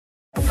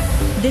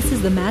This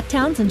is the Matt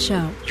Townsend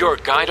Show. Your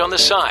guide on the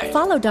side.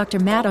 Follow Dr.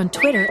 Matt on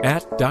Twitter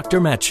At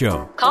Dr. Matt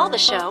Show. Call the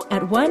show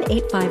at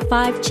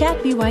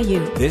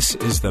 1-855-CHAT-BYU. This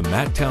is the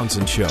Matt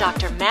Townsend Show.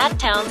 Dr. Matt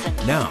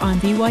Townsend. Now On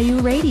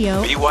BYU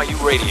Radio.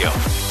 BYU Radio.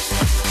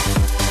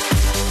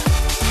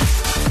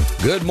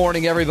 Good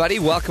morning, everybody.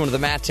 Welcome to the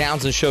Matt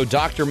Townsend Show.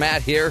 Dr.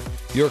 Matt here,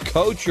 your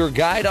coach, your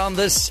guide on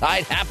this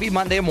side. Happy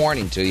Monday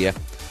morning to you.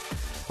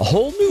 A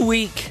whole new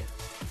week.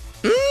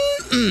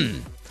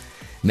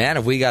 Man,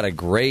 have we got a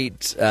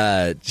great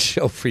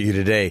show for you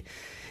today.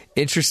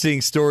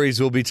 Interesting stories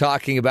we'll be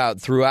talking about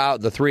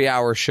throughout the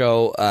 3-hour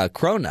show.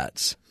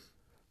 Cronuts.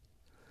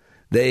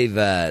 They're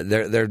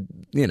the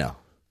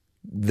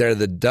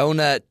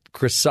donut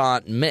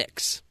croissant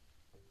mix.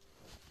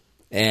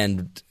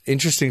 And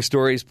interesting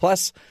stories.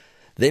 Plus,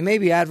 they may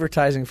be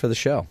advertising for the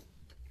show.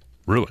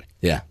 Really?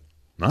 Yeah.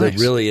 Nice. They're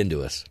really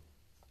into us.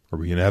 Are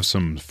we going to have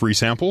some free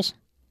samples?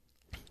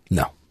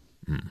 No.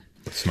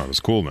 That's not as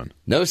cool then.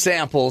 No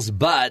samples,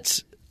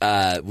 but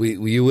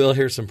you will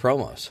hear some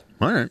promos.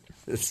 All right.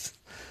 It's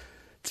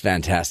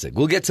fantastic.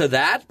 We'll get to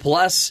that.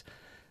 Plus,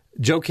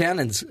 Joe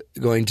Cannon's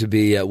going to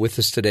be with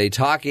us today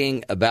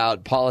talking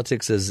about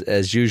politics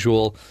as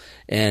usual.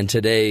 And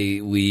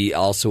today we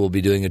also will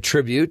be doing a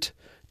tribute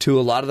to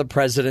a lot of the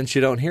presidents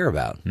you don't hear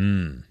about.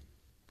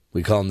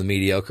 We call them the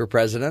mediocre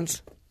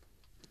presidents.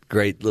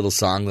 Great little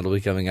song that'll be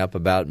coming up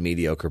about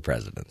mediocre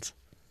presidents.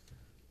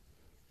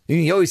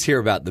 You always hear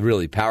about the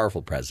really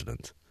powerful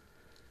presidents,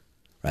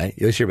 right?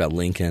 You always hear about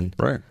Lincoln,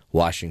 Right.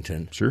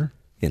 Washington. Sure.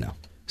 You know.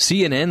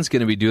 CNN's going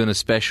to be doing a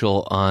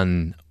special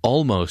on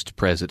almost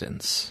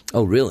presidents.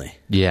 Oh, really?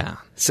 Yeah.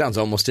 Sounds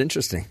almost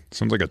interesting.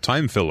 Sounds like a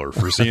time filler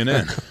for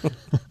CNN.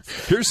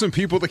 Here's some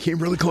people that came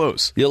really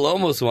close. You'll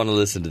almost want to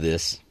listen to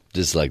this,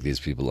 just like these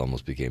people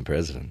almost became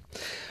president.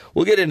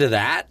 We'll get into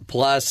that.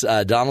 Plus,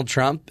 Donald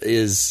Trump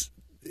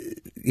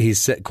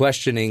he's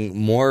questioning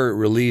more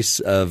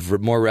release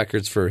of more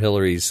records for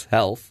Hillary's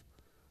health.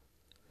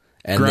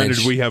 And Granted,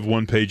 we have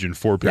one page and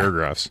 4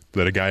 paragraphs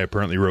that a guy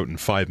apparently wrote in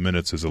 5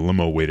 minutes as a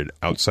limo waited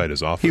outside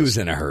his office. He was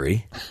in a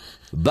hurry.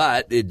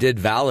 But it did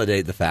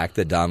validate the fact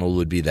that Donald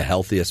would be the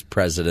healthiest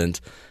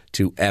president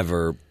to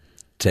ever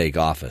take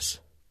office.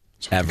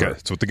 Ever.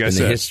 That's what the guy in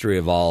said. the history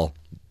of all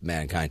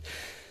mankind.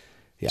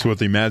 Yeah. That's what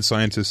the mad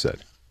scientist said.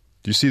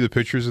 Do you see the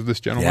pictures of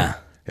this gentleman?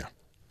 Yeah.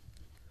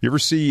 You ever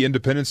see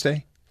Independence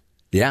Day?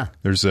 Yeah.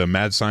 There's a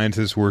mad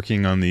scientist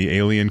working on the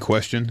alien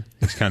question.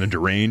 He's kind of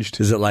deranged.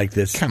 Is it like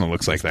this? Kind of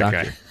looks like that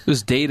doctor? guy. It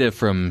was Data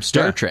from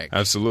Star Trek.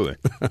 Absolutely.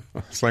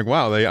 It's like,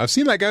 wow, I've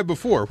seen that guy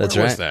before. That's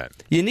Where right. was that?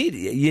 You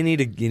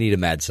need a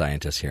mad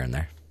scientist here and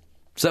there.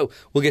 So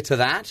we'll get to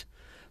that.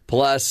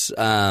 Plus,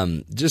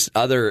 just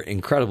other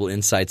incredible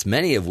insights,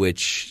 many of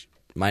which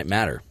might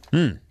matter.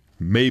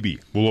 Maybe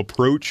we'll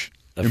approach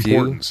A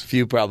importance.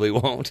 few probably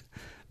won't.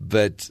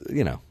 But,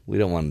 we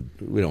don't want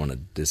to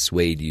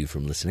dissuade you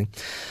from listening.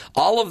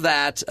 All of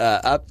that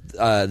up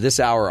this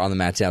hour on the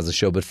Matt Townsend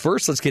Show. But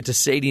first, let's get to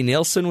Sadie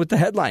Nielsen with the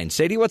headline.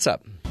 Sadie, what's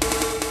up?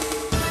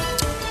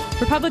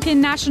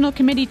 Republican National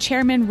Committee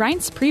Chairman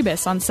Reince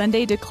Priebus on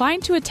Sunday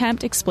declined to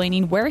attempt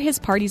explaining where his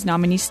party's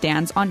nominee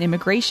stands on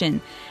immigration.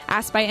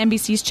 Asked by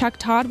NBC's Chuck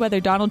Todd whether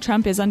Donald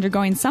Trump is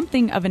undergoing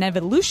something of an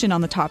evolution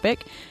on the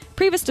topic,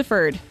 Priebus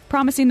deferred,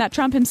 promising that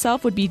Trump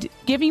himself would be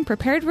giving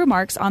prepared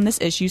remarks on this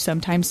issue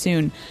sometime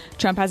soon.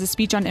 Trump has a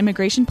speech on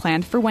immigration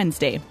planned for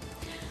Wednesday.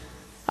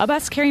 A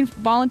bus carrying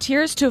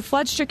volunteers to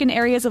flood-stricken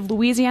areas of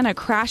Louisiana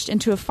crashed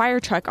into a fire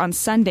truck on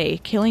Sunday,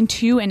 killing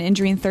 2 and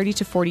injuring 30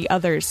 to 40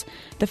 others.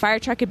 The fire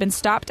truck had been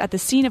stopped at the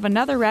scene of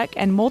another wreck,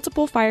 and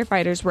multiple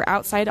firefighters were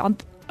outside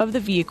of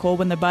the vehicle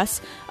when the bus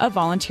of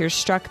volunteers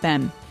struck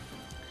them.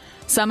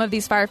 Some of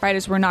these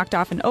firefighters were knocked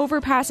off an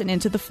overpass and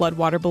into the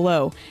floodwater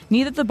below.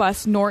 Neither the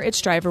bus nor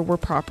its driver were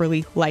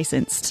properly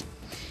licensed.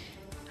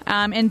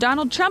 In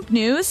Donald Trump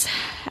news,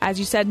 as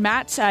you said,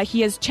 Matt,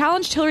 he has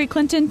challenged Hillary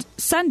Clinton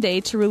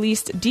Sunday to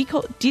release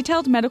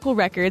detailed medical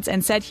records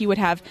and said he would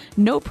have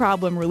no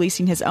problem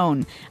releasing his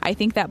own. I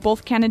think that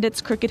both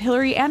candidates, Crooked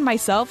Hillary and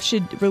myself,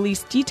 should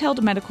release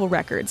detailed medical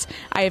records.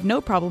 I have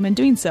no problem in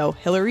doing so,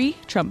 Hillary,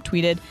 Trump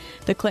tweeted.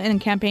 The Clinton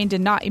campaign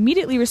did not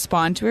immediately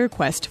respond to a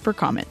request for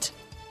comment.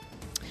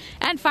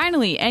 And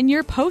finally, in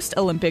your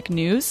post-Olympic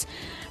news,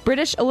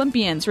 British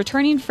Olympians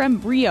returning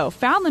from Rio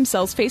found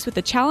themselves faced with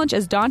a challenge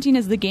as daunting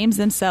as the games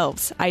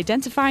themselves,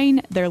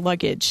 identifying their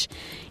luggage.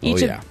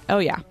 Each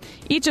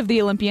of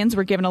the Olympians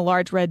were given a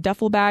large red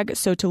duffel bag,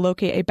 so to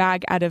locate a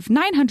bag out of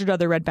 900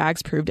 other red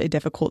bags proved a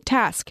difficult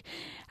task.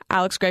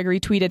 Alex Gregory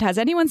tweeted, "Has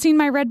anyone seen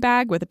my red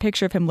bag?" with a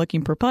picture of him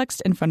looking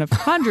perplexed in front of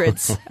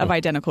hundreds of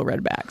identical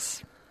red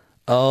bags.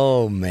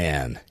 Oh,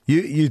 man.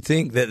 You'd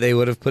think that they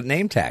would have put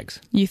name tags.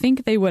 You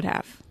think they would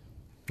have.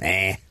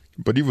 Nah.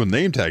 But even with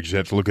name tags, you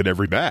have to look at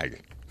every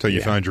bag until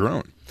you find your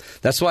own.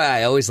 That's why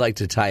I always like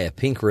to tie a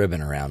pink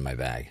ribbon around my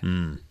bag.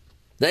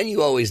 Then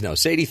you always know.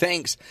 Sadie,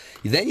 thanks.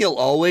 Then you'll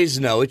always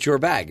know it's your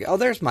bag. Oh,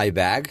 there's my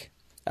bag.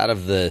 Out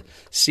of the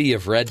sea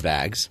of red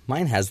bags,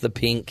 mine has the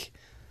pink.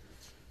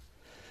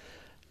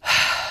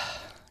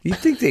 You'd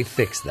think they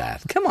fixed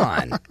that. Come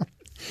on.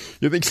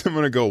 You think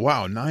someone will go,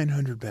 wow,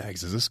 900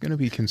 bags. Is this going to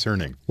be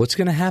concerning? What's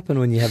going to happen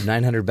when you have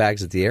 900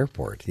 bags at the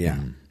airport? Yeah.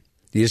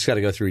 You just got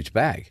to go through each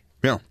bag.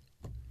 Yeah.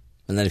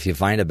 And then if you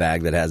find a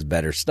bag that has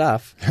better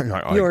stuff,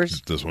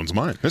 yours. This one's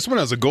mine. This one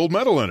has a gold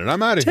medal in it.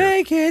 I'm out of here.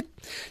 Take it.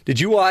 Did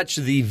you watch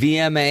the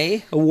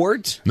VMA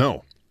Awards?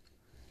 No.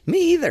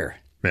 Me either.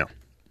 Yeah.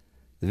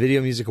 The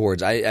Video Music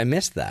Awards. I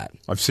missed that.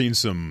 I've seen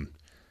some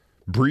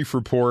brief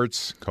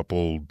reports, a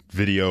couple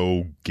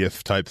video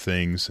GIF type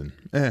things,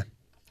 and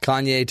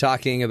Kanye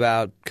talking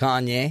about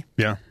Kanye.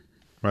 yeah,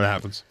 that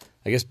happens.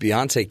 I guess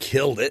Beyonce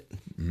killed it.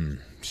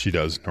 She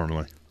does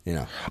normally. You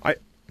know.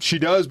 She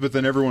does, but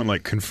then everyone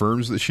like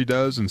confirms that she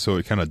does, and so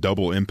it kind of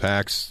double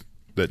impacts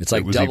that It's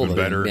like it was double even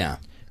the better. Yeah.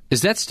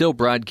 Is that still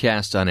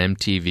broadcast on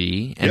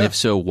MTV? And Yeah. if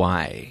so,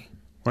 why?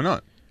 Why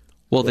not?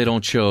 Well, they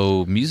don't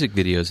show music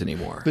videos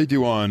anymore. They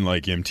do on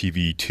like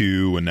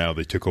MTV2, and now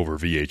they took over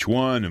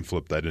VH1 and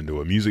flipped that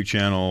into a music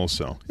channel,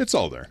 so it's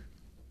all there.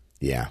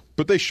 Yeah.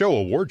 But they show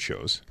award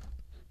shows.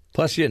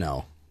 Plus, you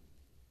know,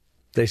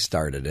 they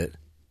started it.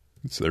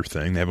 It's their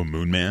thing. They have a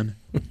Moon Man.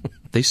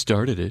 They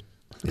started it.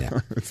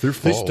 Yeah. It's their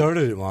They fault.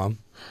 started it, Mom.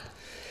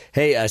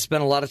 Hey, I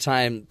spent a lot of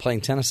time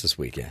playing tennis this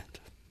weekend,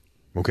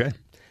 Okay.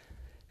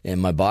 and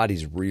my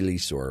body's really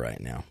sore right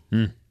now.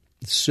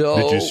 So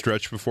Did you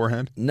stretch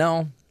beforehand?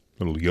 No,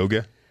 Little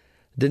yoga?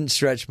 didn't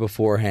stretch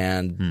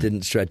beforehand,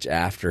 didn't stretch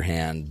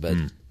afterhand, but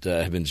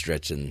have been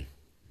stretching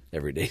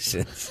every day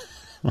since.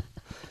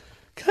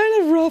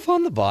 Kind of rough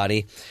on the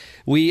body.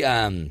 We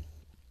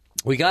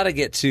got to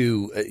get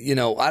to,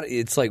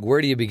 it's like, where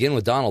do you begin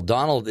with Donald?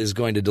 Donald is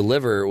going to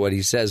deliver what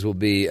he says will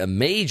be a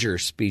major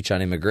speech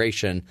on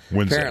immigration.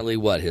 Wednesday. Apparently,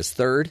 what, his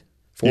third?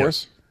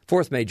 Yes.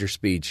 Fourth major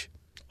speech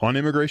On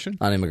immigration?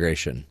 on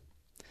immigration.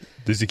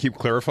 Does he keep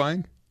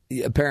clarifying?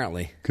 Yeah,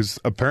 apparently. Because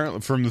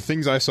apparently, from the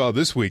things I saw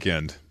this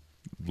weekend,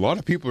 a lot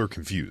of people are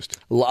confused.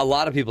 A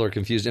lot of people are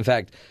confused. In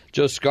fact,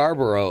 Joe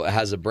Scarborough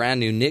has a brand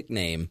new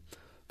nickname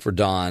for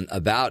Don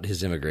about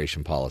his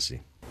immigration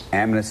policy.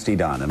 Amnesty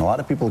Don. And a lot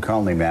of people are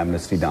calling him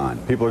Amnesty Don.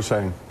 People are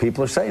saying.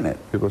 People are saying it.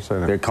 People are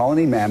saying it. They're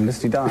calling him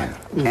Amnesty Don.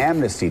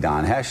 Amnesty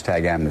Don.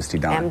 Hashtag Amnesty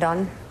Don.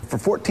 Amdon. For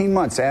 14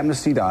 months,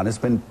 Amnesty Don has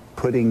been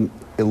putting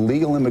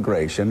illegal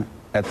immigration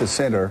at the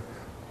center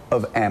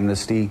of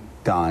Amnesty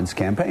Don's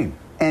campaign.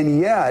 And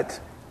yet,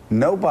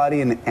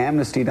 nobody in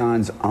Amnesty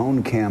Don's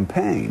own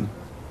campaign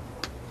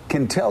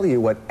can tell you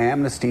what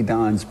Amnesty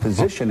Don's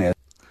position is.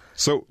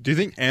 So, do you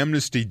think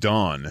Amnesty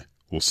Don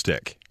will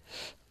stick?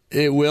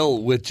 It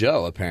will with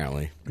Joe,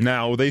 apparently.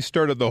 Now, they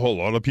started the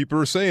whole, a lot of people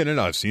are saying it.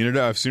 I've seen it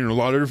in a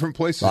lot of different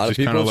places. A lot of Just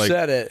people kinda have like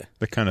said it.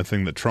 the kind of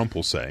thing that Trump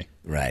will say.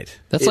 Right.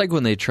 That's like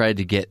when they tried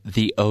to get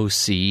the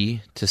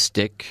OC to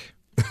stick.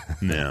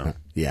 No.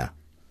 Yeah.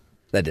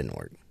 That didn't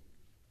work.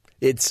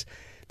 It's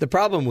the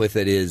problem with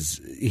it is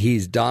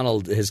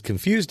Donald has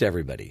confused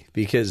everybody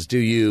because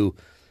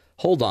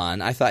hold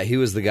on, I thought he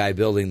was the guy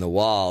building the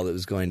wall that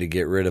was going to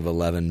get rid of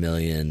 11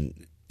 million,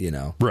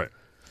 Right.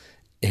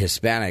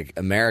 Hispanic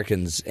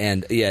Americans,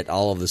 and yet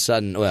all of a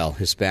sudden, well,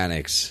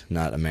 Hispanics,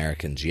 not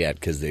Americans yet,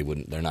 because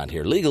they're not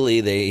here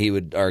legally. He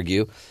would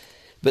argue,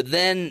 but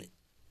then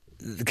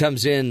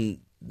comes in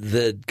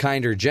the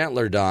kinder,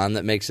 gentler Don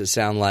that makes it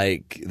sound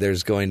like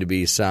there's going to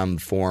be some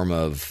form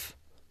of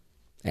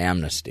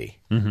amnesty.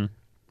 Mm-hmm.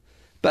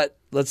 But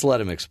let's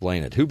let him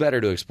explain it. Who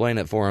better to explain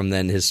it for him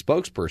than his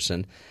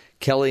spokesperson,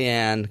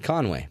 Kellyanne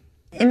Conway?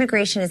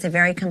 Immigration is a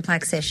very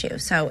complex issue.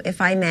 So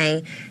if I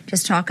may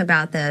just talk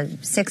about the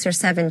 6 or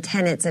 7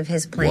 tenets of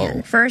his plan.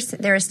 Whoa.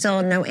 First, there is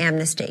still no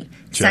amnesty.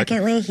 Check.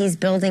 Secondly, he's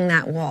building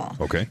that wall.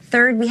 Okay.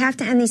 Third, we have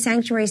to end these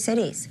sanctuary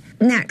cities.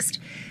 Next,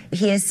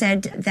 he has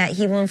said that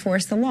he will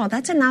enforce the law.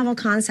 That's a novel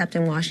concept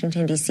in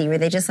Washington, D.C., where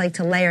they just like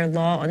to layer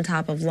law on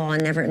top of law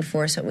and never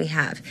enforce what we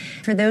have.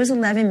 For those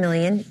 11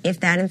 million, if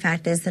that in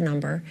fact is the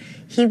number,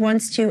 he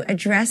wants to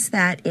address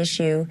that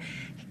issue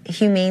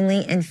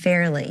humanely and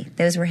fairly.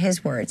 Those were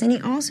his words. And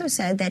he also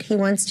said that he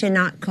wants to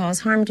not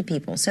cause harm to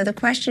people. So the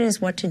question is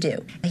what to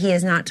do. He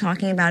is not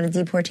talking about a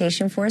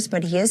deportation force,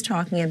 but he is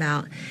talking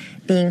about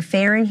being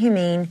fair and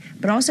humane,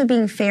 but also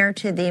being fair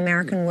to the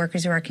American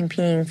workers who are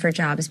competing for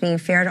jobs, being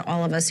fair to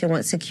all of us who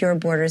want secure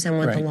borders and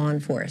want the law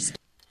enforced.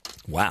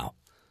 Wow.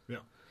 Yeah.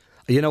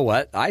 You know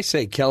what? I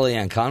say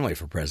Kellyanne Conway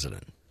for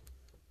president.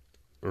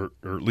 Or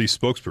at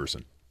least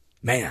spokesperson.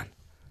 Man.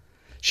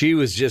 She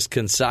was just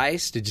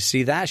concise. Did you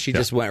see that? She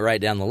just went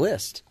right down the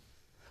list.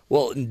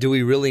 Well, do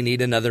we really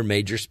need another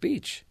major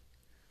speech?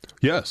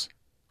 Yes.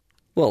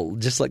 Well,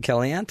 just let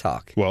Kellyanne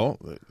talk. Well,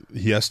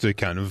 he has to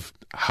kind of,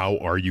 how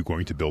are you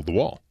going to build the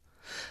wall?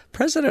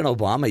 President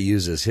Obama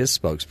uses his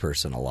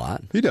spokesperson a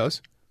lot. He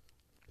does.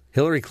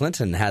 Hillary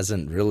Clinton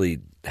hasn't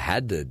really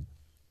had to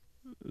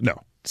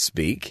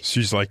speak.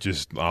 She's like,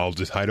 I'll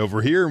just hide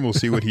over here and we'll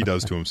see what he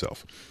does to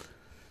himself.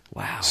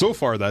 Wow. So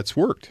far, that's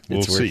worked.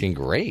 We'll see. Working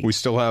great. We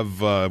still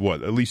have, at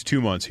least 2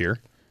 months here.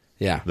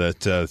 Yeah. That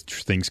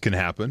things can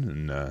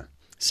happen. And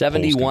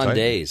 71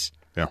 days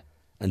Yeah.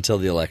 until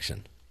the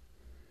election.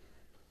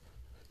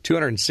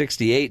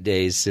 268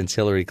 days since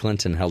Hillary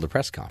Clinton held a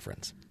press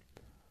conference.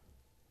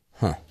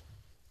 Huh.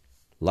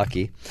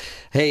 Lucky.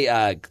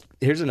 Hey,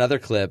 here's another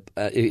clip.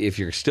 If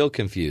you're still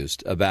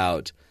confused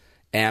about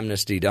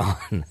Amnesty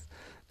Dawn,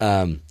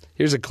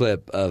 here's a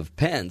clip of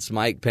Pence,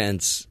 Mike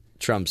Pence,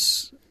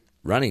 Trump's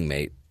running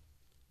mate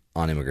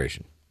on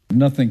immigration.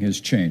 Nothing has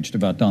changed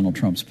about Donald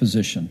Trump's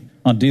position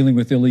on dealing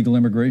with illegal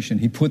immigration.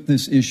 He put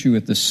this issue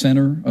at the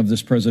center of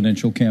this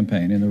presidential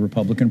campaign in the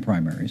Republican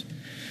primaries.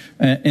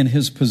 And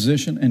his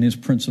position and his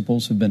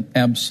principles have been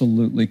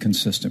absolutely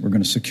consistent. We're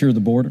going to secure the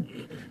border.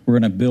 We're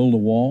going to build a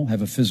wall,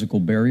 have a physical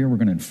barrier. We're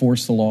going to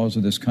enforce the laws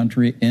of this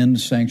country, end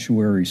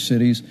sanctuary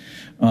cities,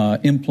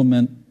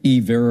 implement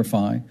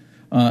E-Verify.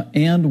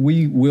 And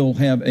we will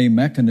have a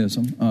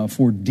mechanism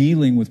for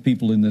dealing with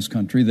people in this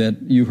country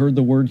that you heard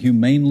the word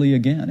humanely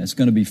again. It's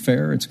going to be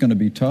fair. It's going to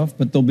be tough.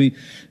 But there'll be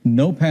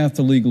no path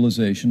to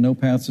legalization, no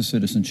path to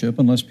citizenship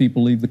unless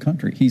people leave the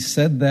country. He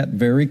said that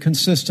very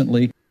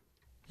consistently.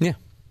 Yeah.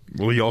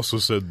 Well, he also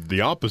said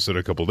the opposite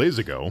a couple days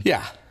ago.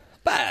 Yeah.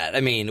 But, I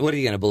mean, what are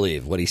you going to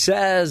believe? What he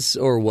says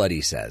or what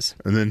he says?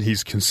 And then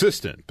he's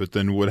consistent. But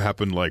then what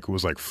happened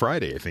was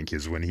Friday, I think,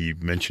 is when he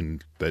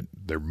mentioned that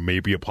there may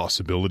be a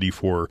possibility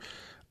for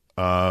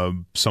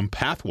some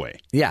pathway.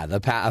 Yeah, a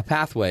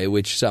pathway,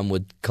 which some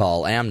would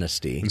call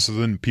amnesty. And so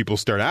then people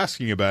start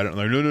asking about it, and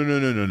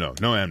they're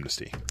no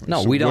amnesty.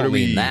 No, so we don't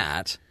mean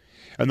that.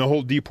 And the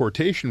whole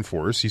deportation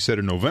force, he said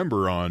in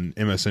November on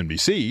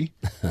MSNBC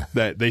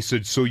that they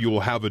said, so you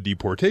will have a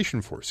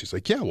deportation force. He's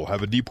like, yeah, we'll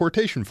have a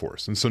deportation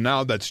force. And so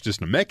now that's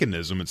just a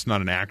mechanism. It's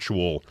not an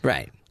actual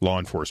law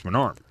enforcement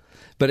arm.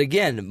 But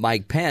again,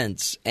 Mike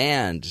Pence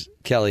and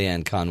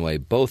Kellyanne Conway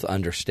both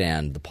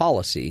understand the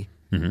policy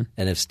and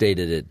have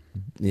stated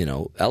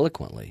it,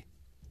 eloquently.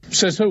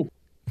 Says who?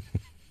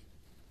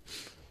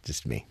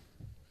 Just me.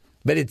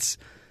 But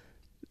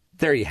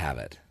there you have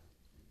it.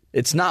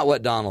 It's not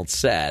what Donald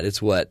said.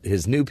 It's what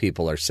his new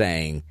people are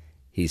saying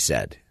he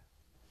said.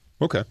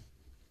 Okay.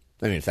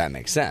 I mean, if that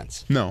makes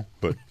sense. No,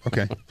 but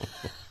okay.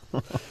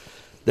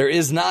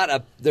 There's not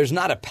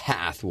a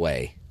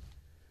pathway,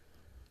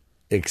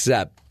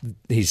 except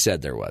he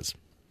said there was.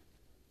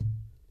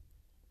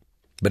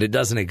 But it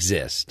doesn't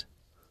exist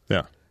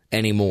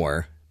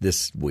anymore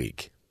this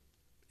week.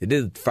 It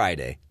did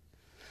Friday,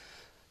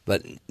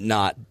 but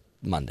not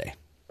Monday.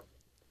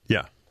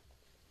 Yeah.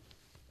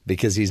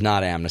 Because he's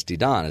not Amnesty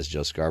Don, as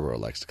Joe Scarborough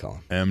likes to call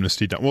him.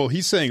 Amnesty Don. Well,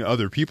 he's saying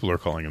other people are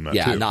calling him that,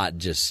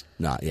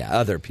 too.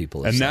 Other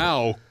people. And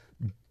now,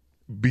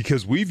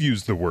 because we've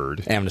used the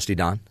word Amnesty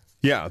Don,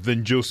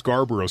 then Joe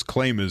Scarborough's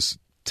claim is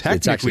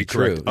technically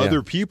correct. True,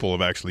 other people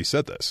have actually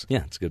said this.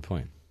 Yeah, it's a good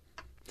point.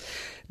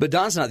 But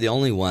Don's not the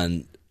only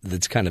one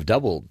that's kind of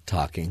double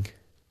talking,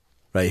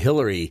 right?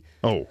 Hillary,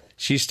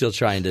 she's still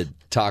trying to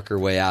talk her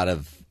way out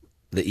of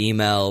the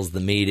emails, the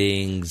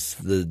meetings,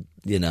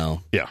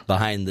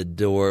 behind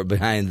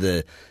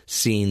the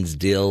scenes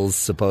deals,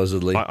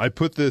 supposedly. I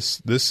put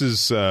this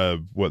is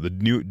the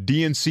new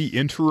DNC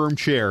interim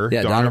chair.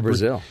 Yeah, Donna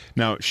Brazile.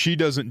 Now, she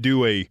doesn't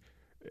do a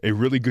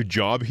really good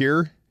job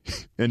here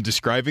in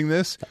describing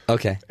this.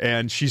 Okay.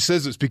 And she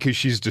says it's because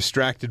she's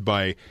distracted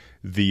by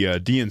the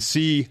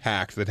DNC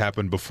hack that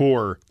happened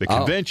before the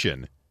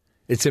convention.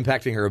 It's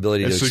impacting her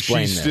ability to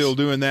explain this. So she's still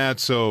doing that,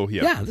 so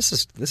yeah. Yeah, this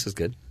is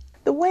good.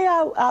 The way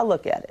I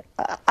look at it,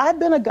 I've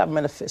been a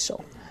government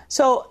official.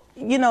 So,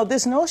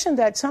 this notion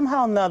that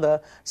somehow or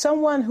another,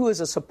 someone who is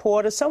a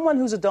supporter, someone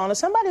who's a donor,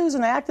 somebody who's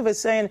an activist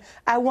saying,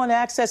 I want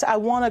access, I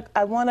want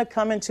to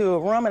come into a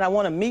room and I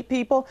want to meet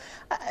people,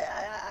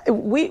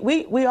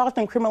 we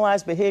often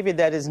criminalize behavior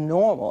that is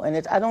normal,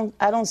 and I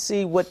don't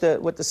see what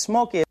the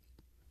smoke is.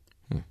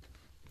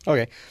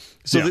 Okay.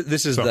 So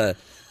this is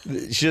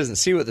she doesn't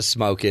see what the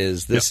smoke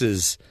is. This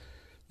is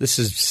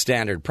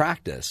standard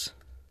practice.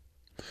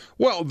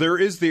 Well, there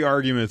is the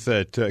argument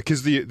that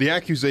because the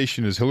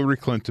accusation is Hillary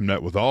Clinton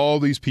met with all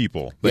these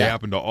people. They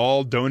happen to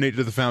all donate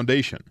to the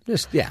foundation.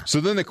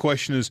 So then the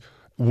question is,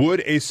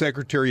 would a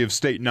Secretary of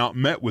State not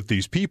met with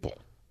these people?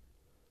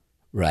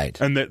 Right.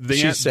 And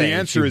the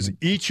answer is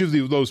each of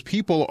those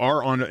people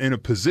are in a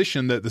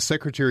position that the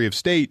Secretary of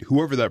State,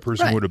 whoever that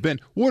person would have been,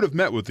 would have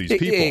met with these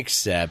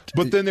people.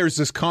 But then there's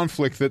this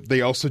conflict that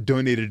they also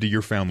donated to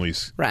your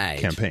family's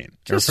campaign.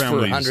 Just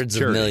for hundreds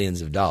of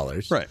millions of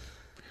dollars. Right.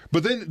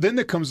 But then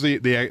there comes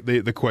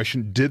the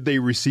question: did they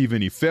receive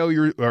any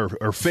failure or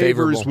favors?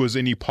 Favorable. Was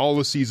any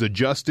policies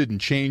adjusted and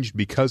changed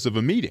because of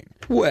a meeting?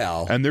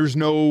 Well, and there's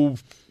no,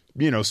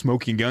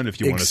 smoking gun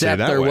if you want to say that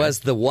way. Except there was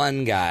the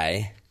one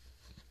guy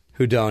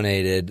who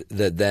donated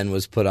that then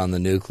was put on the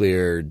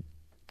nuclear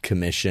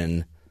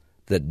commission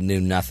that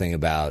knew nothing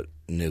about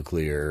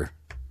nuclear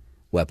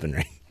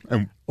weaponry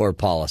or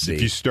policy.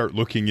 If you start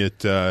looking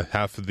at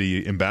half of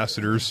the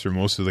ambassadors for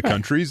most of the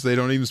countries, they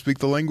don't even speak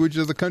the language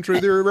of the country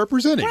they're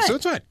representing. So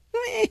it's fine.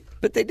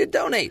 But they did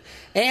donate.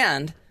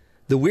 And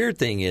the weird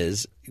thing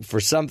is, for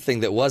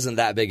something that wasn't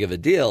that big of a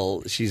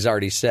deal, she's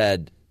already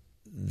said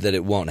that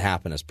it won't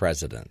happen as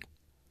president,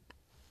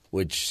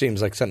 which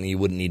seems like something you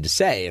wouldn't need to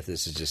say if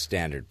this is just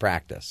standard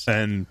practice.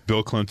 And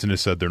Bill Clinton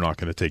has said they're not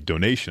going to take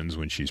donations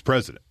when she's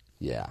president.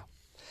 Yeah.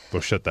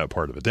 they'll shut that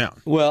part of it down.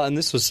 Well, and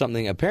this was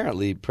something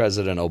apparently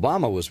President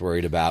Obama was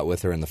worried about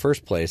with her in the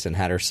first place and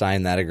had her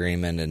sign that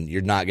agreement, and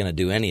you're not going to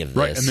do any of this.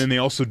 Right, and then they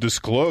also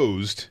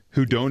disclosed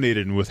who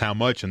donated and with how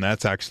much, and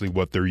that's actually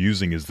what they're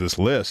using is this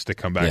list to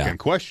come back and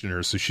question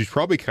her. So she's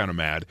probably kind of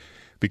mad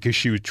because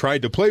she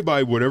tried to play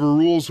by whatever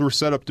rules were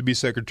set up to be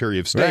Secretary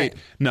of State. Right.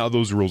 Now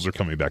those rules are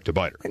coming back to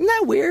bite her. Isn't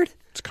that weird?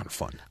 It's kind of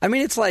fun. I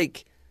mean, it's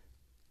like,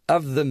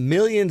 of the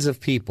millions of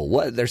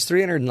people, there's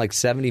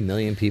 370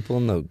 million people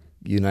in the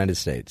United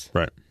States.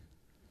 Right.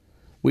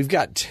 We've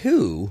got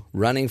 2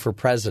 running for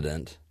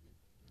president,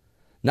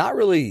 not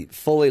really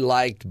fully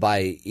liked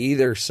by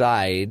either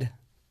side.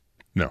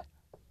 No.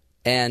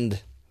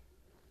 And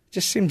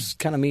just seems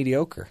kind of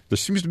mediocre. There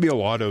seems to be a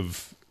lot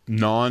of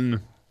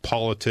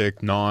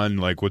non-politic,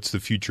 like what's the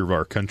future of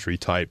our country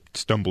type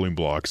stumbling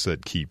blocks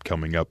that keep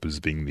coming up as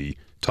being the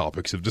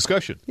topics of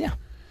discussion. Yeah.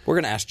 We're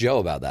going to ask Joe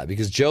about that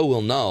because Joe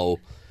will know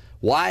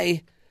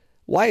why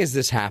is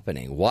this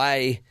happening?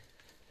 Why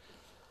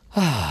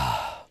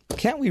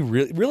can't we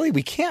really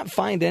we can't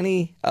find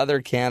any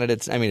other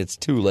candidates? I mean, it's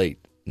too late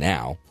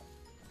now.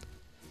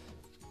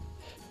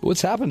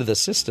 What's happened to the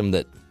system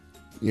that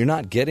you're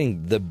not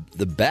getting the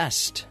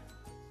best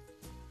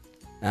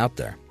out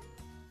there?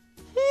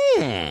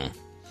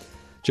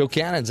 Joe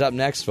Cannon's up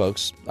next,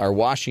 folks, our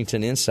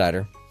Washington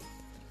insider.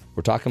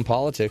 We're talking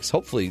politics,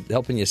 hopefully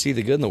helping you see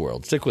the good in the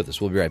world. Stick with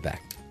us. We'll be right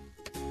back.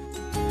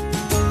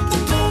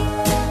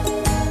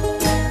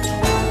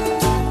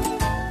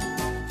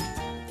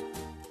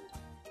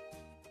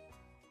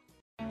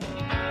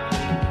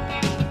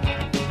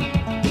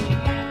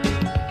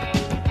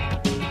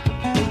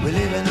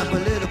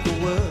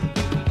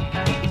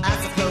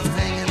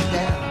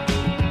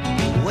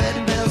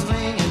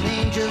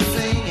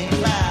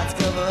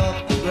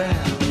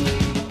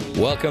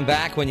 Welcome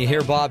back. When you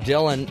hear Bob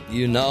Dylan,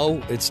 you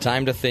know it's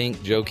time to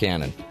think Joe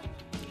Cannon.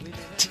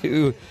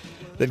 2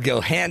 that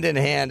go hand in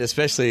hand,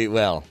 especially,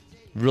 well,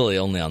 really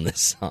only on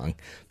this song.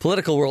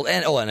 Political World,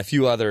 and a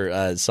few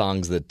other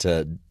songs that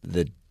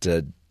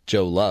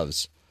Joe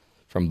loves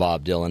from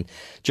Bob Dylan.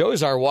 Joe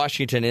is our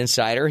Washington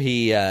insider.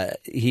 He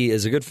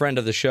is a good friend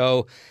of the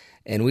show,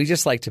 and we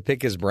just like to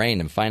pick his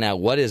brain and find out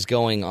what is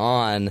going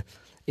on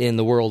in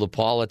the world of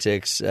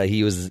politics.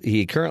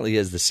 He currently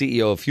is the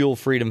CEO of Fuel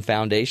Freedom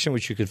Foundation,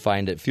 which you could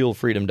find at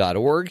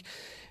fuelfreedom.org,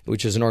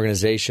 which is an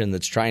organization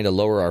that's trying to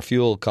lower our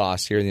fuel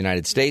costs here in the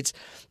United States.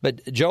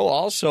 But Joe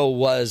also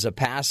was a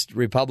past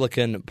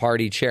Republican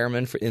Party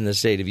chairman in the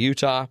state of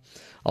Utah,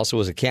 also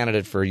was a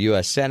candidate for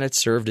U.S. Senate,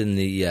 served in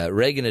the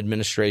Reagan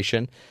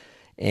administration,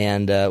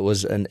 and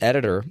was an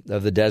editor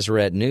of the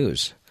Deseret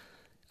News,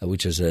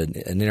 which is an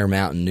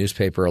Intermountain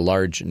newspaper, a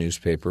large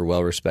newspaper,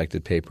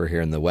 well-respected paper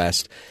here in the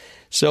West.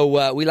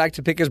 So we like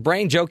to pick his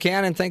brain. Joe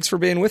Cannon, thanks for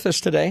being with us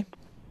today.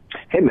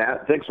 Hey,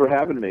 Matt. Thanks for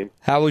having me.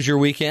 How was your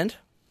weekend?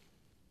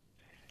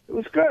 It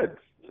was good.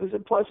 It was a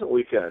pleasant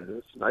weekend. It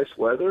was nice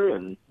weather,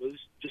 and it was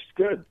just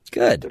good.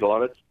 Good. Did a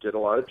lot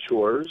of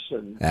chores.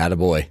 And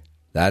attaboy.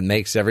 That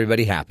makes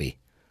everybody happy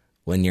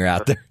when you're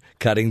out there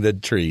cutting the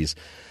trees.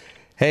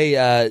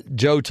 Hey,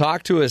 Joe,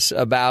 talk to us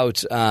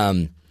about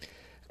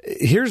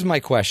here's my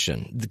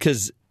question.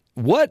 Because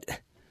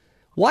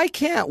why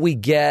can't we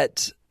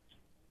get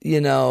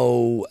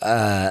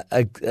a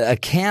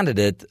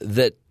candidate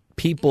that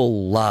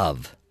people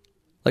love?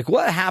 Like,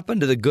 what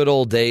happened to the good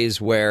old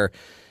days where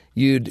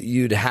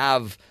you'd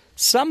have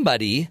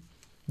somebody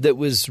that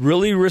was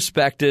really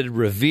respected,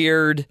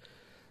 revered,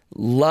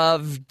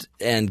 loved,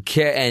 and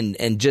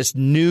just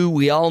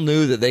we all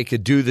knew that they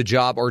could do the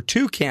job, or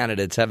 2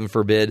 candidates, heaven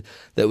forbid,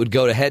 that would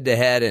go to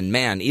head, and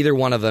man, either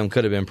one of them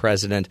could have been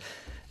president.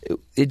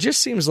 It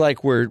just seems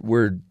like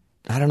we're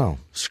I don't know,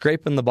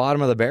 scraping the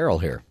bottom of the barrel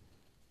here.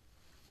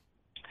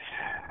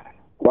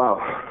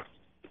 Wow.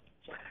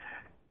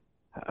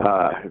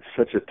 It's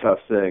such a tough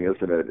thing,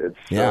 isn't it? It's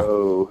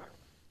so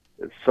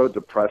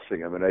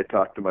depressing. I mean, I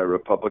talk to my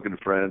Republican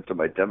friends and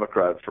my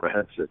Democrat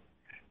friends, and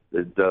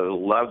the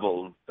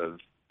level of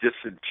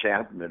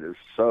disenchantment is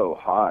so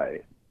high.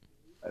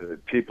 I mean,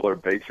 people are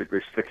basically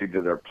sticking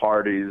to their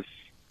parties.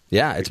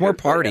 Yeah, it's more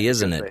party,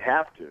 isn't it? They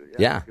have to.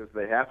 Yeah. Because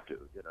they have to.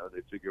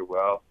 They figure,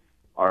 well,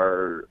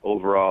 our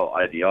overall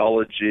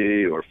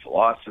ideology or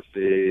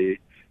philosophy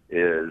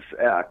is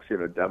X,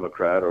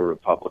 Democrat or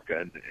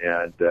Republican,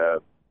 and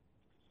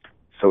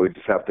so we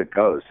just have to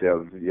go.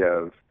 So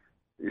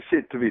you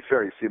see, to be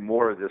fair, you see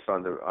more of this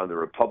on the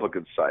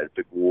Republican side,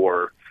 big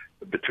war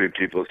between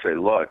people who say,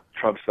 look,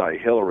 Trump's not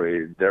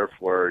Hillary,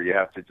 therefore you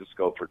have to just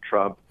go for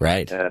Trump.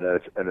 Right. And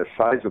a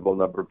sizable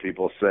number of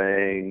people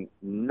saying,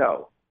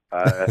 no,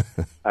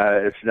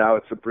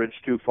 it's a bridge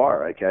too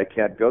far. I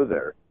can't go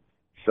there.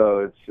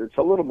 So it's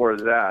a little more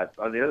of that.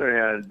 On the other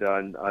hand,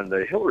 on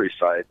the Hillary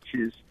side,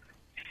 she's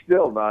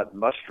still not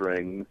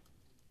mustering.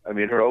 I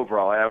mean, her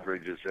overall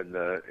average is in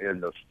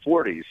the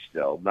 40s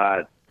still,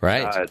 not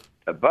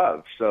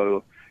above.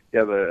 So you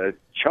have a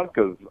chunk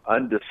of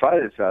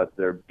undecideds out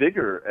there,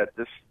 bigger at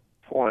this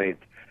point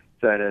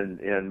than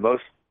in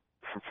most,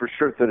 for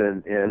sure,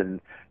 than in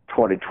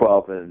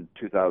 2012 and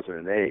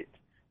 2008.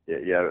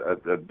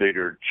 a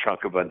bigger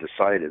chunk of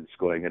undecideds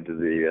going into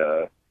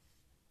the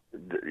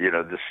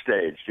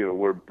stage.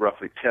 We're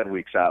roughly 10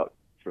 weeks out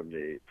from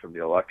the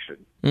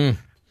election. So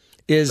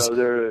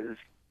there is.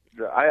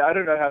 I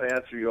don't know how to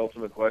answer your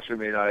ultimate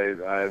question.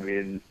 I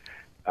mean,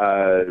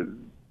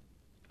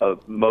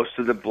 most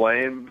of the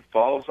blame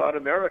falls on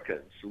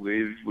Americans.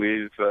 We've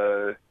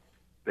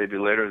maybe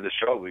later in the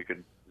show we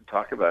could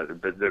talk about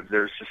it, but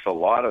there's just a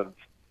lot of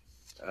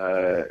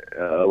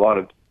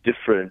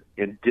different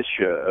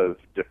indicia of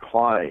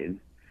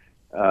decline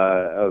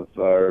of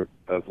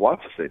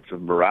lots of things,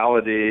 of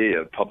morality,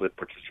 of public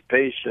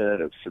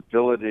participation, of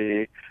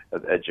civility,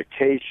 of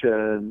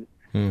education.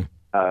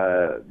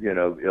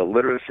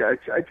 Illiteracy.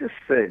 I just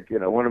think,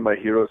 one of my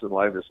heroes in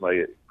life is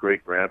my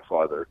great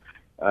grandfather,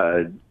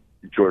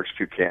 George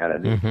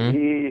Buchanan.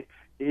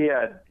 He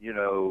had,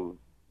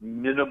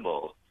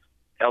 minimal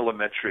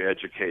elementary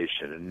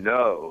education and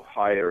no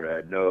higher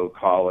ed, no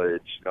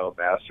college, no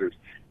master's.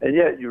 And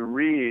yet you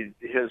read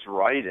his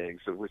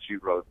writings, of which he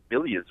wrote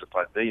millions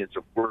upon millions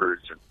of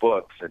words and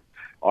books and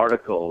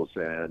articles,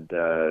 and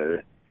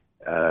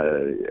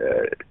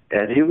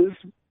he was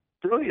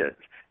brilliant.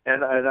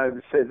 And I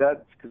would say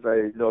that because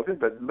I know of him,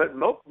 but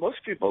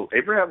most people,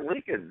 Abraham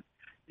Lincoln,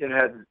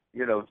 had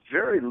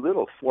very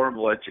little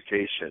formal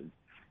education,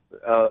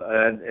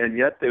 and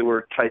yet they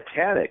were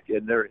titanic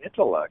in their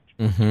intellect.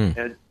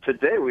 And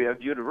today we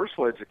have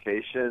universal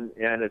education,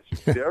 and it's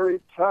very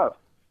tough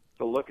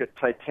to look at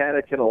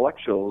titanic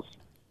intellectuals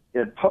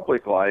in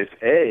public life,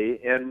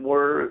 and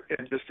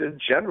just in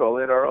general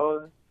in our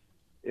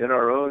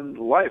own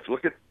life.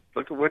 Look at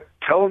what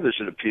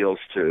television appeals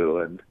to,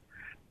 and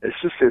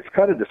it's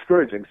kind of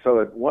discouraging. So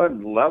at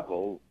one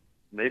level,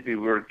 maybe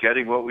we're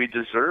getting what we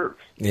deserve.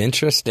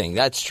 Interesting.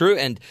 That's true.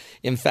 And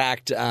in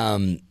fact,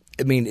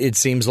 it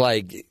seems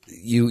like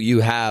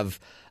you have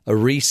a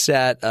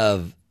reset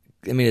of.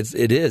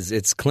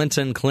 It's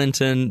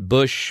Clinton,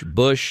 Bush.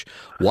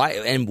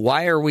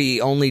 Why are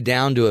we only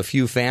down to a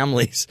few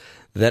families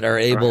that are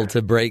able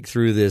to break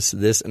through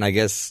this? And I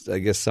guess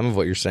some of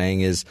what you're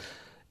saying is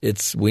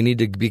we need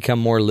to become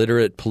more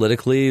literate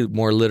politically,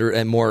 more literate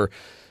and more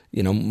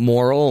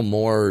moral,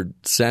 more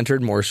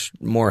centered,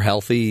 more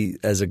healthy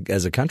as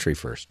a country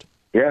first.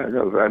 Yeah,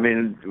 no,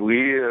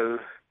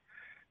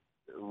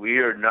 we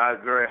are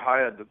not very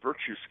high on the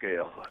virtue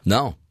scale.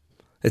 No,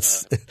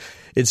 it's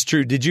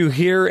true. Did you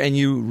hear and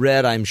you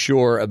read, I'm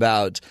sure,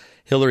 about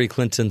Hillary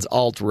Clinton's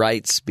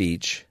alt-right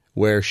speech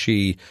where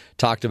she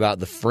talked about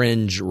the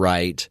fringe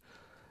right,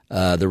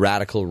 the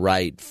radical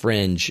right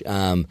fringe?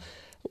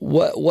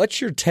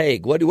 What's your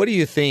take? What do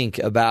you think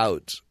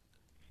about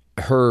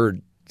her?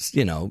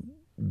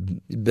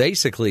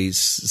 Basically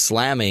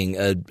slamming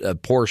a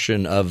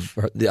portion of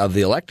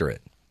the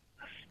electorate.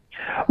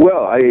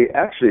 Well, I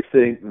actually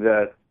think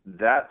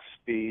that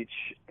speech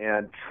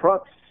and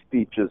Trump's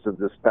speeches of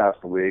this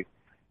past week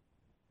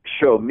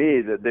show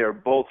me that they're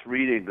both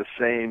reading the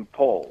same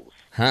polls,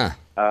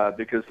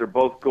 because they're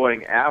both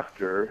going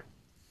after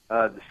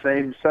the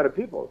same set of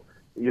people.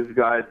 You've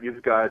got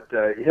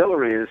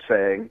Hillary is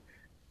saying,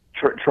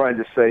 trying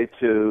to say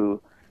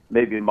to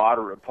maybe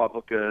moderate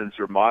Republicans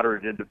or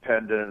moderate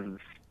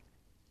independents,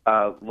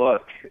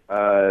 look,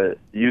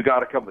 you got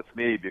to come with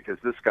me because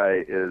this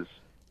guy is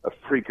a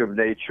freak of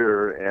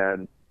nature,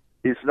 and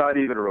he's not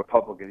even a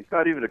Republican. He's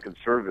not even a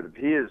conservative.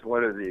 He is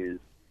one of these,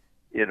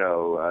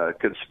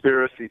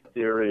 conspiracy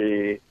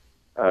theory,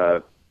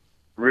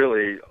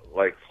 really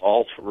like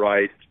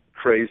alt-right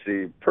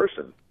crazy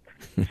person.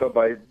 So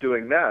by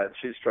doing that,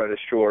 she's trying to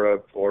shore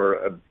up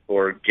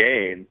or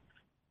gain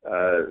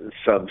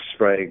some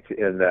strength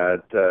in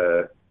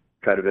that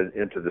kind of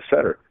into the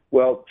center.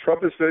 Well,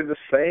 Trump is doing the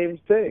same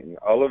thing.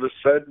 All of a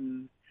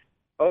sudden,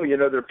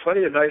 there are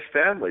plenty of nice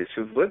families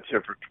who've lived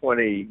here for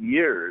 20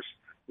 years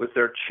with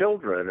their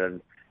children,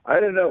 and I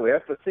don't know, we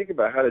have to think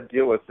about how to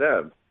deal with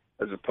them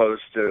as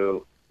opposed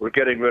to we're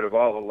getting rid of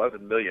all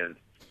 11 million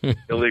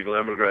illegal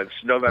immigrants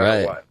no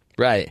matter what.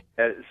 Right.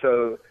 And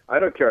so I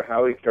don't care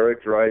how he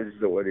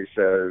characterizes it, what he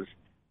says,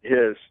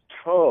 his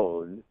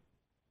tone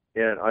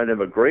on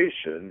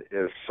immigration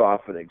is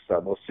softening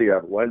some. We'll see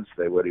on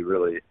Wednesday what he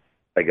really,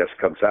 I guess,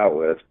 comes out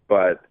with.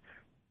 But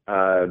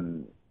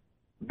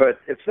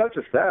it's not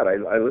just that.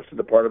 I listened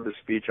to part of the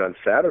speech on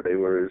Saturday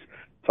where he was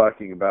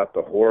talking about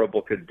the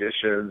horrible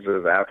conditions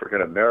of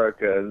African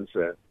Americans,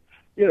 and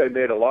he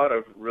made a lot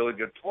of really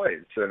good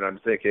points. And I'm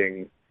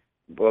thinking,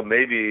 well,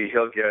 maybe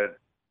he'll get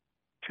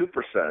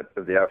 2%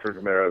 of the African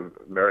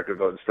American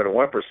vote instead of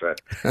 1%.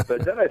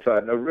 But then I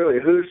thought, no, really,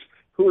 who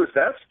is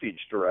that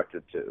speech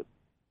directed to?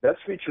 That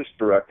speech is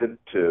directed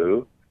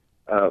to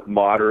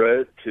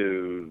moderate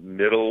to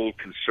middle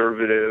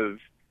conservative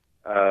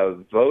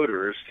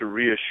voters to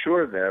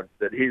reassure them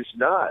that he's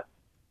not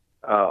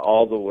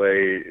all the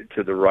way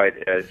to the right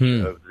edge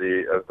of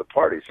the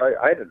party. So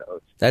I don't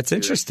know. That's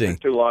interesting. It's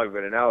too long of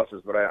an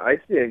analysis, but I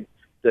think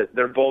that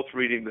they're both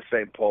reading the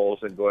same polls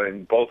and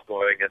both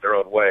going in their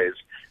own ways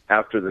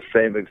after the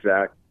same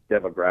exact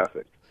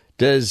demographic.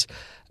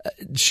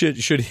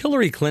 Should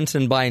Hillary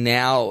Clinton by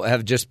now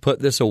have just put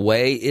this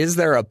away? Is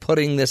there a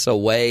putting this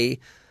away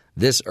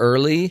this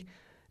early?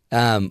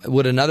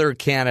 Would another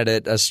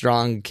candidate, a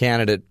strong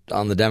candidate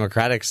on the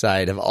Democratic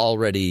side, have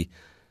already,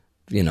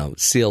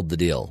 sealed the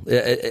deal?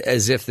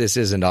 As if this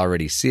isn't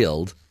already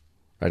sealed,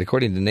 right?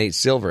 According to Nate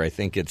Silver, I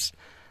think it's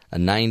a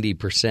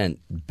 90%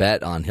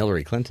 bet on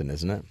Hillary Clinton,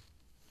 isn't it?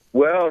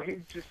 Well, he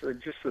just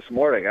this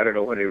morning, I don't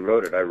know when he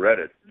wrote it. I read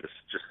it just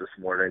this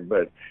morning,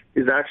 but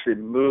he's actually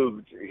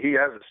moved. He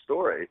has a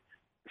story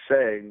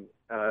saying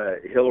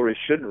Hillary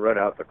shouldn't run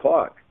out the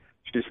clock.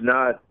 She's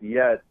not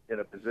yet in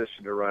a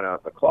position to run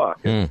out the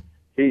clock.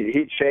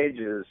 He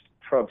changes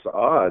Trump's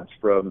odds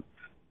from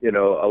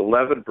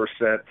 11%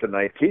 to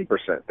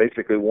 19%,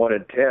 basically 1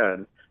 in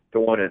 10 to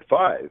 1 in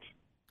 5.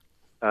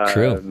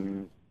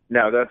 True.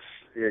 Now that's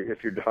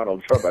if you're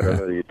Donald Trump. I don't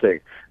know that you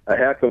take a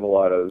heck of a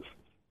lot of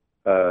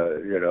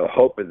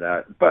hope in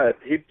that. But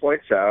he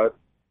points out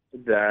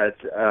that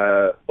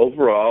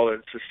overall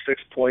it's a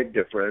 6-point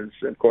difference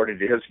according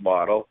to his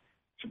model.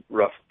 It's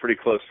pretty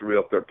close to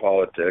real clear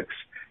politics.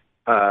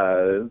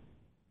 And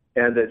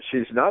that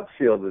she's not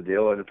sealed the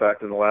deal. And in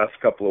fact, in the last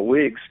couple of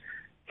weeks,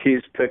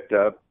 he's picked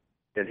up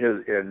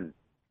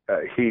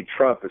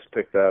Trump has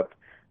picked up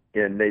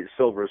in Nate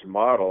Silver's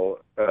model.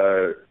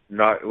 He's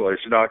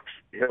knocked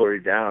Hillary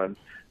down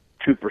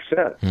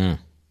 2%.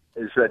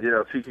 He said,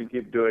 if he can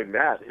keep doing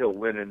that, he'll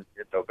win in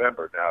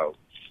November. Now,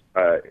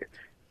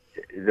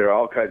 there are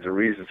all kinds of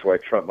reasons why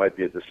Trump might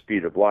be at the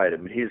speed of light. I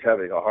mean, he's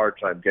having a hard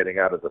time getting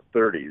out of the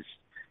 30s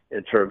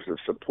in terms of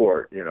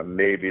support.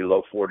 Maybe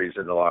low 40s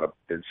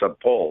in some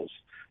polls,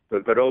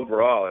 but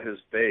overall, his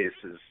base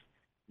is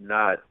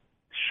not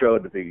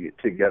shown to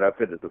get up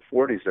into the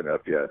 40s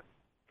enough yet.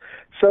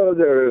 So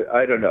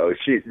I don't know.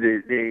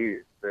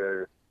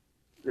 The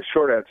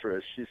short answer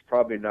is she's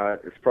probably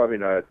not. It's probably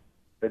not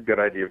a good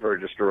idea for her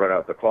just to run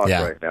out the clock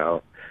right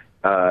now,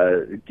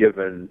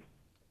 given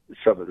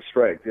some of the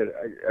strength.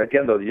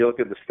 Again, though, you look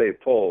at the state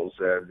polls,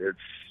 and it's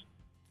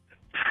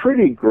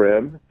pretty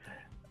grim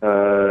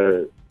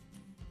for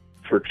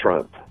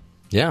Trump.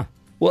 Yeah.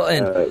 Well,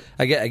 and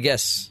I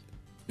guess,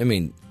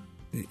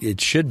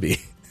 it should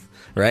be,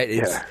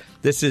 right?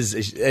 This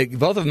is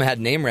both of them had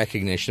name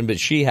recognition, but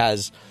she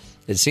has,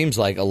 it seems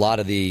like, a lot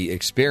of the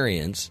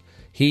experience.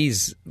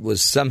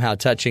 Was somehow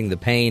touching the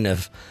pain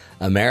of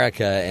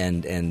America,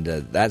 and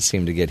that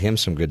seemed to get him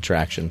some good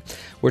traction.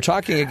 We're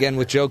talking again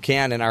with Joe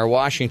Cannon, our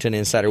Washington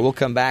insider. We'll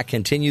come back,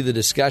 continue the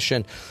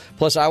discussion.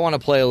 Plus, I want to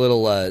play a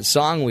little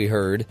song we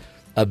heard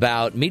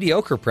about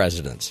mediocre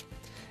presidents.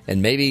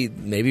 And maybe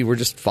we're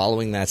just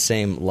following that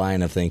same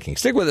line of thinking.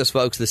 Stick with us,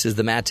 folks. This is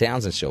the Matt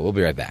Townsend Show. We'll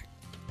be right back.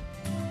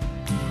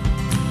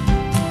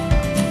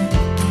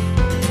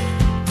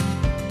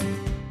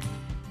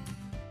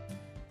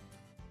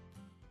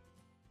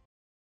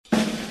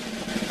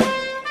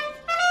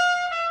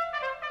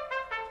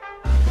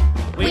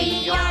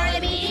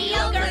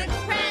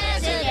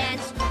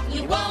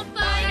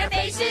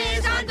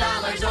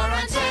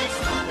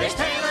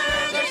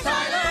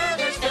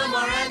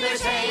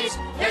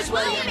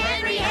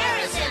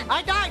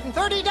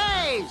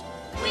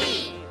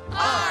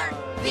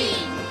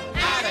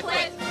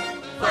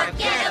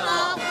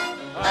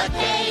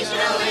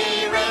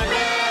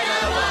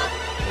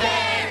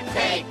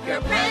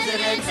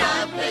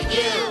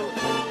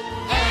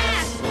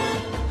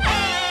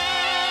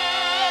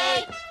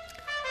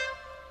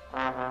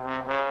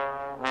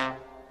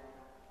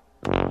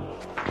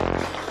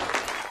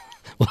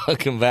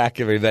 Welcome back,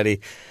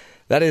 everybody.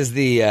 That is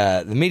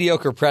the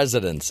mediocre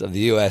presidents of the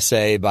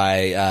USA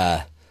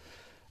by,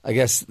 I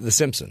guess, The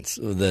Simpsons,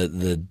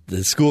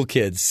 the school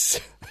kids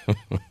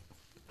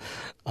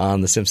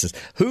on The Simpsons.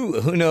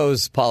 Who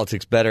knows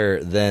politics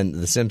better than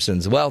The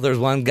Simpsons? Well, there's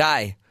one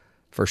guy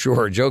for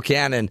sure, Joe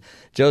Cannon.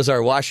 Joe's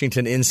our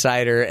Washington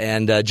insider.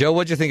 And Joe,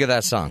 what'd you think of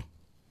that song?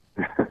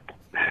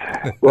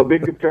 Well,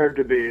 being compared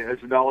to be as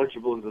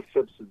knowledgeable as The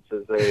Simpsons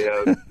is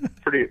a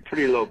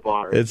pretty low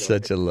bar. It's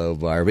such a low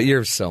bar, but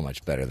you're so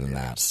much better than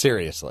that.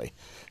 Seriously,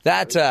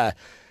 that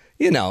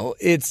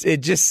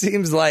it just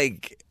seems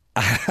like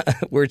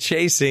we're just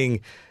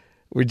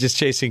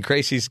chasing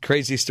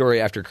crazy story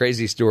after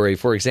crazy story.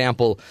 For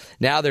example,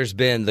 now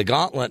the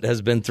gauntlet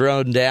has been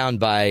thrown down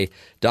by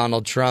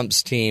Donald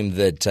Trump's team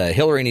that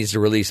Hillary needs to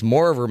release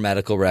more of her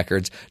medical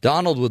records.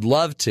 Donald would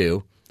love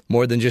to,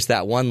 more than just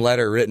that one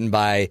letter written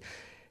by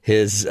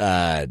his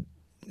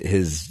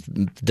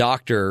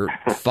doctor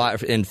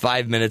in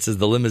 5 minutes as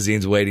the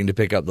limousine's waiting to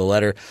pick up the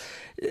letter.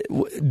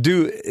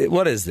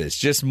 What is this?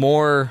 Just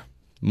more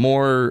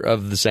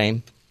of the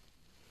same?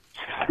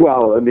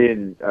 Well,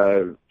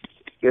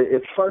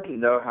 it's hard to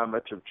know how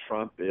much of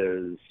Trump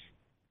is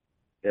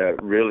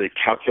really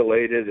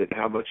calculated and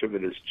how much of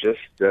it is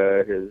just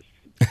his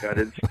gut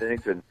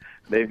instinct, and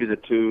maybe the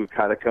two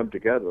kind of come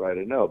together. I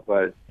don't know,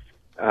 but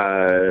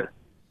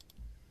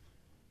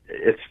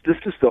this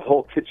is the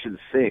whole kitchen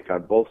sink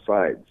on both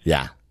sides.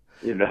 Yeah.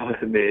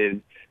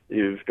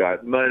 You've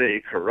got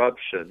money,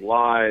 corruption,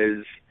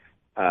 lies,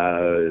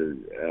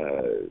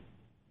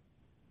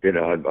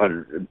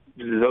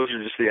 those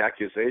are just the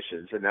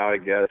accusations. And now I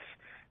guess,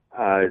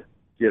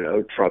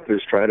 Trump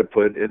is trying to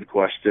put in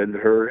question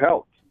her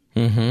health.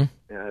 Mm-hmm.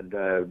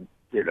 And,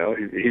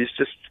 he's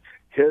just,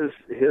 his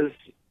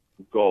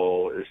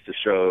goal is to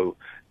show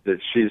that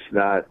she's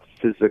not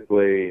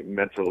physically,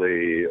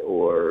 mentally,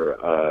 or,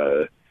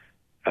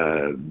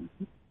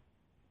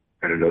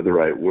 I don't know the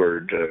right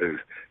word,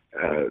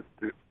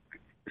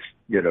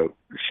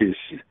 she's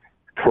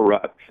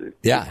corrupt.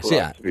 Yeah,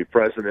 corrupt to be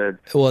president.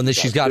 Well, and then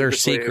she's got her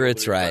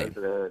secrets, right?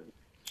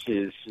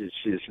 She's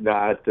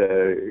not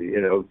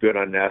good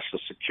on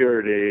national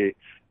security.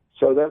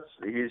 So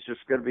he's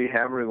just going to be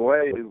hammering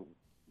away,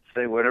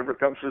 saying whatever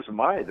comes to his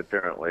mind.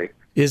 Apparently,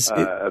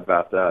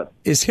 about that.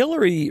 Is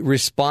Hillary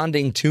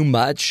responding too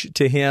much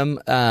to him?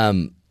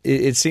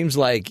 It seems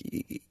like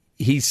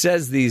he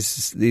says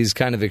these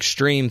kind of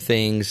extreme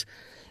things,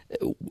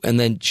 and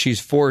then she's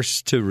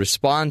forced to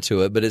respond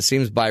to it. But it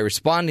seems by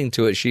responding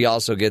to it, she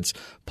also gets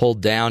pulled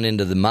down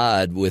into the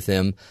mud with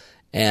him.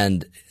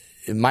 And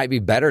it might be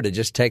better to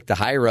just take the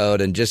high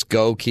road and just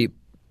go keep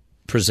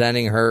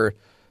presenting her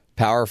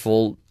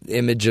powerful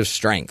image of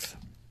strength.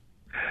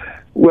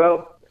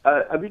 Well,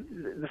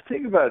 the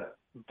thing about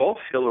both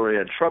Hillary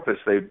and Trump is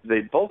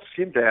they both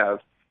seem to have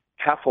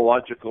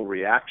pathological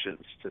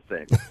reactions to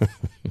things.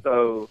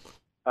 So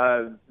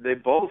they're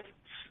both,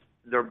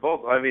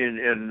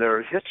 in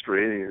their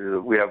history,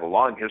 we have a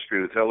long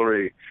history with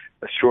Hillary,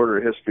 a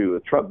shorter history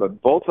with Trump,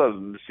 but both of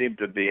them seem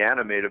to be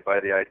animated by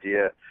the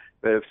idea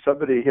that if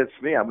somebody hits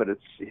me, I'm going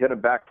to hit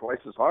them back twice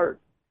as hard.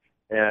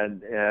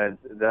 And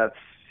that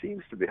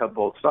seems to be on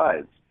both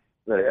sides.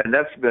 And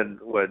that's been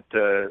what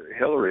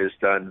Hillary has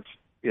done,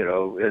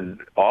 in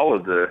all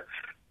of the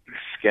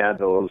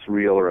scandals,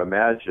 real or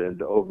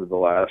imagined, over the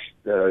last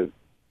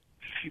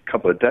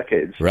couple of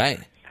decades. Right.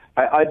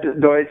 I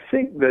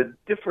think the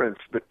difference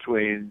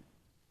between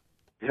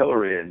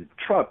Hillary and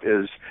Trump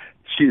is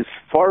she's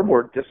far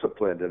more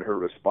disciplined in her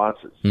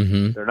responses.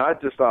 Mm-hmm. They're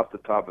not just off the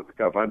top of the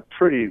cuff. I'm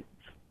pretty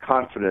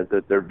confident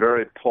that they're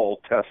very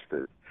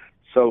poll-tested.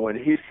 So when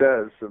he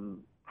says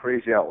some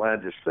crazy,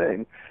 outlandish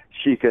thing,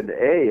 she can,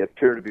 A,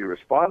 appear to be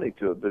responding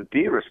to it, but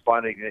B,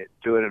 responding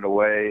to it in a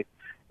way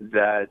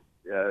that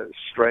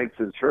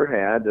strengthens her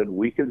hand and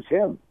weakens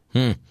him.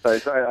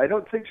 I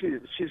don't think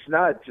she's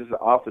not just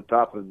off the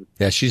top of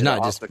she's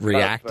not just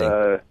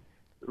reacting.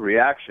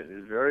 Reaction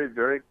is very,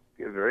 very,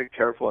 very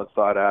careful and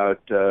thought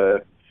out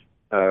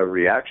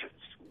reactions.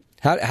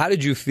 How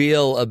did you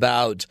feel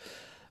about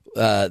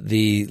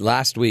the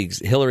last week's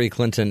Hillary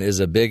Clinton is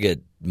a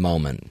bigot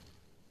moment?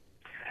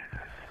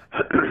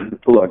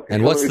 Look,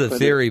 and what's the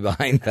theory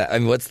behind that?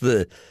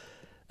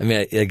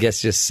 I guess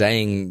just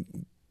saying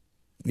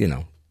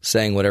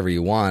whatever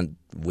you want,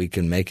 we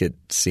can make it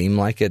seem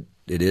like it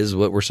is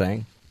what we're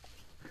saying.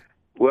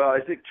 Well, I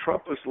think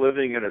Trump was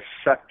living in a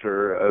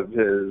sector of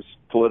his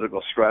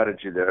political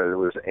strategy that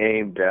was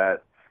aimed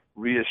at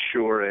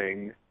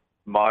reassuring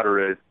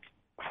moderate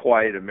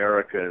white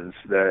Americans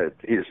that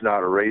he's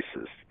not a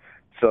racist.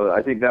 So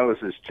I think that was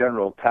his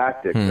general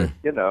tactic.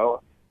 That,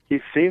 he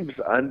seems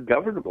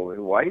ungovernable.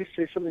 Why do you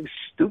say something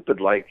stupid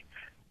like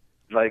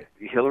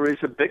Hillary's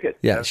a bigot?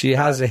 Yeah, she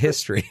has a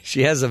history.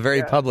 She has a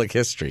very public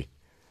history.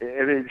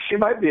 She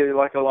might be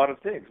like a lot of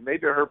things.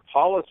 Maybe her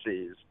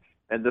policies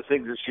and the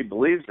things that she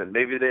believes in,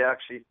 maybe they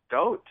actually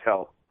don't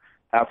help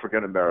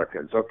African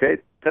Americans. Okay,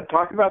 then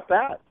talk about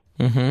that.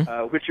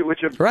 Mm-hmm. Which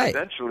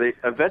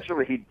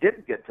eventually he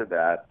did get to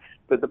that.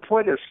 But the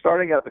point is,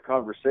 starting out the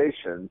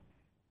conversation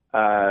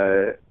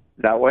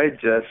that way it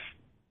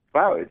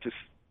just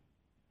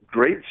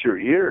grates your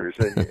ears,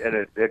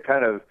 and it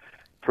kind of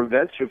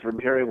prevents you from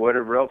hearing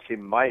whatever else he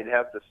might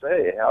have to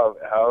say,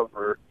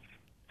 however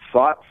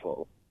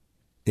thoughtful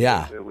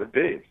it would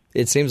be.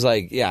 It seems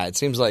like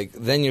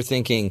then you're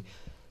thinking,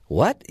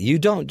 what? You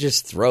don't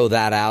just throw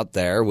that out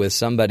there with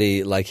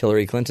somebody like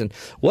Hillary Clinton.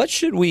 What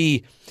should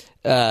we,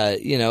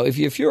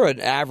 if you're an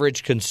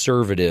average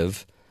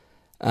conservative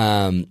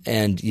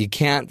and you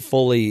can't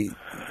fully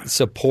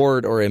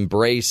support or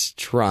embrace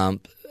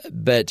Trump,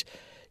 but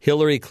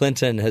Hillary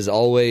Clinton has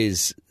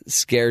always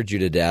scared you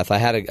to death. I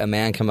had a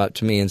man come up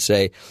to me and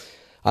say,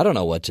 I don't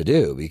know what to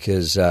do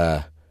because,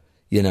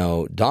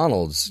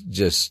 Donald's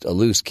just a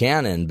loose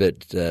cannon,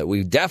 but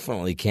we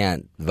definitely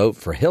can't vote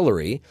for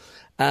Hillary.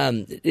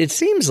 It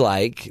seems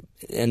like,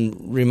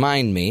 and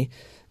remind me,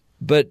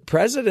 but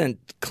President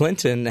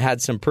Clinton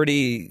had some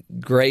pretty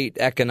great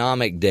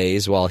economic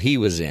days while he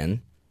was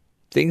in.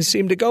 Things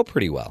seemed to go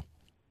pretty well.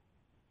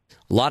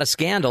 A lot of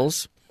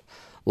scandals,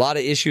 a lot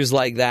of issues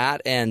like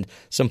that, and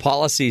some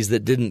policies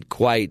that didn't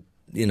quite,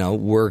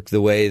 work the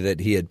way that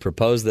he had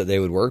proposed that they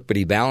would work. But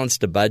he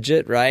balanced a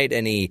budget, right?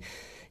 And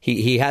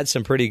he had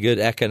some pretty good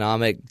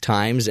economic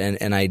times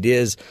and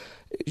ideas.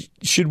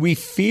 Should we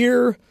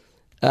fear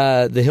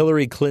the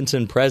Hillary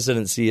Clinton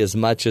presidency as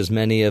much as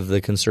many of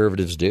the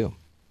conservatives do?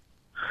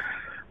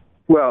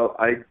 Well,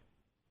 I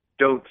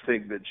don't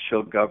think that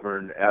she'll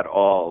govern at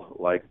all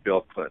like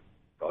Bill Clinton.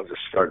 I'll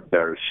just start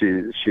there. She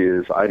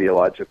is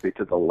ideologically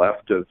to the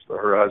left of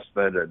her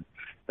husband, and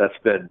That's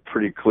been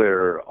pretty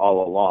clear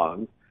all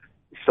along.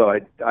 So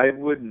I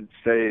wouldn't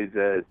say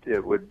that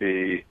it would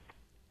be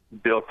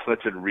Bill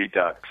Clinton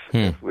redux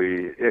if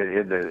we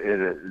in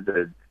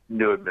the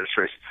new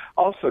administration.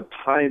 Also,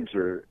 times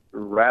are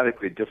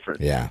radically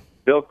different. Yeah.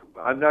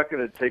 I'm not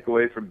going to take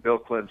away from Bill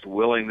Clinton's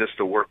willingness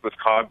to work with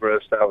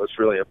Congress. That was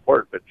really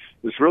important. But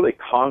it was really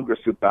Congress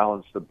who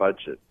balanced the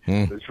budget.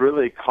 It was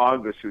really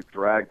Congress who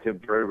dragged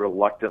him very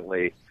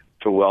reluctantly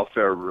to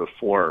welfare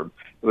reform.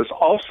 It was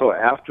also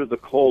after the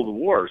Cold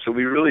War. So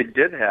we really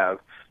did have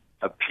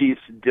a peace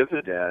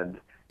dividend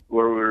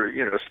where we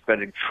were,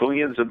 spending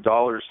trillions of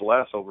dollars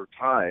less over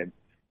time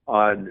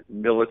on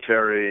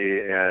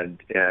military and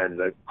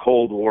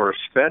Cold War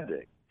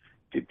spending.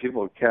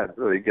 People can't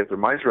really get their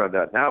minds around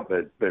that now,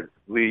 but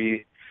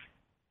we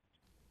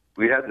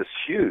had this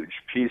huge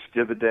peace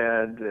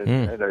dividend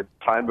and a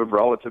time of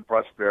relative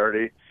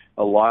prosperity,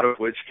 a lot of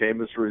which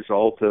came as a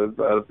result of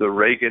the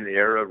Reagan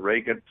era,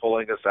 Reagan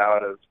pulling us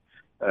out of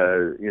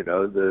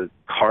the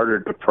Carter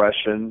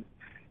Depression.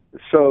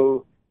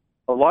 So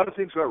a lot of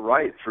things went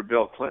right for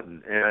Bill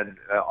Clinton, and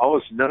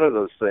almost none of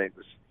those things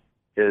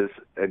is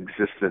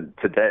existent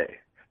today.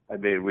 I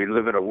mean, we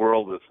live in a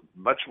world with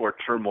much more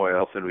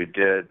turmoil than we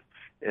did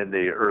in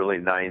the early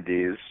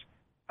 90s,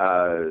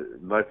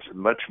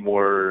 much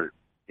more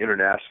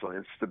international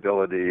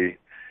instability.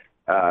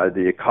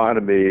 The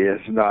economy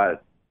has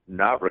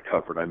not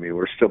recovered. I mean,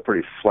 we're still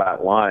pretty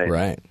flat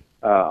line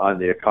on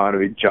the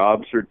economy.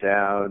 Jobs are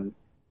down.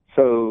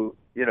 So,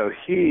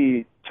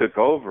 he took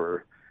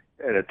over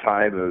at a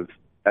time of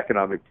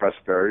economic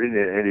prosperity,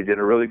 and he did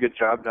a really good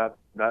job not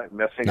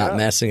messing it up. Not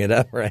messing it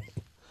up, right.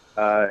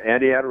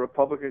 And he had a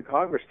Republican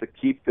Congress to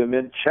keep them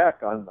in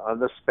check on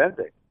the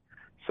spending.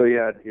 So you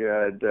had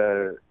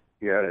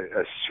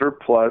a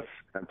surplus.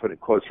 I'm putting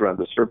quotes around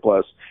the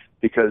surplus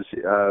because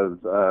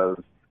of the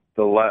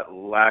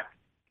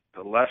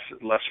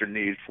lesser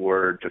need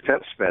for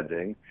defense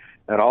spending,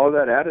 and all of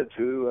that added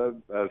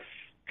to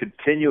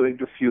continuing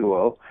to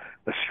fuel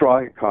a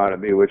strong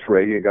economy, which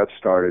Reagan got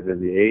started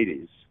in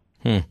the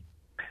 80s.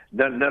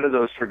 None of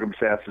those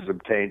circumstances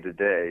obtained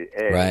today.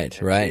 Right.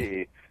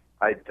 B,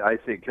 I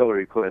think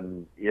Hillary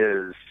Clinton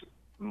is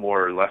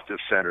more left of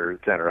center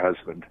than her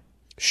husband.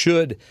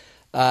 Should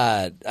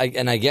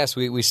and I guess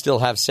we still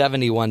have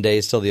 71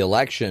 days till the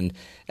election.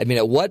 I mean,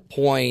 at what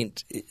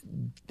point,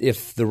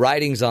 if the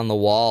writing's on the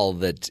wall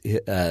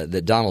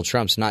that Donald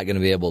Trump's not going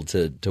to be able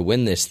to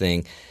win this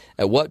thing,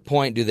 at what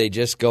point do they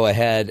just go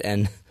ahead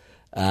and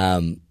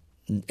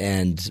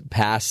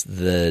pass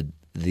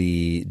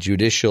the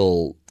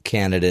judicial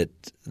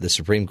candidate, the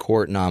Supreme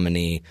Court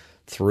nominee,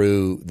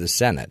 through the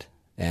Senate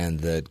and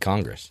the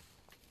Congress?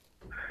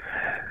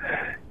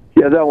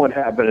 Yeah, that won't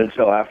happen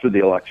until after the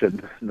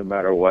election, no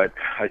matter what.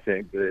 I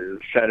think the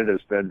Senate has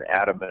been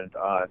adamant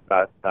on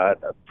not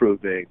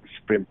approving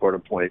Supreme Court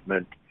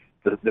appointment,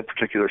 the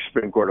particular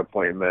Supreme Court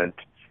appointment,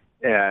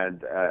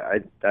 and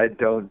I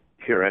don't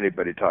hear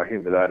anybody talking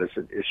about that as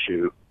an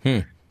issue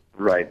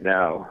right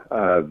now.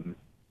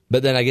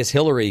 But then I guess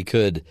Hillary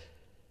could,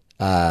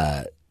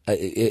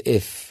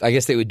 if I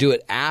guess they would do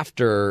it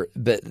after,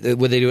 but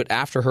would they do it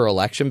after her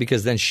election?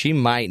 Because then she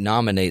might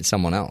nominate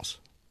someone else.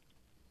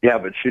 Yeah,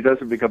 but she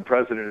doesn't become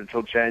president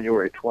until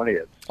January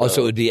 20th.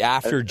 So it would be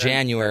after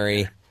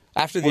January,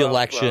 after the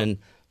election,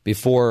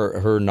 before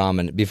her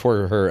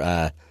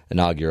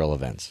inaugural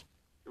events.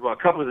 Well, a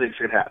couple of things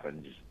could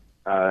happen.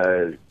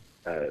 Actually,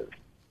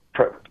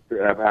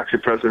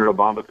 President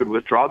Obama could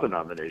withdraw the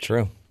nomination.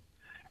 True.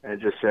 And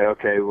just say,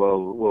 okay,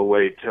 well, we'll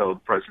wait till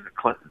President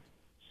Clinton.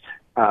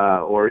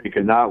 Or he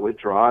could not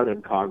withdraw it,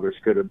 and Congress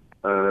could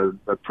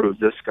approve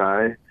this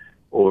guy.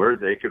 Or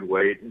they could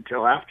wait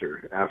until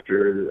after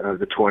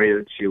the 20th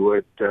and see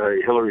what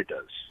Hillary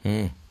does.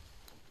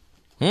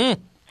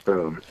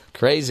 So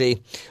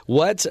crazy.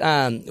 What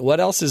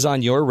else is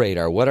on your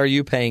radar? What are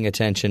you paying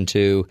attention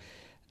to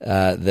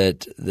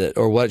that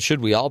or what should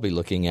we all be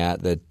looking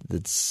at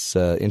that's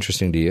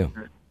interesting to you?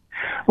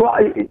 Well,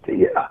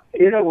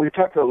 we've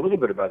talked a little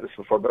bit about this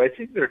before, but I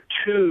think there are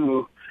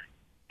two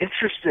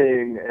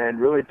interesting and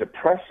really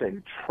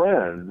depressing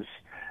trends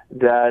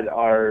that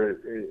are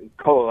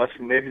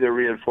coalescing. Maybe they're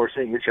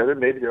reinforcing each other.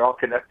 Maybe they're all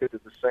connected to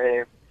the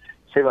same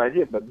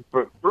idea. But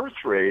birth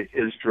rate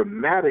is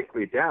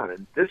dramatically down.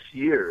 And this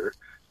year,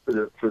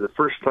 for the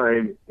first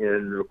time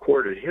in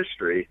recorded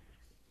history,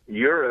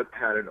 Europe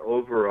had an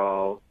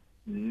overall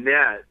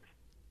net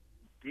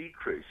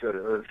decrease. So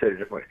let's say it a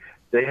different way.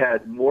 They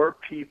had more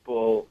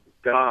people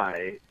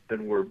die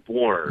than were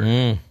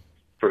born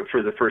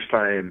for the first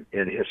time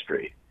in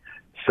history.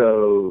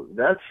 So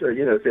that's, they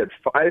had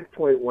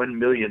 5.1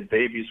 million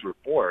babies were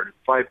born,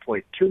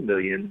 5.2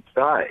 million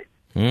died.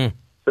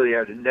 So you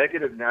had a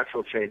negative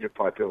natural change of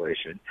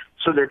population.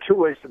 So there are two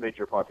ways to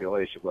measure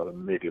population, well,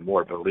 maybe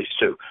more, but at least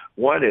two.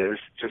 One is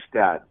just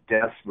that,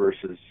 deaths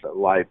versus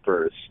live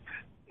births.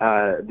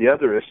 The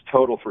other is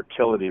total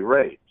fertility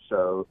rate.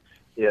 So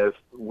if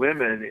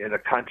women in a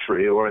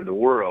country or in the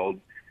world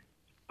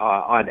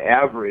on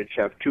average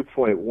have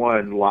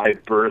 2.1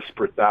 live births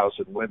per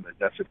 1,000 women.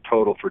 That's a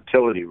total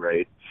fertility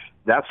rate.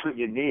 that's what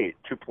you need,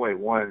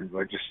 2.1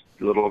 or just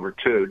a little over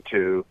 2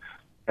 to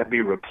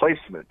be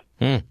replacement.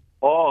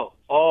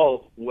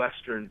 All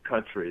Western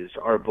countries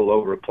are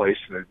below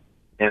replacement,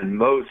 and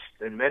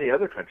many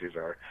other countries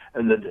are,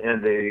 and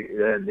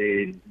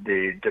the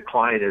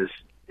decline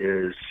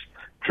is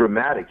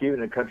dramatic.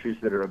 Even in countries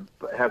that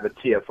have a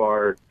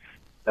TFR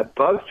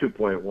above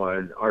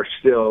 2.1 are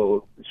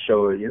still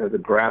showing, the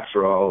graphs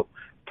are all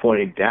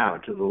pointing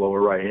down to the lower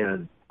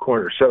right-hand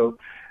corner. So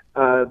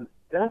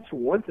that's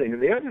one thing.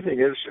 And the other thing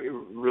is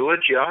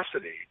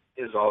religiosity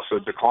is also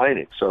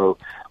declining. So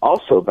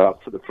also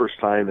for the first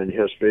time in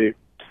history,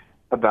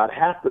 about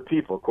half the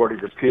people, according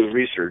to Pew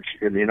Research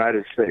in the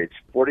United States,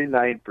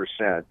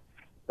 49%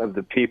 of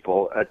the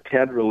people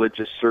attend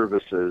religious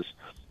services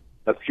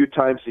a few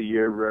times a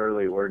year,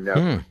 rarely or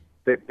never.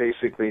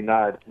 Basically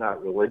not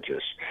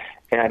religious.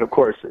 And of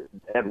course, we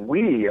in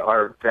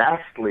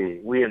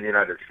the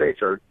United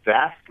States are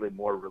vastly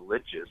more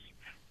religious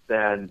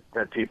than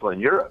people in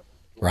Europe.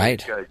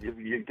 Right.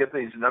 You get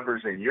these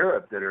numbers in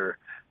Europe that are,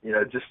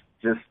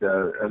 just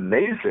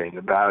amazing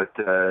about,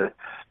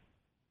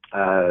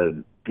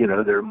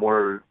 they're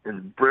more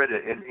in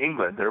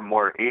England, they're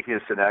more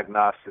atheists and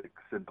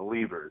agnostics than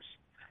believers.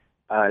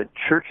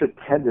 Church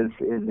attendance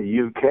in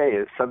the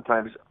UK is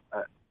sometimes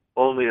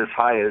only as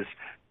high as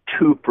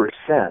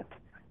 2%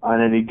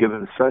 on any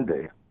given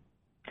Sunday.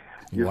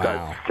 You've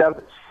got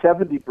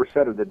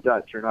 70% of the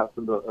Dutch are not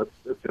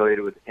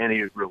affiliated with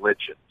any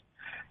religion,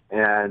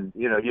 and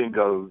you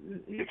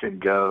can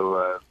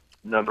go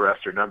number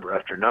after number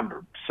after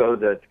number, so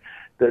that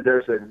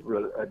there's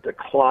a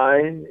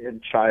decline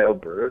in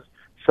childbirth.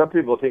 Some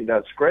people think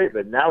that's great,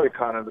 but now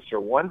economists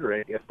are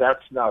wondering if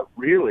that's not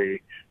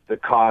really the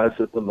cause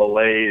of the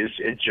malaise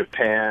in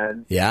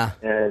Japan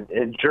and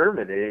in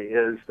Germany,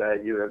 is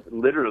that you have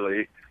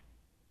literally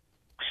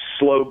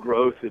slow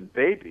growth in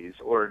babies,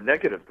 or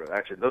negative growth.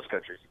 Actually, in those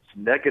countries, it's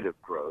negative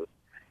growth.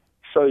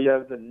 So you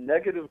have the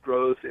negative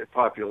growth in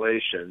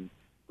population,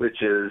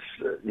 which is,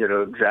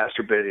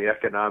 exacerbating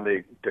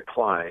economic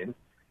decline.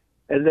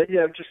 And then you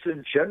have just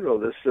in general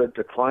this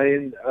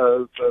decline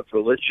of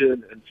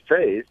religion and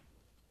faith.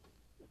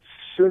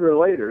 Sooner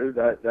or later,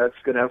 that's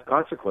going to have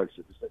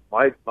consequences.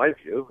 My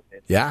view.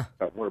 And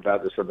talk more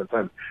about this other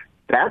time.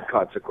 Bad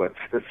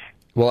consequences.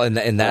 Well,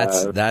 and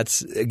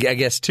that's I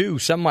guess too.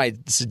 Some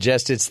might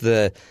suggest it's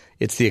the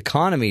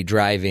economy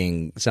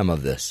driving some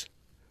of this,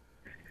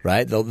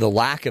 right? The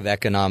lack of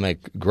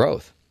economic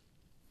growth.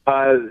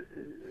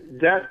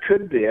 That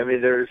could be. I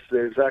mean, there's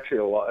actually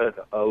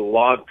a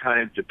long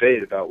time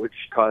debate about which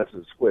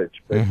causes which.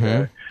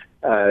 But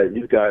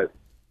you've got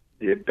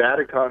the bad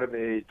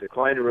economy,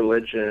 decline in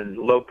religion,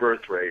 low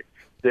birth rate.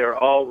 They're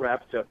all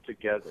wrapped up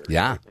together.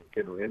 Yeah.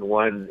 In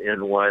one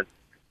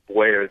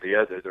way or the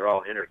other, they're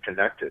all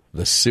interconnected.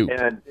 The soup.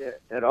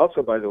 And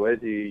also, by the way,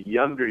 the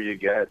younger you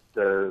get,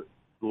 the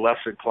less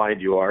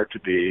inclined you are to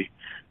be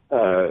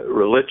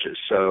religious.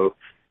 So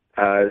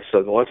the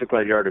less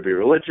inclined you are to be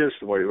religious,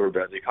 the more you worry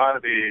about the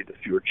economy, the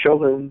fewer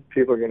children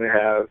people are going to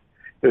have.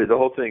 The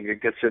whole thing,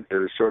 it gets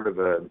into sort of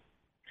a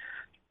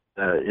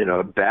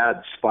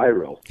bad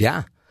spiral.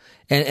 Yeah.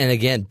 And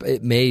again,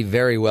 it may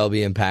very well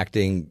be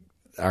impacting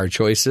our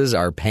choices,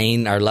 our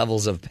pain, our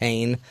levels of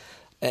pain.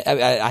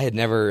 I had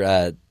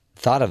never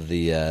thought of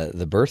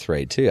the birth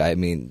rate too. I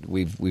mean,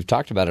 we've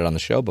talked about it on the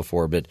show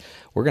before, but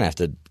we're going to have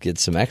to get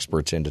some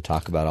experts in to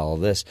talk about all of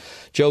this.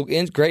 Joe,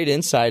 great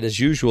insight as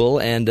usual,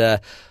 and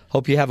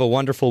hope you have a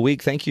wonderful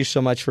week. Thank you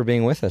so much for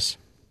being with us.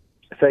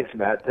 Thanks,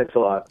 Matt. Thanks a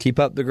lot. Keep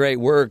up the great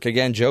work.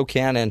 Again, Joe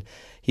Cannon,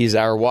 he's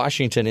our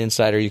Washington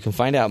insider. You can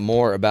find out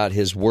more about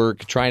his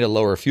work trying to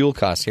lower fuel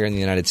costs here in the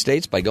United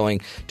States by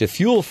going to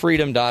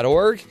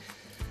fuelfreedom.org.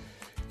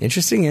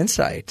 Interesting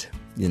insight.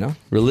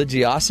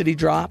 Religiosity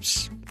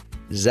drops.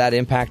 Does that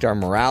impact our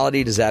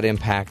morality? Does that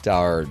impact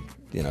our,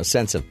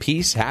 sense of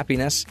peace,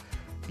 happiness,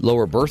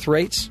 lower birth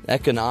rates,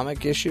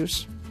 economic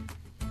issues?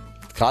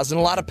 Causing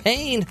a lot of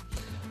pain.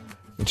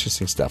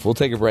 Interesting stuff. We'll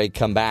take a break,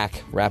 come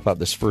back, wrap up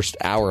this first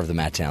hour of the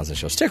Matt Townsend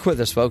Show. Stick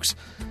with us, folks.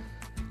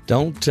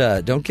 Don't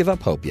give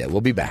up hope yet. We'll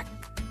be back.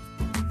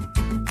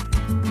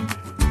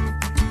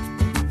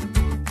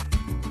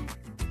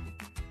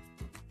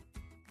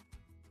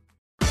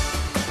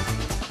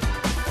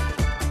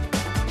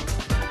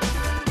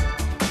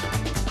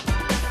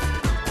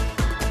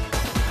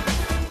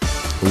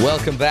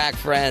 Welcome back,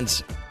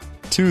 friends,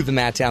 to the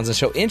Matt Townsend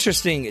Show.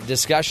 Interesting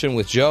discussion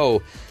with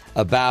Joe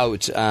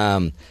about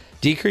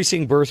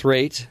decreasing birth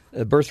rate.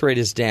 Birth rate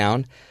is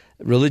down.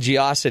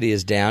 Religiosity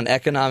is down.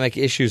 Economic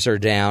issues are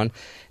down,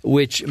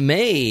 which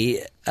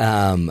may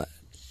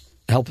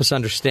help us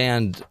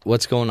understand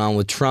what's going on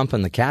with Trump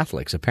and the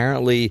Catholics.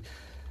 Apparently,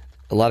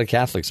 a lot of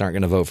Catholics aren't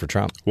going to vote for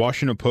Trump.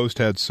 Washington Post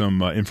had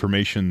some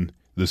information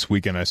this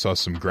weekend. I saw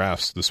some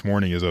graphs this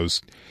morning as I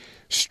was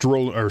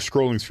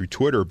scrolling through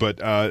Twitter. But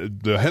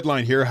the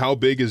headline here, how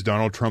big is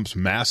Donald Trump's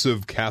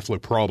massive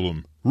Catholic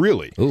problem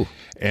Really? Ooh.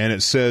 And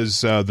it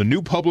says the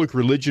new Public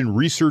Religion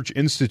Research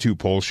Institute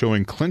poll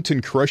showing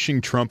Clinton crushing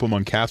Trump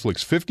among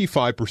Catholics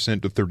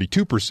 55% to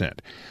 32%.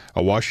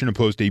 A Washington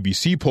Post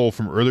ABC poll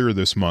from earlier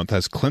this month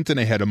has Clinton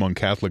ahead among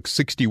Catholics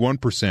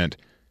 61%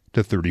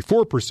 to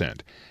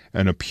 34%.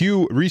 And a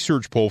Pew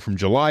Research poll from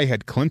July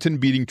had Clinton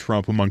beating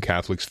Trump among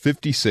Catholics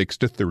 56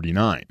 to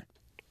 39.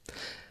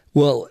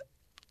 Well,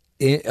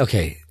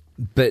 okay,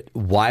 but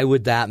why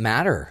would that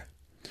matter?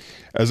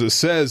 As it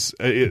says,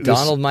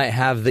 Donald might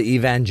have the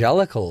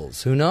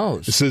evangelicals. Who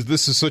knows? It says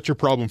this is such a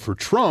problem for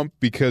Trump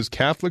because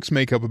Catholics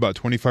make up about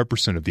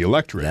 25% of the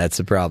electorate. That's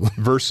a problem.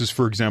 Versus,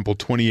 for example,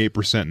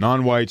 28%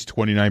 non-whites,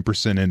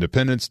 29%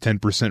 independents,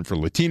 10% for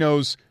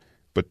Latinos,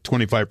 but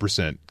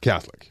 25%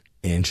 Catholic.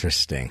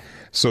 Interesting.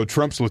 So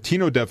Trump's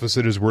Latino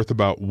deficit is worth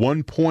about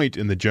 1 point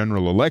in the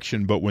general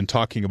election, but when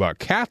talking about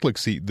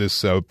Catholics,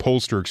 this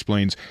pollster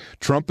explains,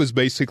 Trump is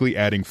basically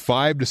adding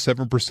 5 to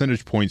 7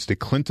 percentage points to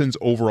Clinton's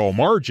overall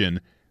margin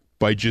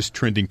by just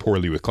trending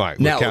poorly with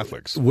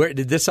Catholics. Where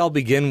did this all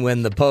begin?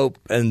 When the Pope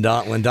and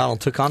when Donald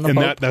took on the Pope?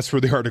 And that's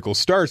where the article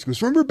starts.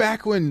 Because remember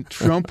back when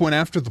Trump went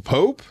after the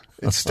Pope?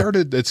 It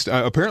started.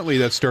 Apparently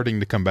that's starting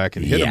to come back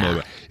and hit him a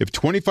little bit. If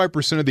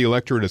 25% of the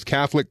electorate is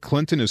Catholic,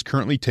 Clinton is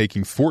currently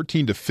taking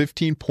 14 to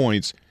 15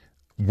 points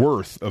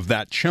worth of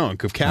that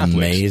chunk of Catholics.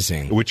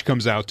 Amazing. Which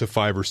comes out to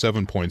 5 or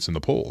 7 points in the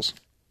polls.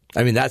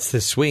 I mean, that's the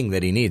swing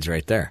that he needs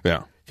right there.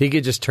 Yeah. If he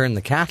could just turn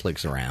the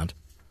Catholics around.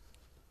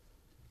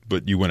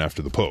 But you went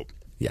after the Pope.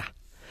 Yeah.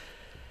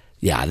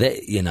 Yeah,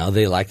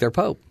 they like their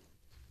Pope.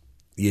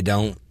 You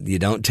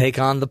don't take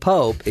on the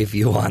Pope if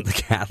you want the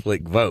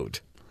Catholic vote.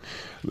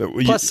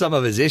 Plus, some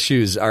of his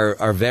issues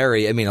are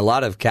very. I mean, a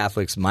lot of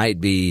Catholics might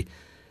be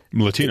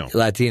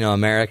Latino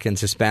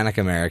Americans, Hispanic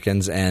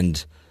Americans,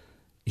 and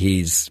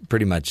he's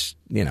pretty much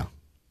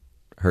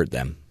hurt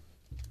them.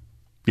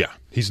 Yeah,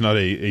 he's not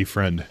a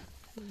friend,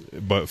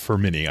 but for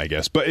many, I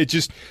guess. But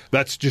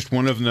that's just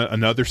one of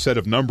another set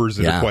of numbers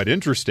that are quite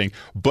interesting.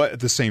 But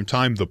at the same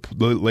time, the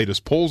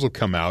latest polls will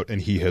come out,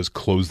 and he has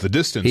closed the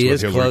distance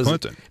with Hillary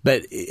Clinton.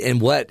 And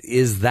what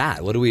is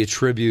that? What do we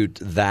attribute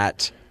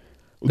that?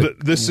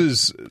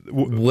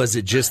 Was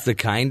it just the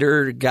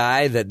kinder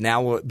guy that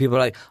now people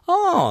are like,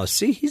 oh,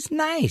 see, he's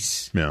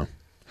nice. Yeah.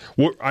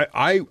 Well,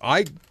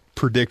 I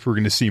predict we're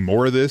going to see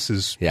more of this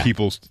as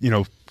people's,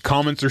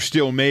 comments are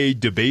still made,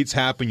 debates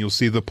happen. You'll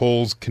see the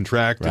polls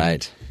contract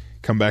and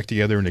come back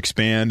together and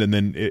expand. And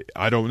then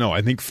I don't know.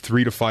 I think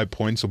 3 to 5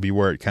 points will be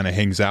where it kind of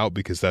hangs out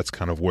because that's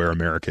kind of where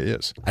America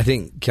is. I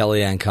think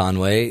Kellyanne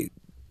Conway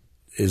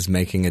is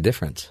making a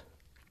difference.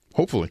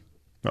 Hopefully.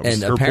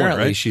 And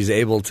apparently she's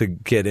able to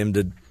get him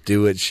to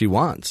do what she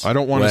wants. I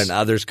don't want when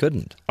others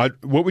couldn't.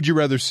 What would you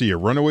rather see, a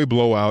runaway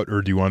blowout,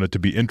 or do you want it to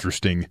be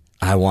interesting?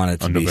 I want it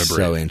to be November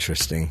so 8th?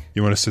 Interesting.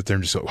 You want to sit there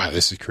and just go, wow,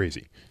 this is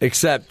crazy.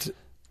 Except,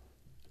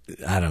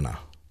 I don't know.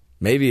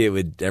 Maybe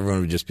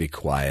everyone would just be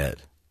quiet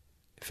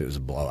if it was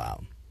a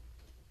blowout.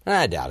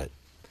 I doubt it.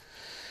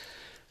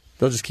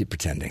 They'll just keep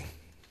pretending.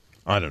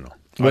 I don't know.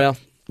 Well,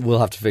 we'll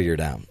have to figure it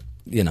out.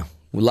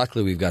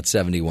 Luckily, we've got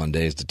 71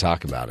 days to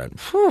talk about it.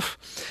 Whew.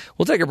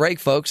 We'll take a break,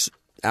 folks.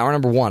 Hour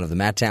number 1 of the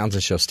Matt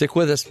Townsend Show. Stick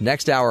with us.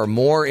 Next hour,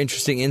 more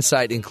interesting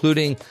insight,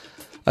 including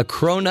a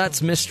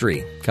Cronuts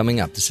mystery coming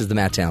up. This is the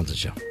Matt Townsend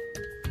Show.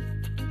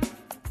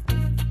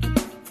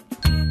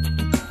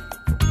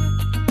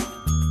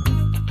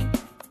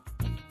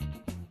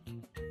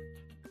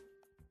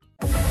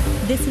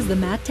 This is the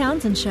Matt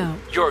Townsend Show.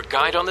 Your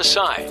guide on the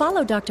side.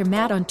 Follow Dr.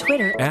 Matt on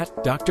Twitter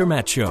at Dr.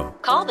 Matt Show.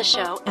 Call the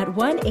show at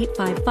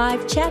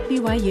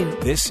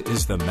 1-855-CHAT-BYU. This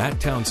is the Matt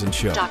Townsend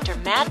Show. Dr.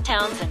 Matt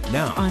Townsend.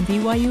 Now on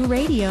BYU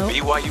Radio.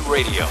 BYU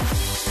Radio.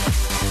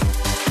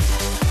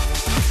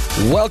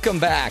 Welcome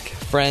back,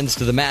 friends,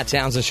 to the Matt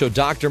Townsend Show.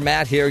 Dr.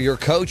 Matt here, your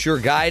coach, your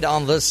guide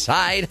on the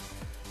side.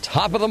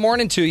 Top of the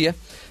morning to you.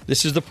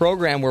 This is the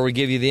program where we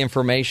give you the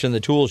information,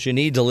 the tools you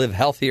need to live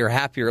healthier,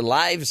 happier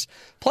lives.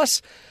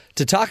 Plus,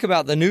 to talk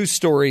about the news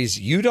stories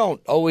you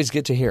don't always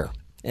get to hear.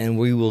 And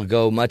we will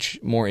go much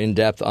more in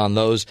depth on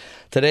those.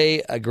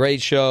 Today, a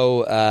great show.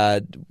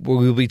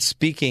 We'll be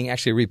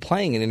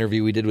replaying an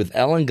interview we did with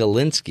Ellen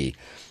Galinsky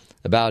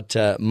about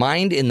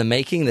Mind in the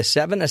Making, the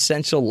 7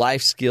 essential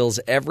life skills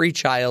every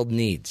child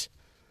needs.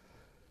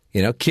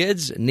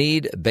 Kids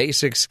need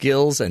basic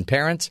skills, and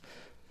parents,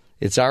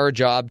 it's our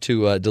job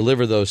to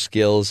deliver those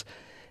skills.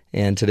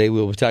 And today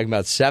we'll be talking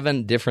about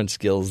 7 different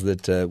skills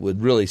that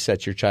would really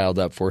set your child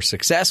up for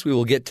success. We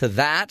will get to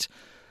that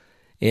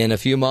in a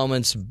few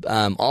moments.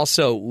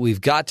 Also,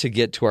 we've got to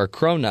get to our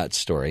cronut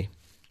story.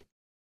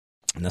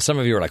 Now, some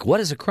of you are like,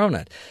 what is a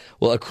cronut?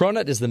 Well, a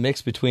cronut is the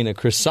mix between a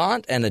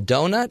croissant and a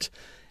donut,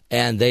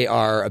 and they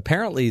are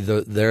apparently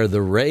they're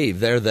the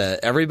rave.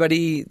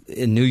 Everybody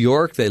in New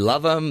York, they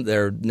love them.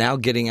 They're now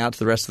getting out to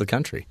the rest of the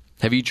country.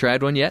 Have you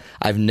tried one yet?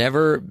 I've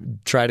never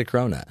tried a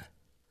cronut,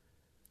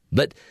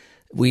 but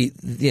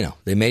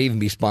they may even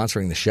be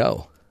sponsoring the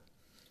show.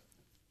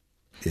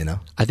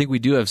 I think we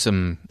do have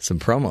some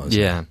promos.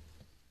 Yeah.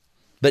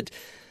 But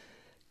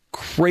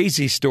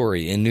Crazy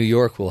story in New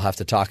York we'll have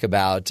to talk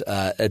about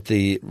at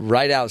the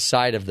right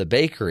outside of the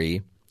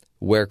bakery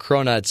where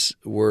Cronuts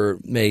were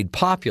made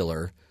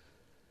popular.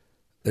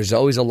 There's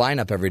always a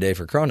lineup every day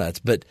for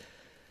Cronuts, but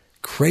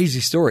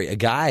crazy story. A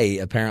guy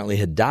apparently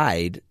had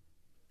died,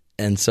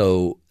 and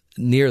so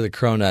near the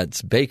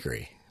Cronuts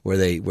bakery where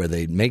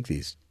they make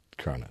these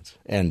Cronuts.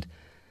 And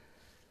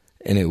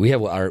we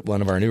have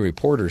one of our new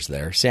reporters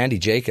there, Sandy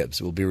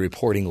Jacobs, will be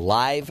reporting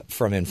live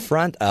from in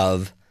front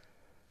of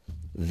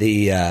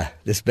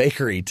this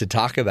bakery to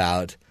talk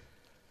about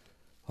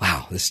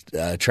this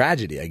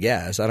tragedy. I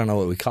guess I don't know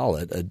what we call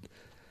it,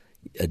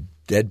 a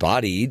dead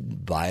body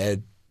by a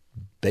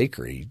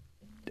bakery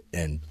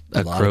and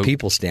a lot of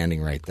people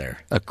standing right there.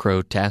 A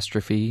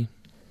crotastrophe.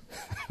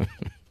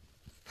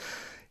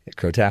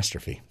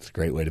 Crotastrophe. It's a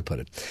great way to put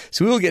it.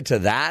 So we will get to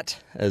that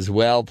as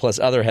well, plus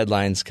other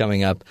headlines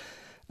coming up.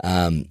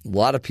 A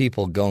lot of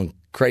people going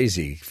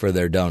crazy for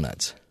their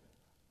donuts.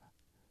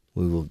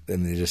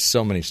 There's just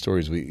so many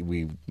stories,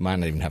 we might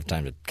not even have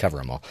time to cover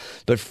them all.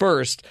 But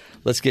first,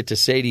 let's get to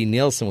Sadie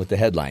Nielsen with the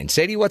headline.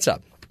 Sadie, what's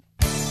up?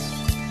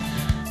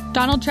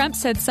 Donald Trump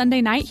said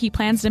Sunday night he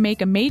plans to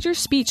make a major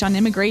speech on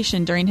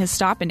immigration during his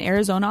stop in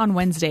Arizona on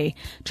Wednesday.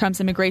 Trump's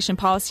immigration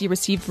policy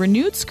received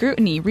renewed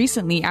scrutiny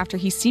recently after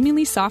he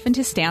seemingly softened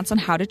his stance on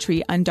how to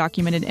treat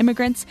undocumented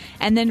immigrants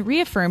and then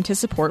reaffirmed his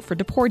support for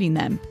deporting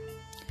them.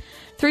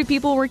 3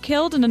 people were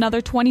killed and another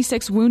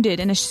 26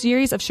 wounded in a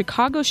series of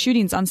Chicago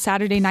shootings on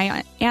Saturday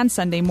night and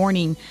Sunday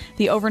morning.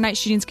 The overnight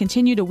shootings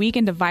continued a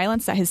weekend of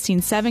violence that has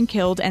seen 7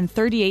 killed and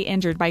 38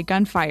 injured by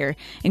gunfire,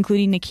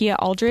 including Nakia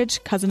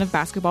Aldridge, cousin of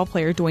basketball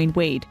player Dwayne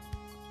Wade.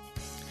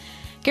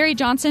 Gary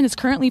Johnson is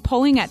currently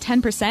polling at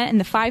 10% in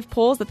the 5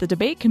 polls that the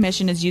Debate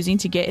Commission is using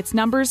to get its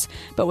numbers,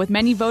 but with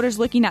many voters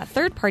looking at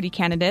third-party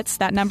candidates,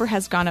 that number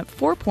has gone up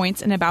 4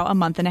 points in about a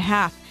month and a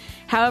half.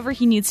 However,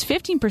 he needs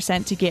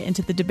 15% to get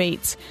into the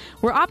debates.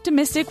 We're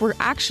optimistic we're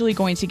actually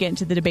going to get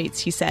into the debates,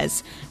 he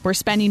says. We're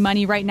spending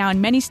money right now in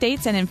many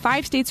states, and in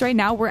 5 states right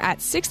now we're at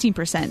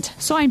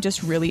 16%, so I'm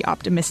just really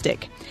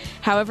optimistic.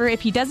 However, if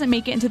he doesn't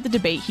make it into the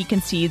debate, he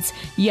concedes,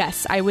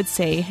 yes, I would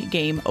say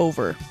game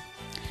over.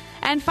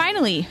 And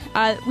finally,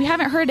 we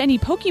haven't heard any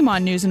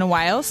Pokemon news in a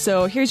while,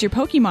 so here's your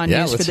Pokemon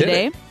news for the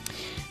day.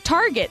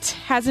 Target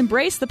has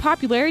embraced the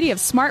popularity of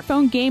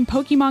smartphone game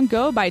Pokemon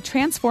Go by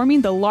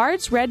transforming the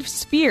large red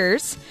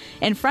spheres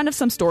in front of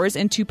some stores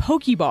into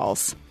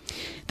Pokeballs.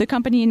 The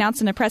company announced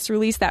in a press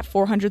release that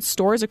 400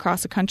 stores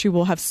across the country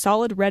will have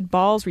solid red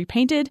balls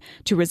repainted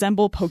to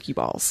resemble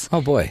Pokeballs.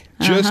 Oh, boy.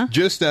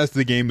 Just as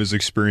the game is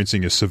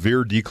experiencing a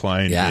severe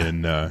decline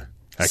in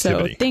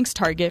activity. So thanks,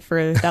 Target,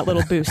 for that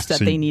little boost that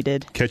they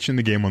needed. Catching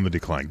the game on the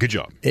decline. Good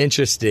job.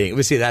 Interesting.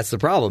 Well, see, that's the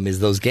problem, is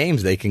those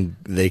games, they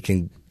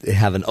can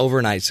have an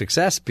overnight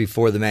success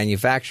before the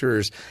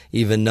manufacturers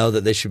even know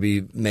that they should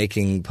be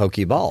making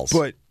Pokeballs.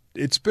 But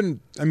it's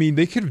been,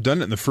 they could have done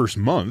it in the first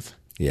month.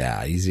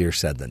 Yeah, easier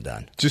said than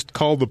done. Just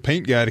call the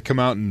paint guy to come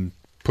out and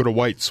put a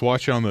white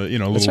swatch on the,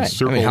 little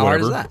circle. How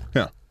hard is that?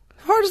 Yeah.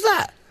 How hard is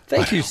that?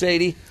 Thank you,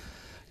 Sadie.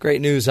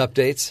 Great news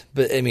updates.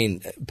 But,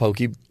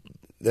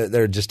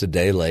 they're just a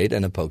day late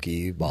and a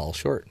Pokeball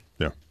short.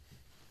 Yeah.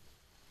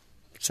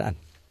 Sad.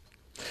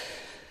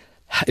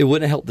 It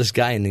wouldn't help this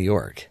guy in New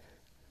York.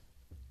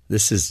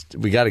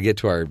 We got to get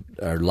to our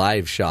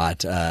live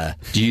shot.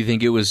 Do you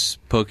think it was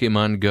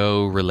Pokemon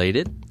Go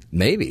related?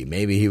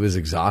 Maybe he was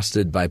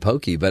exhausted by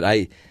Poke, but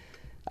I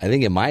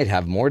think it might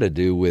have more to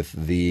do with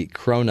the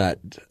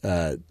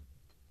Cronut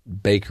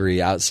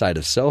bakery outside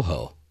of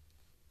Soho.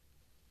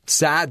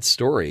 Sad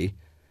story.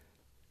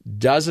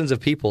 Dozens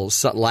of people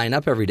line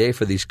up every day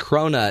for these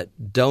Cronut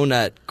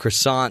donut,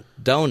 croissant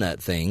donut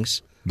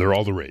things. They're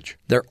all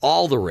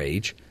the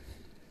rage.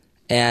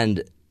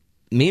 And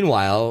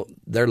meanwhile,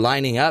 they're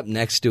lining up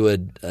next to a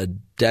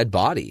dead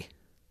body,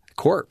 a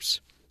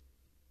corpse.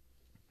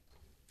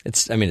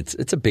 It's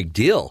a big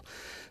deal.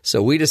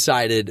 So we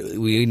decided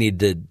we need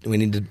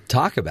to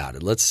talk about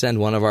it. Let's send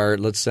one of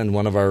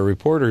our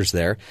reporters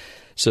there.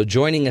 So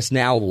joining us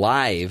now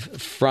live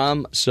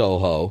from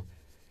Soho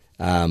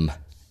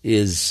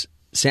is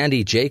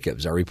Sandy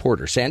Jacobs, our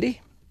reporter.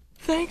 Sandy?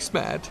 Thanks,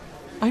 Matt.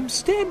 I'm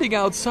standing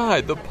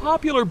outside the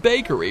popular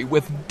bakery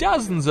with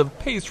dozens of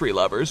pastry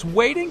lovers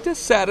waiting to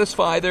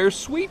satisfy their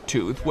sweet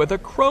tooth with a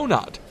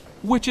cronut,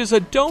 which is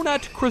a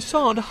donut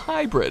croissant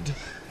hybrid.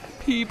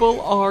 People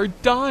are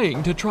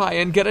dying to try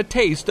and get a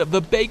taste of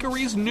the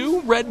bakery's new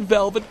red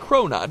velvet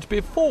cronut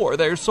before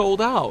they're sold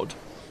out.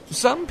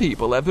 Some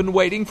people have been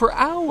waiting for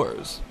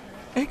hours.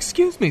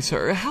 Excuse me,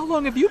 sir, how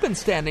long have you been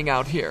standing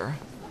out here?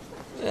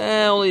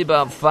 Only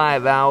about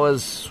 5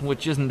 hours,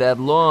 which isn't that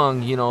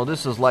long.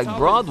 This is like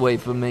Broadway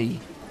for me.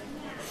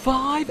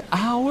 5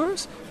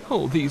 hours?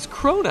 Oh, these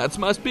cronuts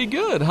must be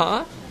good,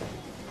 huh?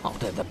 Oh,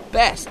 they're the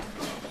best.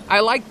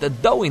 I like the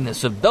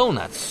doughiness of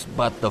donuts,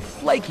 but the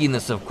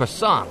flakiness of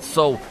croissants,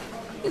 so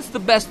it's the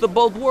best of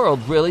both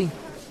worlds, really.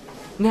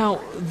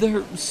 Now,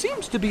 there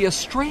seems to be a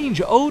strange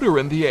odor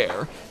in the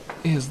air.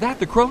 Is that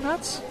the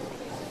cronuts?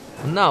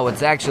 No,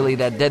 it's actually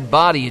that dead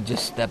body you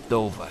just stepped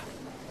over.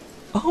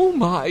 Oh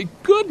my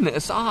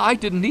goodness, I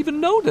didn't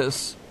even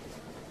notice.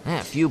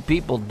 Few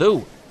people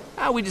do.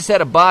 We just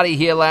had a body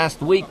here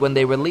last week when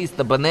they released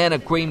the banana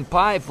cream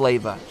pie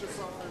flavor.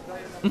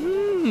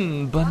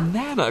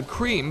 Banana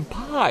cream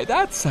pie,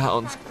 that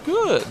sounds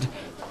good.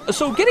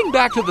 So getting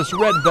back to this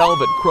red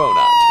velvet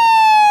cronut.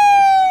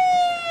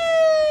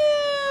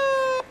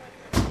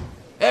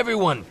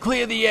 Everyone,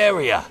 clear the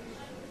area.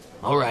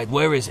 All right,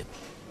 where is it?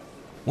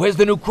 Where's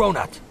the new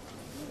cronut?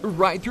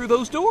 Right through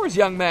those doors,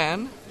 young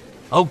man.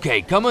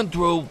 Okay, coming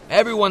through.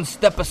 Everyone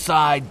step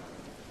aside.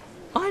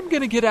 I'm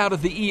going to get out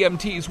of the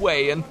EMT's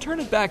way and turn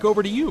it back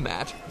over to you,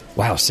 Matt.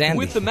 Wow, Sandy.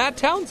 With the Matt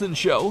Townsend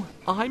Show,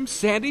 I'm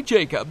Sandy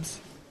Jacobs.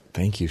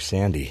 Thank you,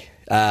 Sandy.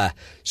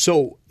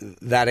 So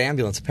that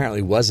ambulance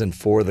apparently wasn't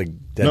for the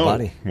dead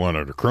body? No,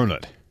 wanted a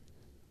cronut.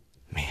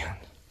 Man.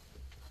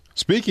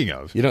 Speaking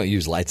of... You don't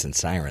use lights and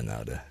siren,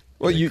 though, to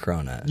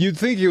cronut. You'd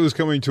think it was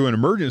coming to an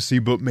emergency,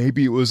 but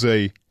maybe it was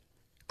a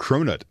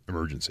cronut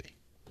emergency.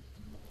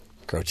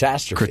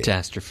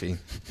 Catastrophe.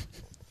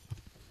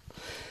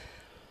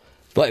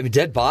 But I mean,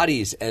 dead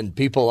bodies and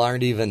people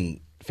aren't even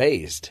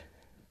phased.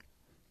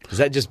 Is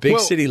that just big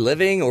city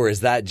living, or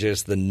is that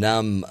just the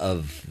numb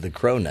of the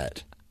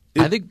cronut?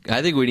 I think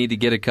we need to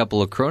get a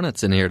couple of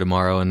cronuts in here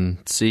tomorrow and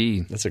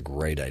see. That's a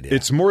great idea.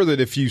 It's more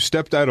that if you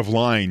stepped out of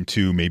line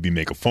to maybe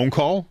make a phone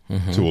call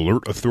to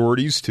alert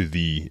authorities to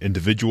the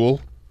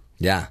individual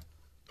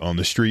on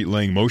the street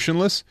laying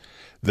motionless,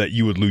 that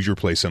you would lose your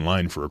place in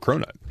line for a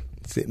cronut.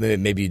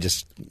 Maybe you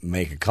just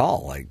make a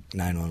call, like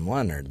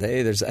 911, or I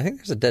think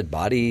there's a dead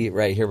body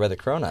right here by the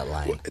cronut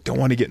line. Well, I don't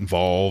want to get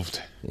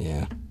involved.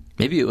 Yeah.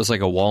 Maybe it was like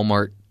a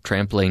Walmart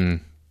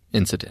trampling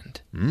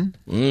incident.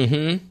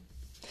 Mm-hmm.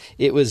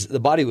 The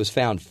body was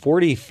found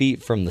 40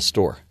 feet from the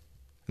store.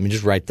 I mean,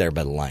 just right there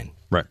by the line.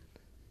 Right.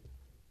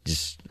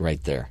 Just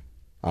right there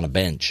on a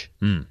bench.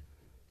 I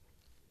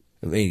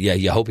mean, yeah,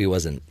 you hope he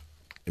wasn't.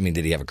 I mean,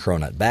 did he have a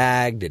cronut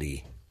bag? Did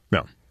he?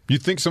 No.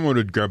 You'd think someone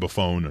would grab a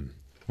phone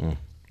and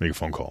make a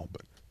phone call,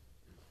 but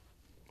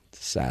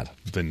it's sad.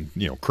 Then,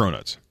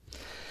 cronuts.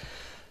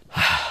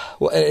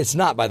 Well, it's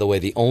not, by the way,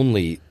 the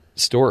only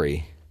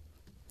story.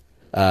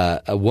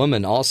 A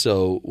woman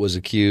also was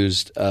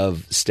accused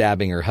of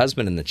stabbing her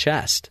husband in the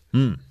chest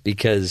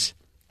because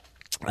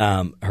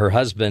her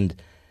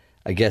husband,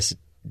 I guess,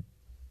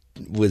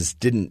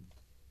 didn't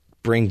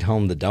bring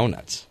home the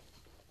donuts.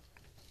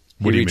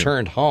 He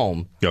returned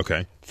home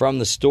from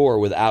the store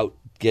without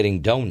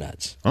getting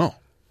donuts. Oh.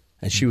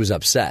 And she was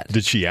upset.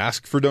 Did she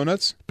ask for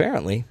donuts?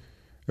 Apparently.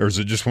 Or is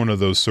it just one of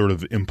those sort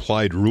of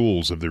implied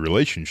rules of the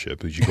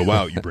relationship? As you go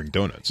out, you bring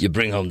donuts. You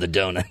bring home the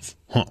donuts.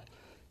 Huh.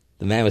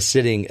 The man was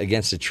sitting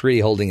against a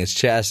tree holding his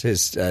chest.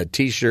 His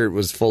T-shirt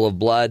was full of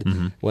blood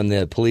when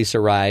the police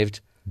arrived.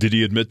 Did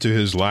he admit to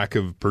his lack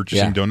of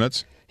purchasing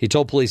donuts? He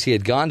told police he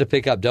had gone to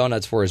pick up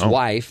donuts for his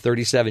wife,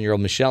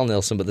 37-year-old Michelle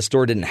Nilsson, but the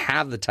store didn't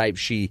have the type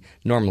she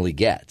normally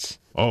gets.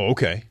 Oh,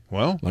 okay.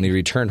 Well, when he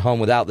returned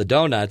home without the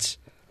donuts,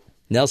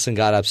 Nelson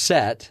got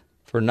upset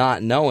for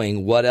not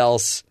knowing what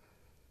else,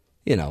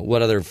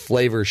 what other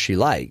flavors she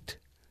liked.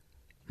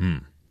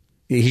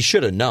 He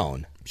should have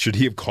known. Should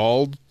he have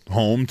called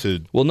home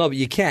to... Well, no, but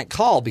you can't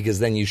call because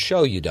then you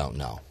show you don't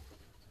know.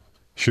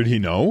 Should he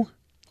know?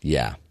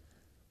 Yeah.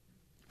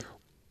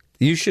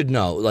 You should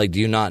know. Like, do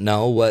you not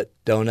know what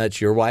donuts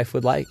your wife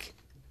would like?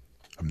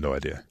 I have no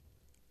idea.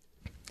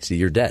 See,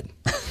 you're dead.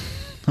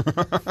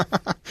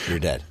 You're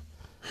dead.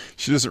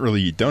 She doesn't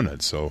really eat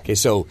donuts, so... Okay,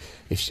 so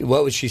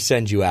what would she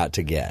send you out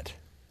to get?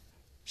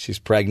 She's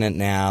pregnant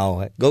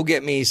now. Go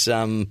get me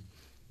some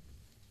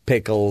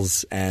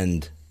pickles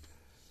and...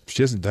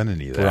 She hasn't done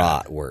any of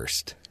that.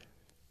 Bratwurst.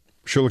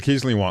 She'll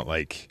occasionally want,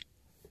 like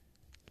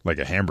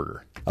a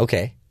hamburger.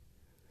 Okay.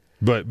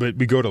 But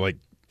we go to,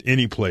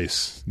 any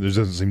place. There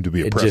doesn't seem to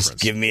be a preference. Just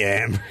give me a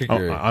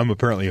hamburger. I'm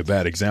apparently a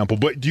bad example.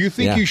 But do you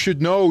think you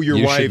should know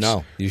your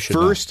wife's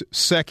first,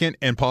 second,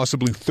 and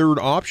possibly third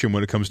option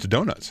when it comes to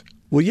donuts?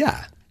 Well,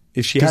 yeah.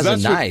 If she has a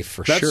knife,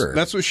 for sure.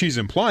 That's what she's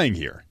implying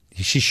here.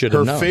 She should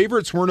have known. Her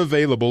favorites weren't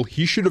available.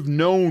 He should have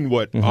known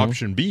what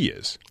option B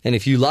is. And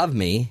if you love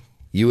me,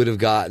 you would have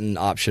gotten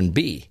option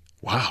B.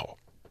 Wow.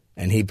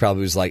 And he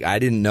probably was like, I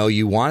didn't know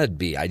you wanted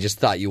B. I just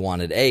thought you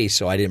wanted A,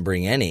 so I didn't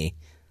bring any.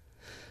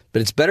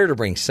 But it's better to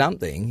bring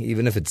something,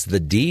 even if it's the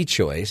D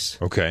choice.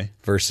 Okay.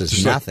 Versus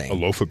just nothing. Like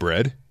a loaf of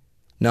bread?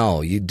 No,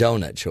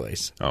 donut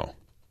choice. Oh.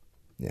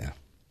 Yeah.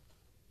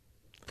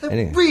 That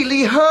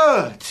really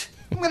hurt.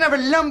 I'm going to have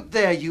a lump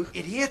there, you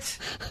idiot.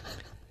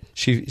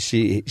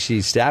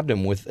 She stabbed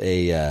him with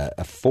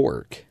a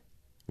fork.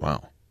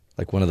 Wow.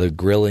 Like one of the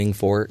grilling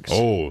forks.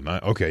 Oh,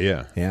 okay,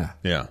 yeah. Yeah.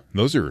 Yeah.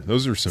 Those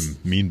are some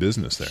mean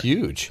business there.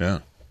 Huge. Yeah.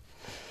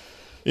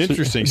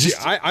 Interesting. See,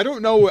 I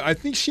don't know. I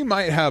think she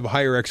might have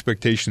higher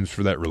expectations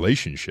for that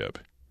relationship.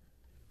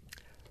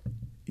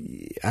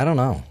 I don't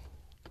know.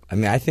 I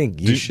mean, I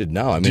think you should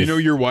know. I mean, do you know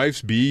your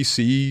wife's B,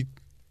 C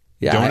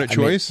donut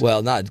choice?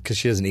 Well, not because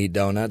she doesn't eat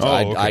donuts.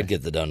 I'd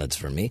get the donuts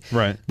for me.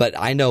 Right. But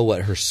I know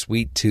what her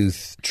sweet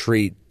tooth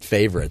treat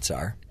favorites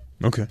are.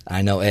 Okay.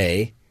 I know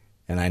A,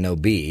 and I know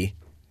B.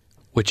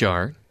 Which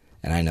are?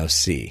 And I know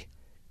C.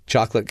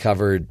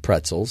 chocolate-covered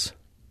pretzels.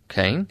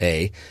 Okay.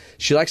 A.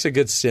 She likes a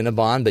good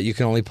Cinnabon, but you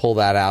can only pull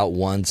that out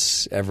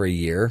once every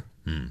year.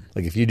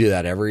 Like if you do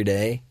that every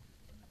day,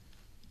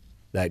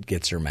 that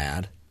gets her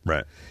mad.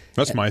 Right.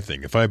 That's my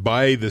thing. If I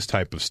buy this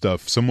type of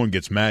stuff, someone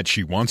gets mad.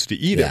 She wants to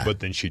eat it, but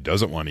then she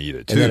doesn't want to eat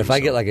it too. And then if I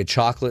get like a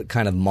chocolate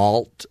kind of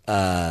malt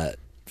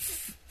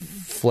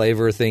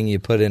flavor thing you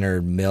put in her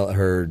milk,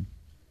 her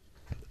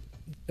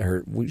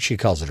she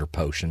calls it her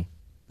potion.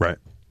 Right.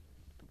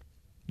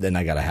 Then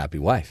I got a happy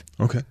wife.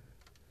 Okay.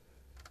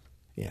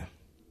 Yeah.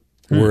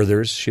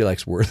 Werther's. She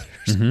likes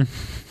Werther's.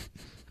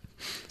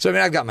 So, I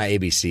mean, I've got my A,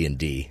 B, C, and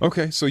D.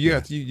 Okay. So,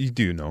 you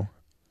do know.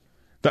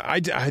 I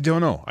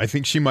don't know. I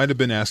think she might have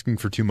been asking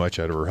for too much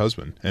out of her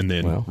husband and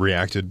then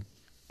reacted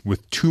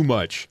with too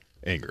much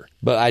anger.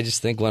 But I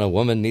just think when a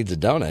woman needs a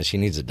donut, she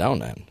needs a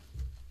donut.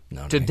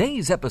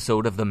 Today's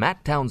episode of The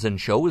Matt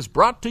Townsend Show is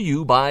brought to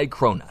you by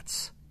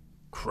Cronuts.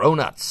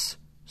 Cronuts.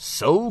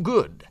 So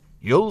good,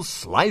 you'll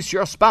slice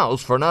your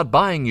spouse for not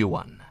buying you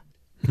one.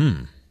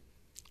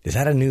 Is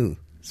that a new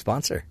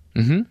sponsor?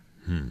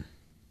 Mm-hmm.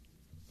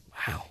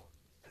 Wow.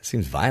 That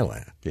seems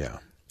violent. Yeah.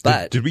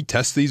 But did we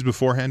test these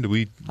beforehand? Did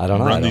we I don't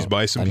know. run these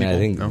by some people? I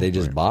think they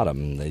just bought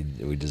them.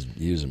 We just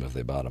use them if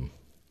they bought them.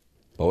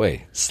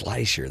 Boy,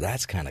 slicer,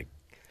 that's kind of...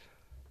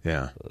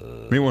 Yeah.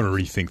 You may want to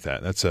rethink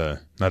that. That's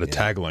not a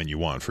tagline you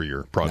want for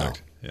your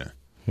product. No.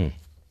 Yeah.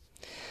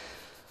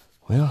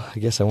 Well, I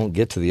guess I won't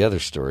get to the other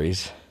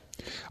stories.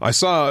 I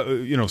saw,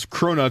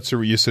 Cronuts,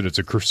 or you said it's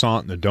a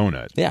croissant and a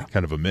donut. Yeah.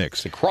 Kind of a mix.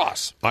 It's a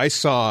cross. I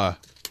saw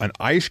an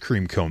ice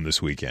cream cone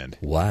this weekend.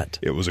 What?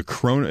 It was a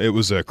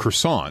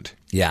croissant.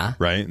 Yeah.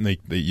 Right? And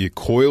you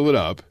coil it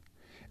up,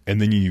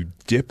 and then you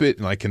dip it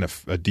like in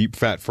a deep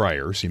fat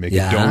fryer. So you make a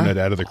donut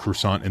out of the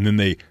croissant, and then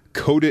they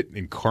coat it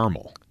in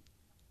caramel.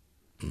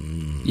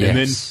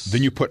 Yes. And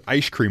then you put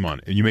ice cream on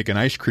it, and you make an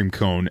ice cream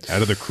cone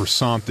out of the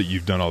croissant that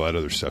you've done all that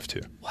other stuff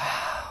to.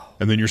 Wow.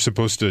 And then you're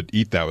supposed to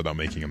eat that without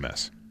making a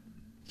mess.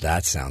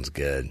 That sounds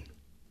good.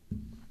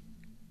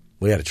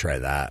 We got to try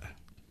that.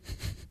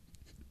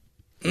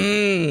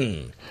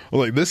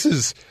 Well, like this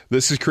is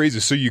crazy.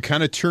 So you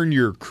kind of turn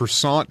your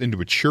croissant into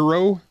a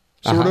churro,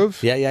 sort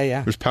of.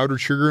 Yeah. There's powdered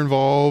sugar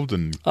involved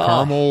and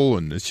caramel,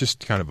 and it's just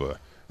kind of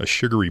a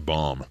sugary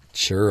bomb.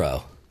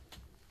 Churro.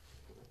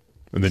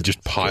 And then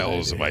just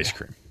piles of ice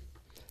cream.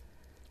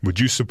 Would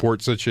you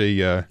support such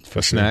a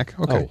snack?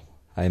 Okay. Oh,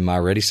 I'm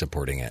already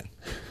supporting it.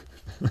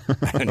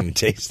 I haven't even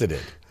tasted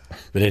it,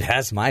 but it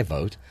has my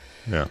vote.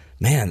 Yeah.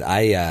 Man,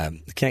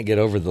 I can't get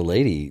over the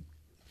lady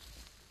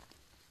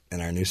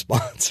and our new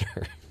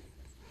sponsor.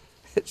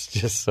 It's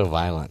just so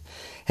violent.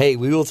 Hey,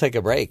 we will take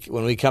a break.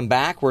 When we come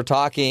back, we're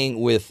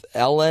talking with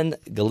Ellen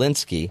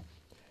Galinsky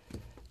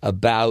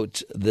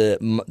about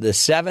the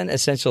 7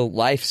 essential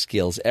life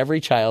skills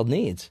every child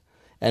needs.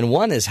 And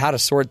one is how to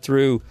sort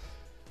through,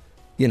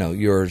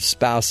 your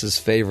spouse's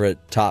favorite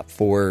top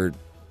 4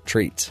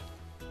 treats.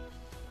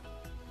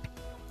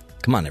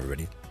 Come on,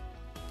 everybody.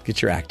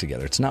 Get your act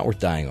together. It's not worth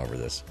dying over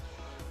this.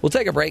 We'll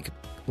take a break.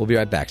 We'll be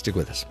right back. Stick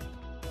with us.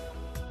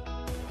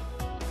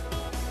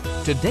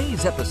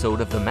 Today's episode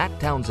of The Matt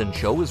Townsend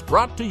Show is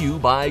brought to you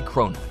by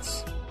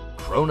Cronuts.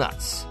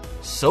 Cronuts.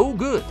 So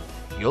good,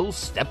 you'll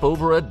step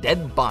over a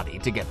dead body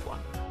to get one.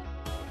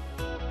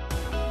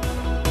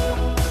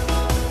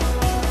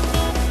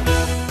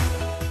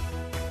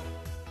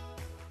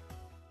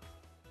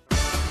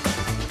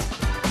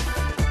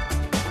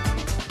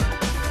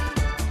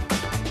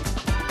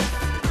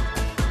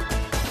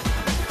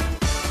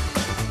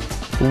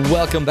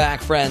 Welcome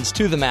back, friends,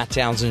 to the Matt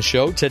Townsend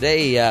Show.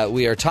 Today,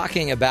 we are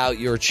talking about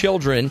your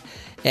children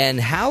and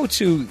how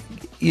to,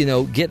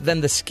 get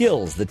them the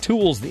skills, the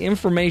tools, the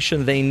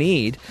information they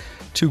need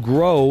to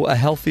grow a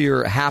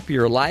healthier,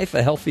 happier life,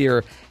 a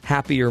healthier,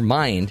 happier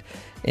mind.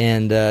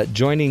 And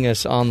joining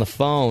us on the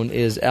phone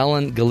is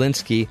Ellen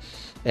Galinsky.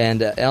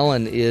 And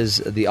Ellen is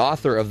the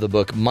author of the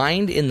book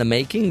Mind in the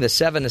Making, the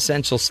 7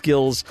 Essential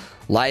Skills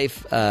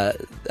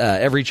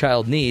Every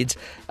Child Needs.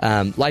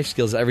 Life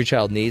skills every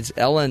child needs.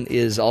 Ellen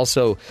is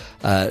also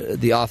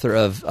the author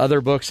of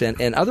other books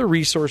and other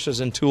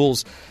resources and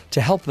tools to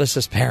help us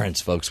as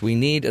parents, folks. We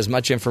need as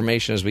much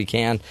information as we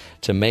can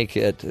to make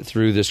it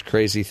through this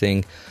crazy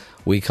thing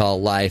we call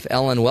life.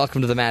 Ellen,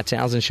 welcome to the Matt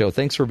Townsend Show.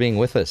 Thanks for being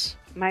with us.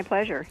 My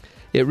pleasure.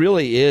 It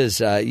really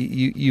is.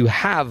 You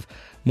have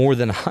more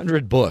than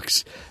 100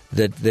 books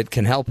that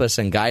can help us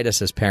and guide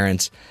us as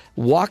parents.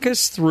 Walk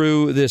us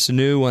through this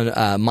new one,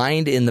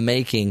 Mind in the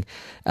Making.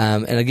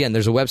 And again,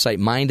 there's a website,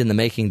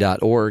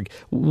 mindinthemaking.org.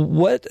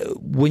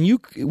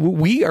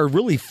 We are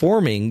really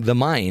forming the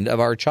mind of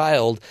our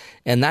child,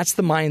 and that's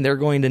the mind they're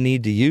going to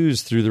need to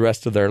use through the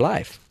rest of their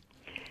life.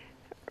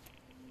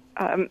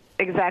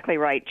 Exactly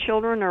right.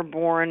 Children are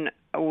born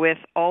with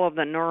all of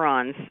the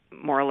neurons,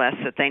 more or less,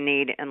 that they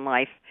need in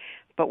life.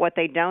 But what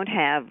they don't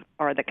have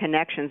are the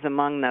connections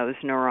among those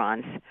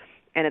neurons.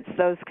 And it's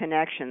those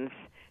connections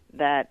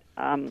that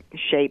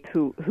shape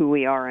who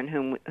we are and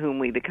whom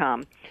we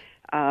become.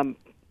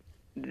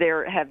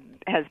 There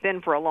has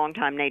been for a long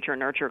time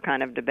nature-nurture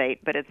kind of debate,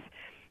 but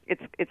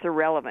it's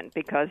irrelevant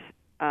because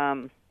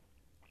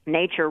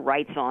nurture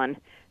writes on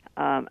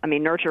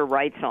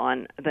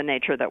the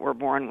nature that we're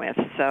born with.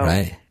 So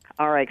right.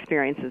 Our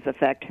experiences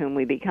affect whom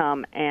we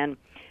become, and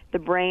the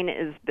brain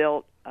is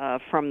built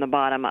from the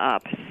bottom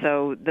up.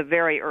 So the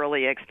very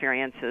early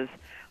experiences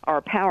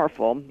are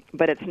powerful,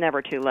 but it's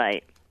never too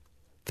late.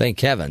 Thank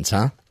heavens,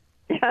 huh?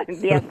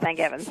 Yes, thank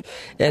heavens.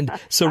 And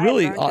so,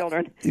 really,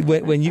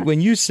 when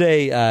you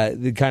say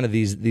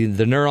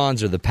the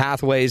neurons or the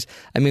pathways,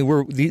 I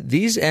mean,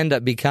 these end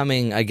up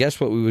becoming, I guess,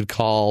 what we would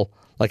call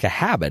like a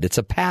habit. It's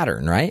a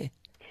pattern, right?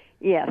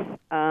 Yes,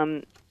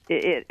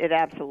 it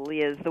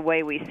absolutely is. The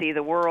way we see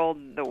the world,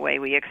 the way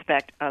we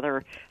expect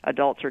other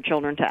adults or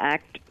children to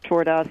act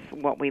toward us,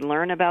 what we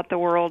learn about the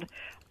world,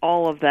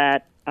 all of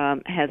that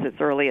has its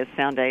earliest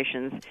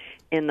foundations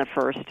in the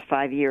first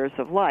 5 years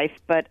of life.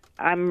 But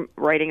I'm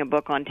writing a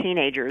book on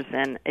teenagers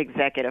and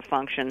executive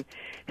function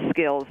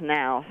skills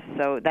now,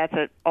 so that's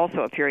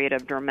also a period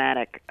of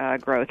dramatic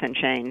growth and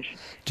change.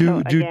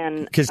 I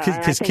think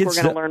we're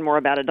going to learn more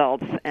about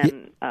adults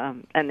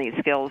and these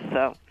skills.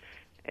 So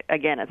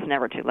again, it's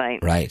never too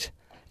late. Right,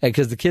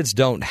 because the kids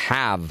don't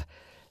have.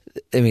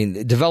 I mean,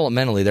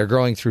 developmentally, they're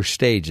growing through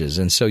stages,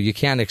 and so you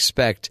can't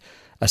expect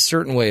a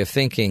certain way of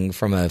thinking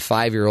from a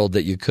 5-year-old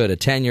that you could a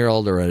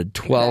 10-year-old or a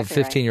 12,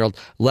 15-year-old,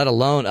 let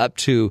alone up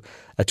to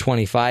a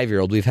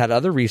 25-year-old. We've had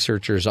other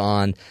researchers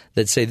on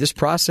that say this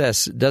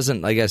process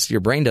doesn't, I guess your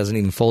brain doesn't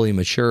even fully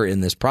mature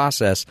in this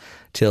process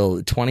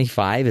till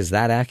 25. Is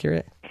that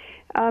accurate?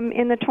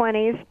 In the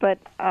 20s, but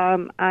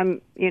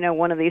I'm,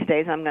 one of these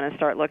days I'm going to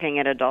start looking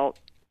at adult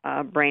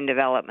brain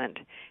development.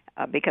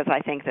 Because I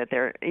think that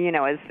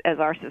as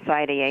our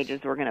society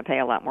ages, we're going to pay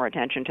a lot more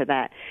attention to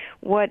that.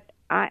 What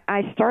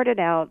I started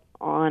out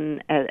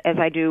on, as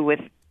I do with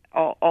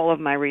all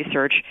of my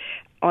research,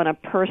 on a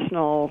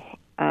personal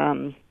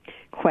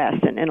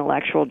quest, an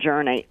intellectual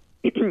journey,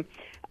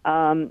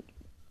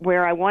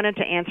 where I wanted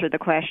to answer the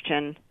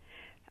question,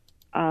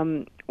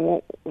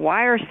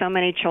 why are so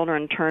many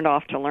children turned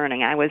off to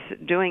learning? I was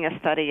doing a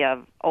study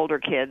of older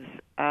kids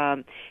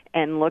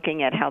and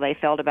looking at how they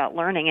felt about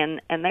learning,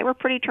 and they were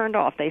pretty turned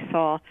off. They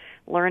saw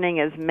learning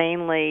as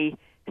mainly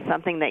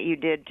something that you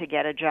did to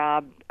get a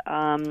job,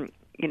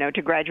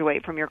 to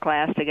graduate from your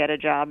class, to get a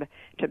job,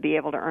 to be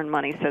able to earn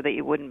money so that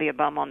you wouldn't be a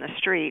bum on the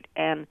street.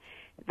 And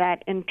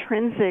that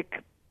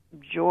intrinsic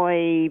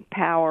joy,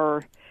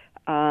 power,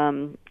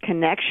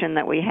 connection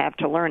that we have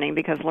to learning,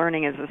 because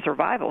learning is a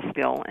survival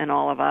skill in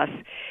all of us,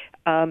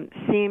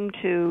 seemed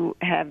to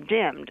have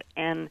dimmed.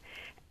 And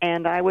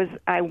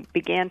I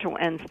began to,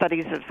 and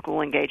studies of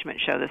school engagement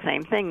show the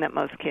same thing, that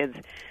most kids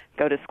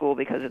go to school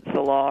because it's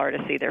the law or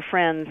to see their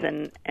friends,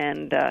 and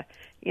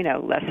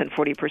less than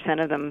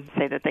 40% of them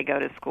say that they go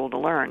to school to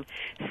learn.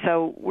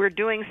 So we're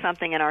doing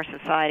something in our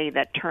society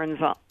that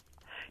turns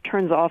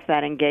off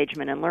that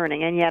engagement in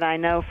learning. And yet I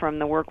know from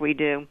the work we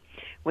do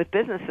with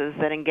businesses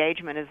that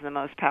engagement is the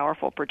most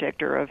powerful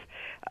predictor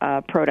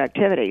of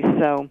productivity.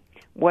 So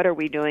what are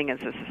we doing as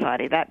a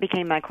society? That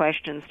became my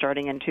question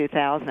starting in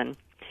 2000.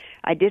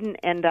 I didn't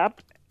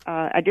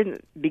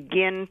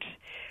begin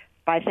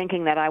by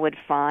thinking that I would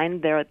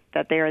find that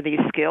there are these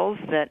skills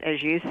that,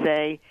 as you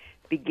say,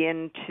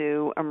 begin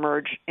to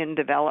emerge in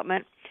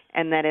development,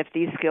 and that if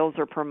these skills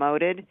are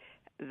promoted,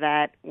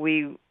 that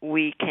we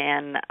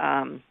can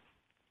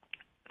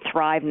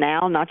thrive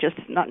now, not just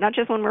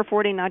when we're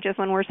 40, not just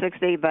when we're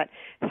 60, but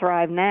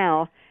thrive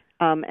now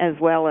as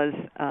well as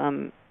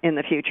in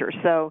the future.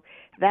 So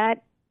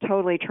that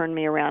totally turned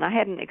me around. I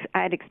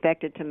had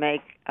expected to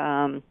make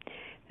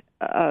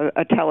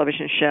a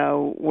television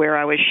show where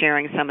I was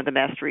sharing some of the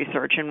best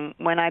research, and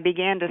when I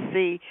began to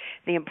see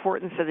the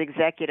importance of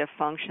executive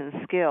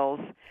function skills,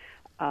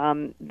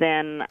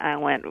 then I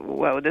went,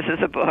 whoa, this is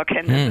a book,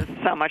 and this is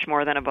so much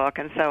more than a book.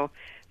 And so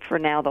for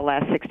now, the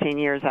last 16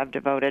 years, I've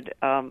devoted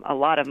a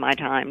lot of my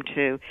time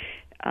to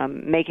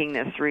making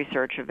this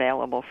research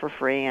available for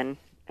free and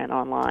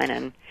online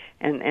and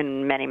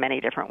in many, many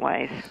different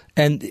ways.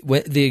 And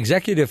the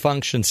executive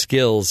function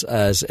skills,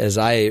 as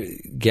I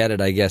get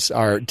it, I guess,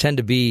 tend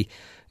to be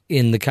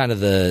in the kind of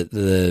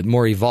the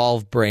more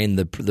evolved brain,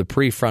 the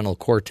prefrontal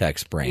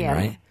cortex brain,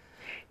 right?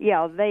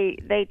 Yeah,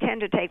 they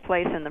tend to take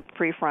place in the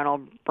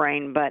prefrontal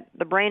brain, but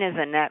the brain is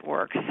a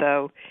network,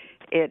 so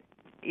it.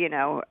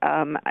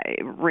 I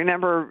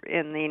remember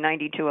in the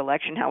 92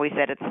 election how we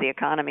said it's the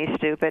economy,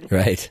 stupid.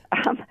 Right.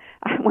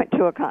 I went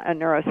to a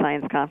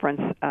neuroscience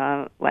conference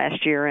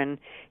last year, and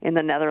in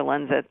the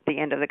Netherlands at the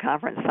end of the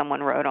conference,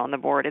 someone wrote on the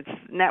board, it's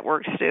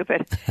network,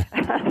 stupid.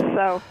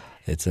 So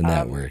it's a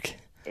network.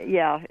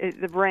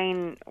 The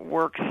brain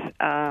works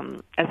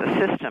as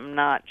a system,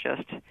 not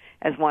just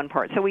as one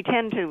part. So we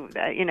tend to,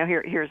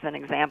 here's an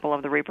example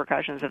of the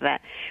repercussions of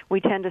that.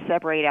 We tend to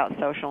separate out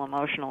social,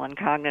 emotional, and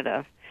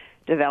cognitive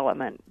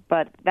development,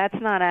 but that's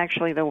not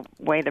actually the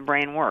way the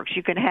brain works.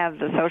 You can have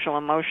the social,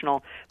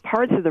 emotional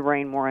parts of the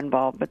brain more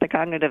involved, but the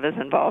cognitive is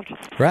involved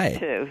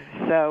too.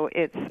 So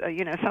it's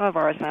some of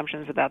our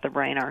assumptions about the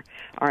brain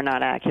are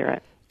not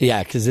accurate.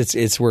 Yeah, because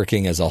it's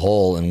working as a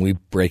whole, and we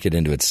break it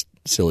into its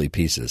silly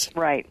pieces.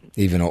 Right.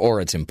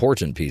 Or it's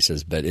important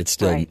pieces, but it's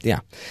still, right.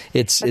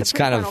 It's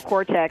kind of... The prefrontal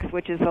cortex,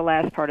 which is the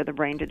last part of the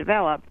brain to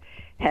develop,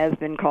 has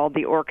been called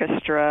the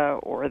orchestra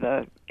or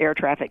the air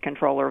traffic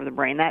controller of the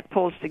brain. That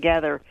pulls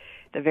together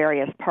the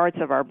various parts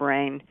of our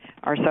brain,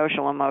 our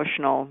social,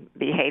 emotional,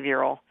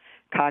 behavioral,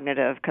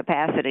 cognitive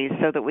capacities,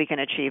 so that we can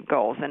achieve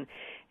goals. And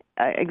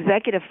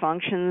executive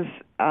functions,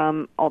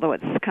 although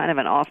it's kind of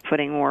an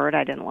off-putting word,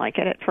 I didn't like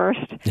it at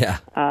first. Yeah.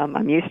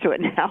 I'm used to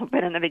it now,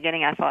 but in the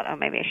beginning I thought,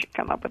 maybe I should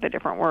come up with a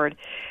different word.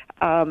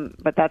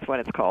 But that's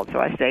what it's called, so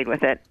I stayed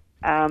with it.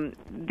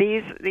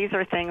 These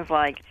are things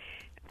like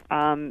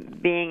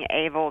being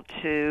able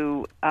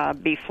to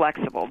be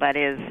flexible. That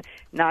is,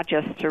 not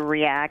just to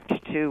react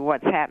to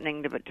what's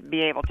happening, but to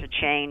be able to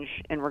change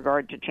in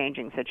regard to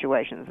changing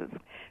situations.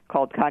 It's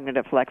called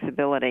cognitive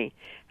flexibility.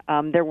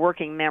 Their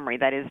working memory,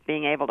 that is,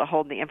 being able to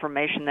hold the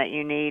information that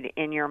you need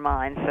in your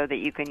mind so that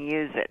you can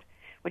use it,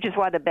 which is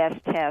why the best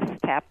tests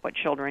tap what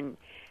children,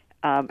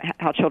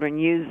 how children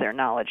use their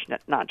knowledge,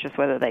 not just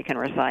whether they can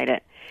recite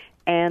it.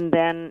 And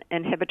then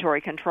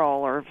inhibitory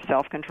control or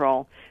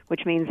self-control,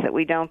 which means that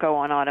we don't go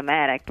on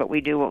automatic, but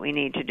we do what we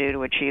need to do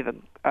to achieve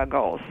a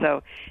goal.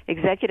 So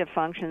executive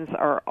functions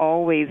are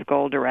always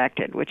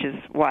goal-directed, which is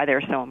why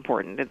they're so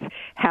important. It's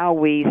how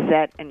we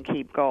set and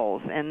keep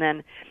goals. And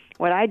then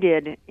what I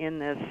did in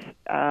this,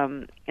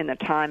 in the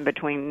time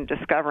between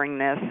discovering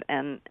this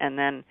and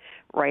then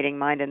writing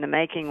Mind in the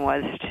Making,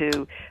 was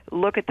to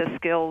look at the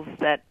skills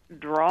that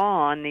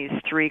draw on these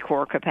three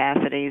core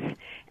capacities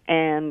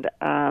and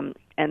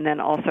then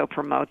also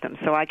promote them.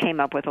 So I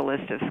came up with a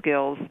list of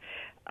skills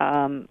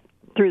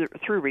through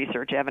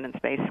research,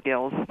 evidence-based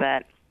skills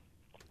that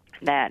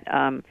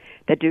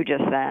do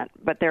just that.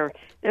 But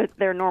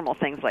they're normal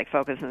things like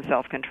focus and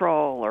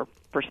self-control or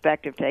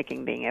perspective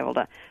taking, being able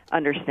to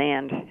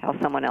understand how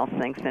someone else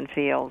thinks and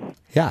feels.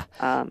 Yeah,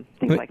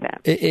 things like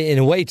that. In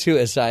a way, too,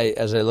 as I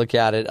look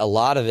at it, a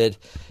lot of it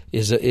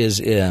is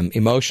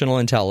emotional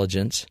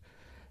intelligence.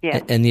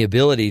 Yes. And the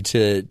ability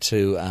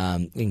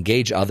to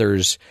engage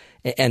others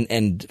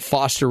and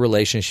foster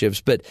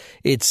relationships, but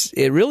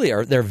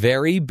they're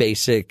very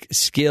basic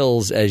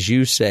skills, as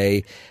you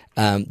say,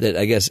 that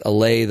I guess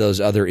allay those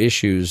other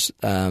issues.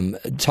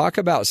 Talk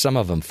about some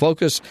of them.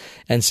 Focus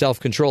and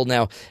self-control.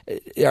 Now,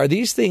 are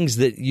these things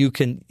that you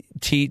can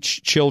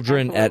teach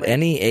children at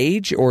any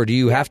age, or do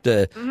you have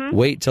to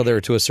wait till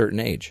they're to a certain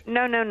age?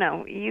 No.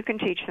 You can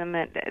teach them.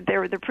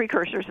 They're the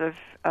precursors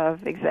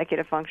of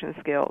executive function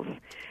skills.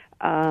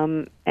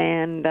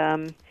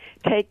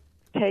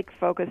 Take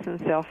focus and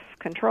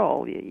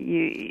self-control.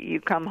 You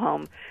come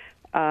home,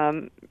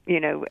 after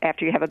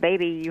you have a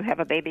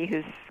baby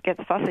who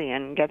gets fussy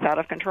and gets out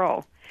of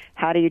control.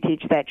 How do you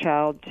teach that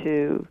child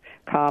to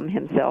calm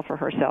himself or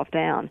herself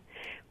down?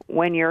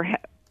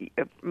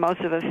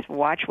 Most of us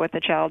watch what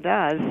the child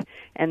does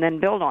and then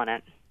build on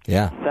it.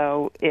 Yeah.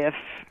 So if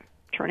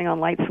turning on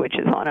light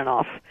switches on and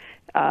off,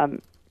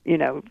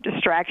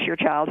 distracts your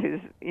child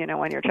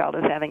when your child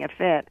is having a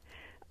fit,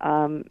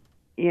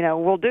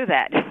 we'll do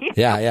that.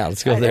 Yeah,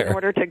 let's go there. In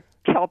order to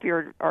help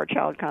our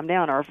child calm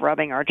down, or if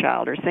rubbing our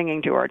child or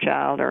singing to our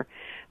child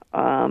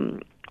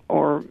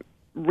or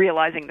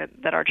realizing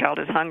that our child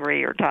is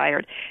hungry or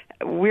tired.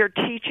 We're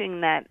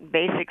teaching that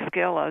basic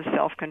skill of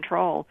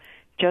self-control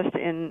just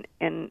in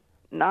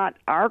not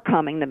our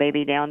calming the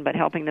baby down, but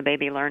helping the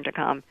baby learn to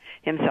calm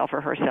himself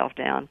or herself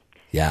down.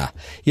 Yeah.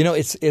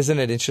 Isn't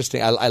it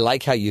interesting? I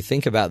like how you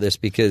think about this,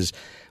 because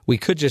we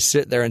could just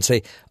sit there and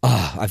say,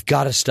 I've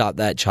got to stop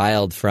that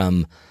child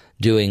from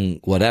doing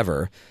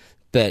whatever.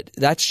 But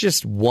that's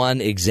just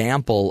one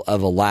example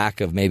of a lack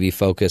of maybe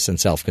focus and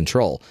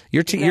self-control.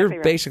 You're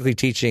basically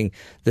teaching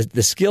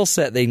the skill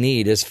set they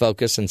need is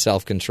focus and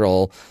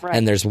self-control, right.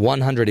 And there's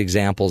 100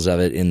 examples of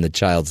it in the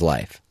child's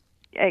life.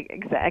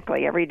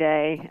 Exactly, every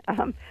day,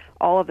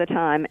 all of the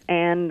time.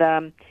 And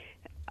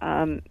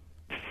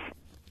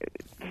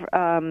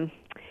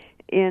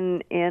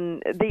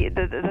in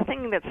the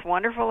thing that's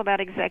wonderful about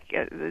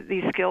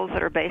these skills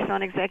that are based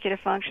on executive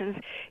functions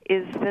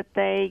is that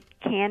they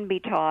can be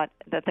taught,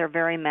 that they're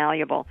very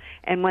malleable,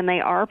 and when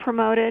they are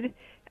promoted,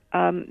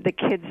 the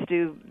kids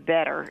do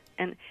better.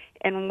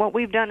 And what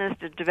we've done is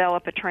to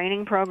develop a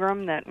training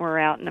program that we're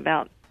out in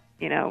about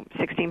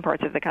 16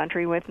 parts of the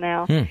country with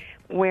now,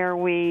 where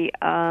we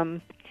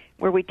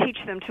teach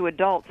them to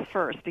adults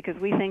first, because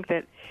we think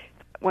that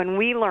when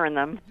we learn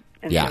them.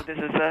 And so this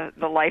is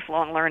the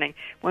lifelong learning.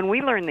 When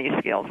we learn these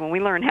skills, when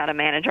we learn how to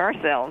manage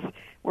ourselves,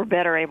 we're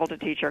better able to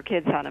teach our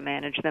kids how to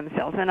manage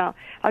themselves. And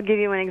I'll give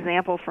you an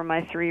example from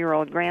my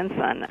 3-year-old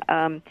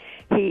grandson.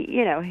 He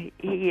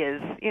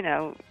is,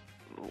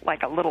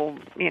 like a little,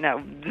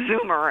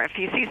 zoomer. If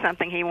he sees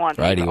something he wants,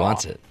 right, he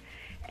wants it.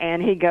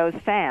 And he goes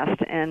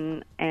fast.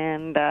 And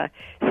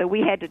so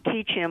we had to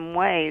teach him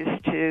ways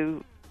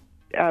to.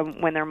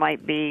 When there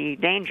might be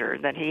danger,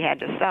 that he had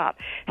to stop.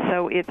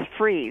 So it's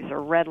freeze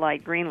or red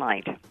light, green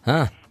light.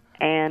 Huh.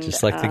 And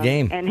just like the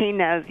game. And he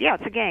knows,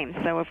 it's a game.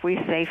 So if we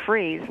say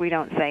freeze, we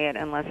don't say it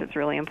unless it's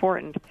really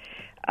important.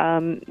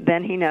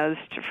 Then he knows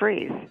to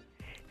freeze.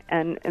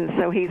 And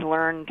so he's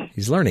learned.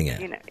 He's learning it.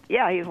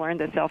 He's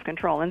learned the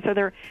self-control. And so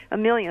there are a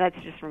million. That's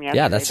just from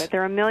yesterday. But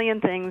there are a million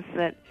things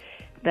that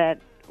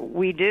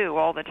we do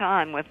all the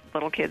time with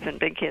little kids and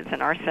big kids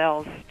and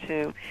ourselves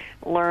to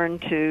learn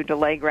to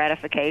delay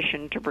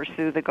gratification to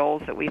pursue the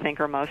goals that we think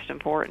are most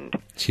important.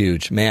 It's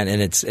huge, man,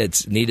 and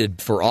it's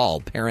needed for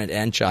all, parent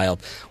and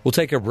child. We'll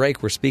take a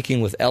break. We're speaking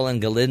with Ellen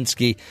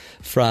Galinsky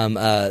from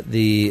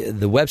the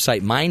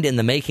website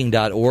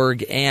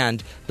mindinthemaking.org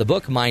and the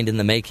book Mind in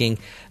the Making.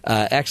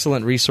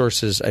 Excellent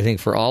resources, I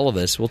think, for all of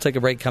us. We'll take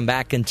a break, come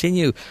back,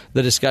 continue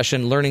the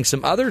discussion, learning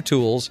some other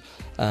tools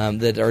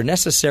that are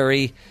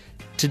necessary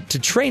to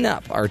train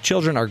up our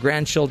children, our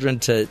grandchildren,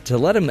 to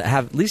let them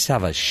at least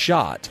have a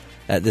shot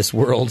at this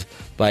world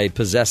by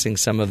possessing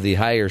some of the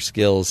higher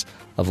skills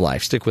of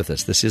life. Stick with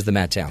us. This is the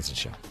Matt Townsend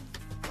Show.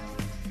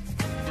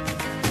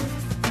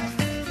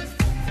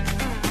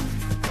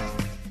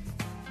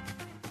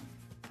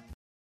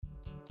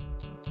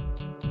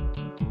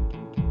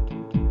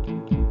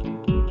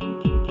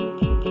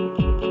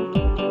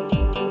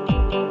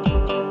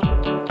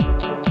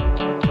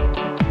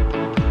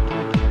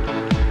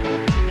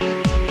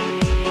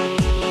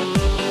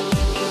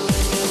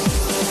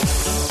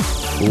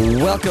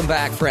 Welcome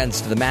back,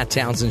 friends, to the Matt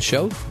Townsend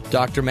Show.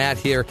 Dr. Matt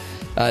here,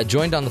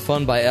 joined on the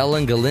phone by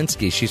Ellen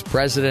Galinsky. She's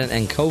president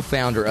and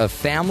co-founder of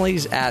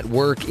Families at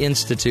Work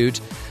Institute,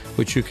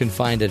 which you can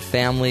find at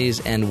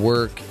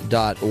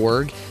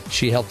familiesandwork.org.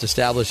 She helped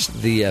establish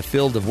the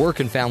field of work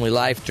and family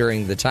life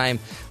during the time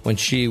when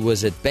she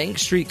was at Bank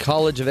Street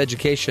College of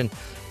Education,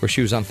 where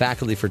she was on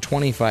faculty for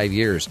 25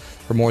 years.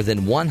 Her more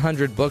than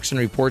 100 books and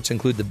reports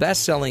include the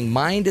best-selling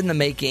Mind in the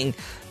Making,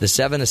 the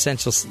 7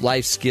 Essential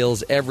Life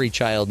Skills Every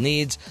Child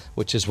Needs,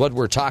 which is what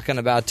we're talking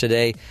about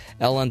today.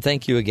 Ellen,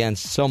 thank you again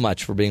so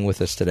much for being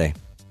with us today.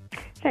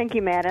 Thank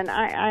you, Matt. And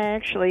I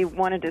actually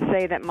wanted to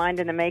say that Mind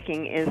in the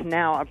Making is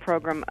now a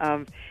program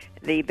of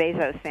the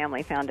Bezos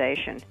Family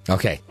Foundation.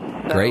 Okay,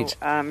 great.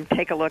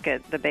 Take a look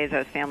at the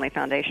Bezos Family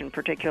Foundation,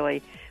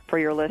 particularly for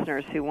your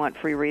listeners who want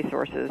free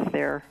resources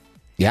there.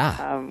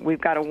 Yeah. We've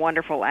got a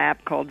wonderful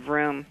app called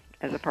Vroom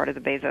as a part of the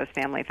Bezos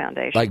Family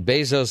Foundation. Like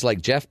Bezos,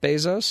 like Jeff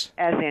Bezos?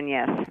 As in,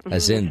 yes.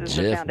 As in this is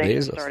Jeff the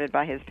foundation Bezos. Started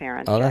by his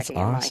parents. Oh, that's Jackie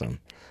and Mike. awesome.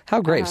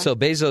 How great. So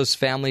Bezos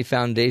Family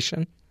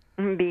Foundation?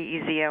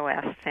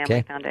 BEZOS,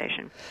 Family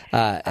Foundation.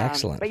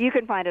 Excellent. But you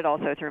can find it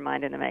also through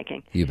Mind in the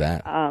Making. You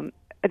bet.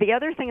 The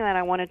other thing that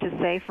I wanted to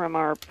say from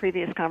our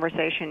previous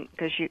conversation,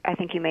 because I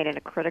think you made it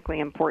a critically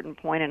important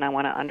point, and I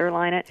want to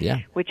underline it,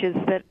 which is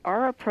that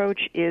our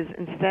approach is,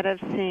 instead of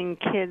seeing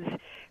kids'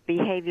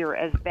 behavior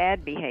as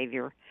bad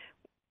behavior,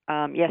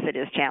 yes, it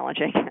is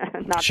challenging,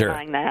 not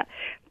denying that,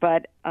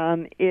 but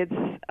it's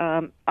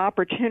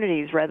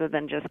opportunities rather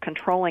than just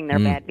controlling their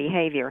bad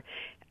behavior.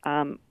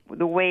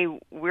 The way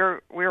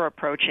we're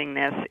approaching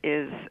this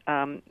is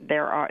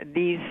there are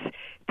these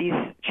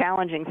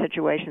challenging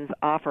situations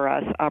offer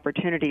us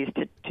opportunities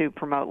to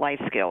promote life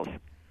skills.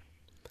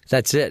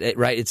 That's it,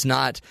 right? It's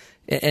not,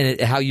 and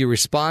how you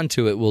respond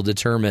to it will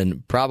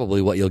determine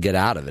probably what you'll get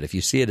out of it. If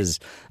you see it as,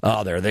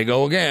 oh, there they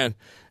go again,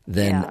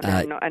 then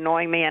they're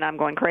annoying me and I'm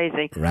going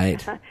crazy.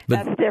 Right.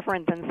 That's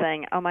different than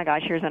saying, oh my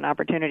gosh, here's an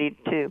opportunity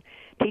to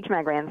teach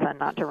my grandson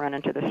not to run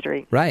into the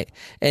street. Right.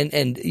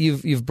 And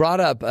you've brought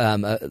up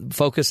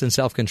focus and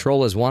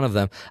self-control as one of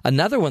them.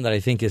 Another one that I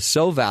think is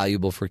so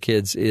valuable for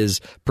kids is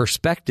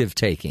perspective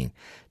taking.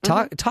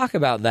 Talk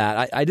about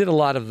that. I did a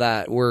lot of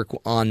that work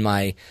on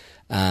my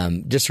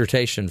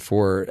dissertation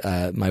for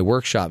my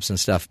workshops and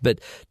stuff. But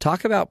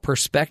talk about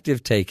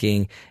perspective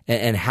taking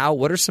and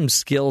what are some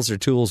skills or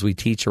tools we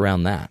teach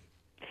around that?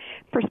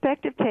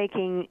 Perspective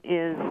taking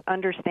is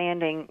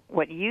understanding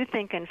what you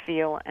think and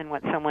feel and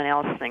what someone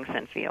else thinks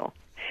and feel.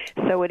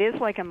 So it is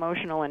like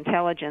emotional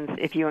intelligence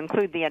if you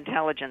include the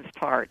intelligence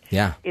part.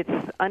 Yeah. It's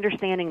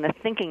understanding the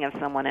thinking of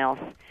someone else,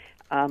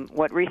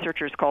 what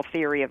researchers call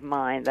theory of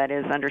mind, that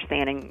is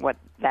understanding what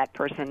that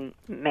person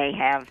may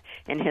have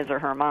in his or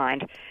her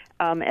mind,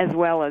 as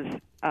well as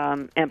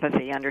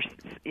empathy,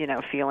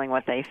 feeling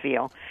what they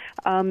feel.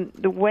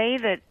 The way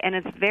that, and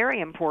it's very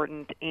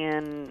important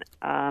in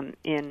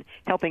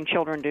helping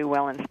children do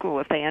well in school.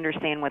 If they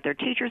understand what their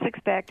teachers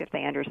expect, if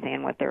they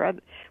understand what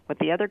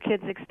the other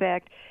kids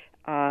expect,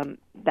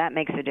 that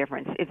makes a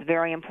difference. It's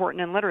very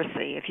important in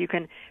literacy. If you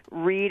can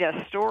read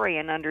a story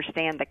and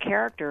understand the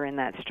character in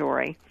that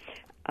story,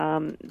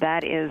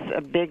 that is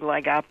a big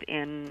leg up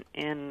in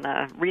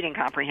reading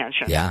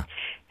comprehension. Yeah.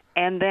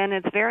 And then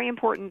it's very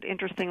important,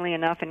 interestingly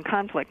enough, in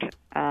conflict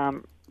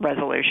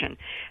resolution.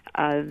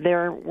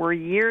 There were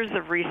years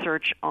of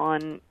research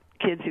on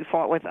kids who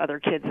fought with other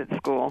kids at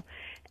school,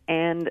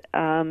 and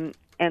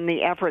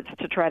the efforts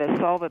to try to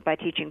solve it by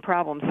teaching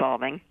problem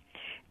solving.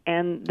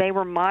 And they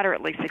were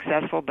moderately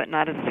successful, but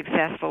not as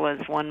successful as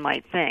one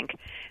might think.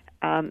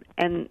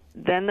 And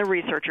then the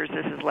researchers,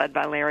 this is led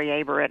by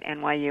Larry Aber at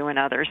NYU and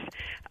others,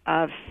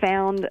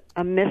 found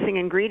a missing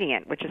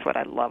ingredient, which is what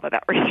I love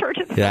about research.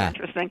 It's so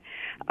interesting,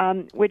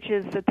 which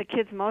is that the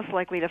kids most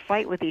likely to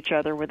fight with each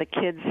other were the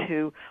kids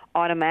who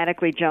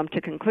automatically jumped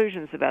to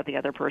conclusions about the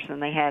other person.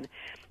 They had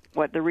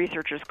what the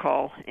researchers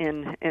call,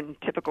 in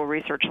typical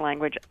research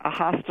language, a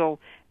hostile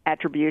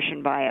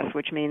attribution bias,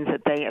 which means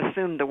that they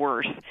assume the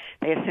worst.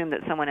 They assume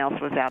that someone else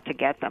was out to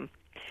get them.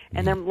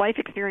 And their life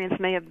experience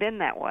may have been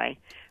that way.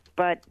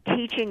 But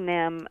teaching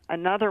them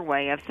another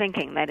way of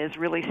thinking, that is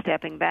really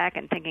stepping back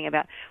and thinking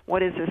about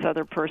what is this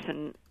other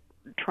person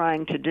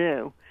trying to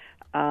do,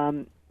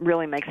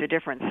 really makes a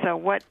difference. So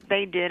what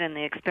they did in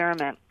the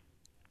experiment,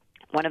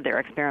 one of their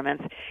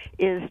experiments,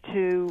 is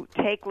to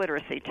take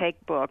literacy,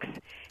 take books,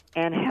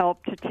 and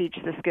help to teach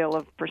the skill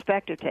of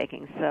perspective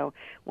taking. So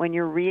when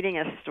you're reading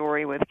a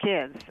story with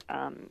kids,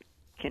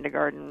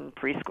 kindergarten,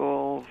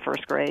 preschool,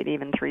 first grade,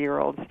 even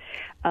 3-year-olds,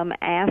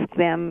 ask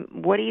them,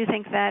 what do you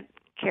think that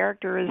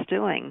character is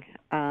doing?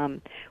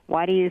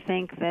 Why do you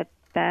think that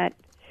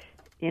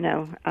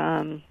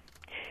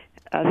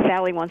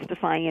Sally wants to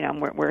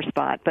find, where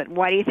Spot, but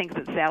why do you think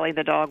that Sally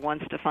the dog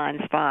wants to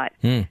find Spot?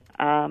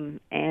 And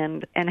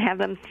have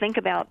them think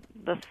about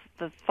the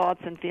thoughts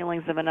and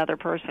feelings of another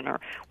person, or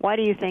why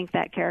do you think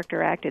that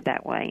character acted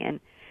that way? And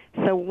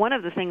so one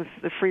of the things,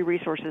 the free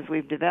resources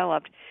we've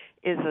developed,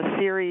 is a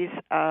series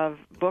of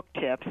book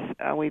tips.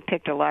 We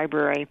picked a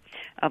library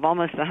of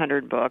almost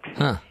 100 books,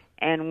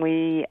 and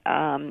we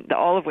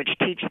all of which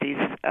teach these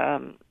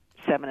 7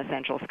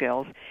 essential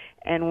skills.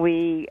 And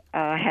we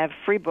have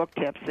free book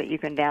tips that you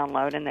can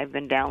download, and they've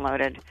been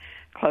downloaded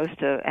close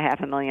to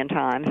 500,000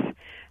 times.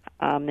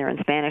 They're in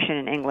Spanish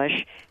and in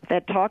English,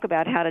 that talk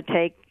about how to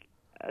take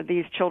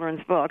these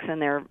children's books,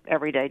 and they're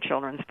everyday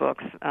children's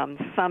books,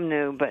 some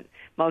new, but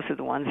most of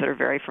the ones that are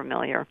very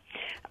familiar,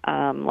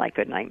 like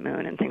Goodnight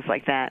Moon and things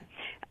like that,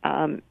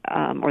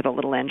 or The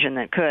Little Engine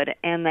That Could.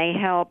 And they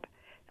help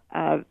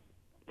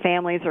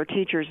families or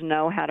teachers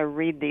know how to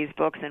read these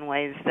books in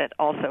ways that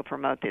also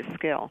promote this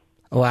skill.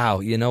 Wow,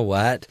 you know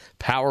what?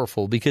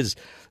 Powerful, because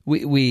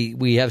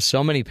we have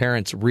so many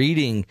parents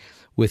reading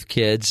with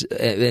kids,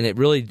 and it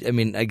really,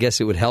 I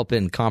guess it would help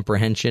in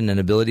comprehension and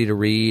ability to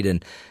read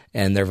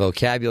and their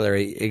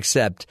vocabulary,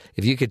 except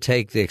if you could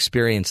take the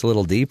experience a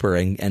little deeper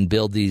and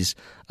build these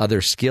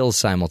other skills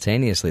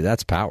simultaneously,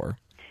 that's power.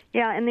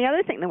 Yeah, and the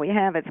other thing that we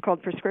have, it's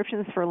called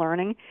Prescriptions for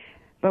Learning,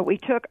 but we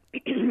took,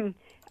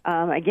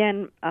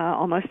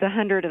 almost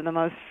 100 of the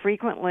most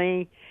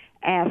frequently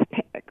asked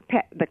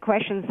the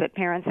questions that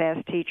parents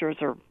ask teachers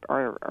or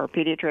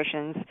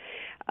pediatricians,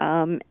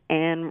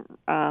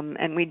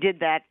 and we did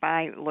that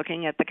by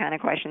looking at the kind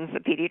of questions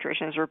that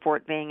pediatricians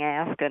report being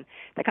asked and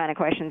the kind of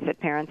questions that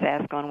parents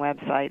ask on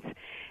websites.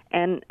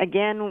 And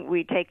again,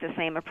 we take the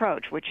same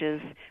approach, which is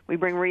we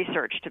bring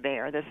research to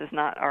bear. This is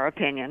not our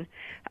opinion,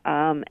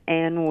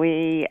 and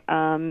we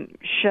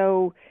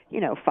show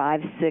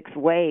 5-6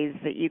 ways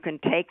that you can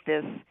take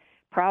this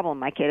problem.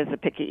 My kid is a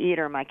picky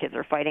eater. My kids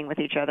are fighting with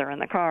each other in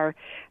the car.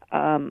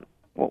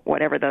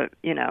 Whatever the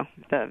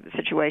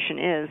situation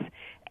is,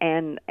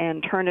 and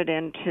turn it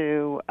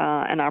into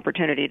an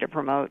opportunity to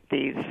promote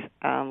these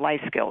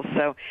life skills.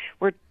 So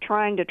we're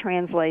trying to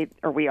translate,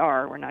 or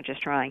we're not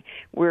just trying.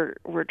 We're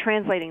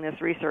translating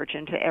this research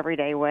into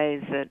everyday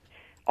ways that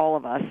all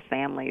of us,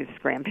 families,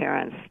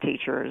 grandparents,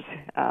 teachers,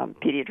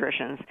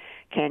 pediatricians,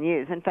 can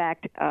use. In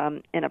fact,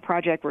 in a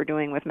project we're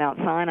doing with Mount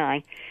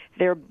Sinai,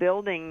 they're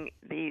building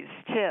these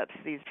tips,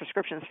 these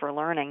prescriptions for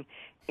learning,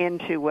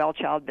 into well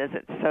child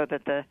visits so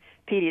that the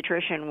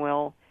pediatrician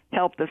will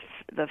help the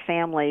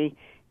family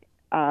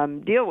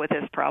deal with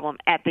this problem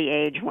at the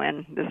age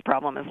when this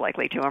problem is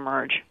likely to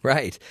emerge.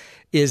 Right.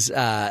 Is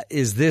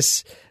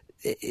this...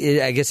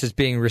 I guess it's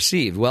being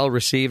well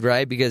received,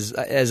 right? Because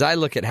as I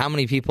look at how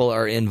many people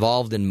are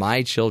involved in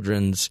my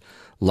children's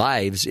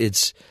lives,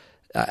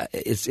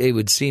 it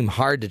would seem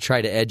hard to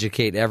try to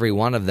educate every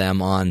one of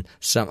them on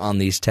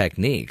these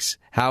techniques.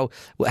 How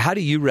do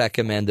you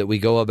recommend that we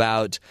go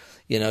about,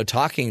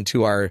 talking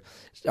to our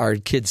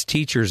kids'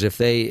 teachers if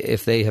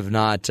they have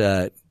not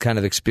kind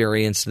of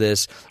experienced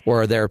this,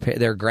 or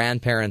their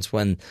grandparents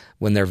when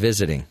they're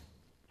visiting?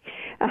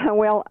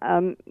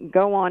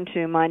 Go on to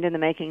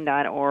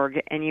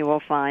mindinthemaking.org, and you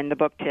will find the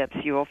book tips.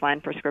 You will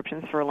find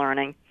prescriptions for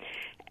learning.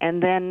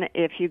 And then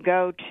if you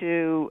go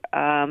to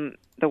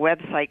the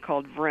website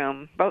called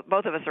Vroom,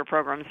 both of us are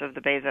programs of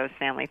the Bezos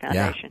Family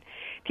Foundation.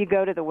 Yeah. If you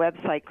go to the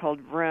website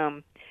called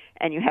Vroom,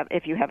 and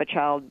if you have a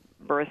child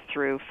birth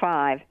through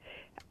 5,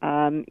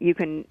 you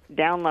can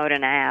download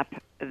an app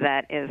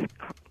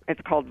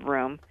it's called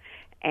Vroom,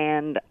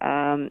 and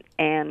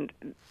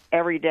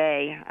every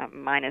day,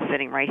 mine is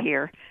sitting right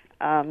here.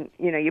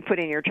 You put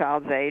in your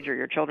child's age or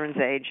your children's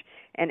age,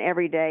 and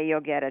every day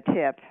you'll get a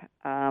tip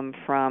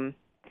from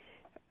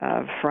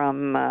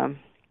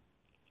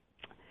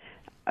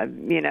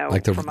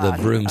like the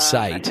Vroom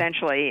site,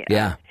 essentially.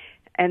 Yeah.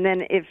 And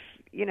then if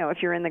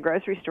you're in the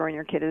grocery store and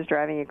your kid is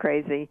driving you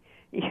crazy,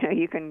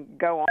 you can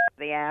go on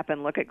the app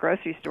and look at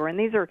grocery store. And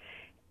these are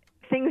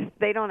things,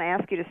 they don't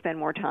ask you to spend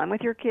more time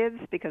with your kids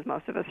because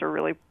most of us are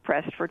really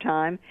pressed for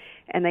time,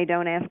 and they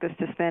don't ask us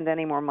to spend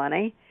any more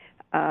money.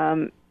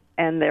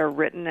 And they're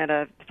written at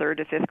a 3rd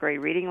to 5th grade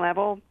reading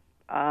level,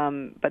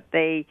 but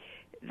they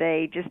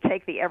they just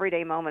take the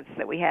everyday moments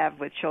that we have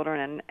with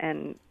children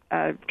and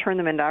turn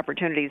them into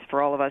opportunities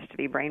for all of us to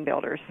be brain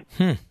builders.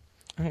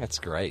 That's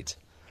great.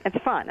 It's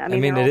fun. I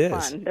mean they're all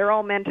fun. They're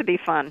all meant to be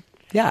fun.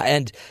 Yeah,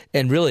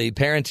 and really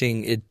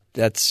parenting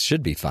that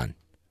should be fun,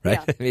 right?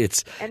 Yeah. I mean,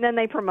 and then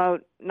they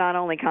promote not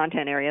only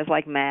content areas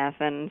like math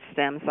and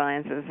STEM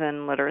sciences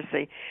and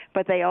literacy,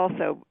 but they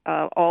also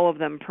all of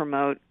them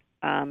promote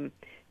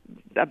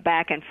a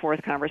back and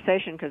forth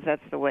conversation, because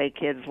that's the way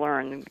kids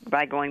learn,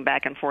 by going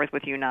back and forth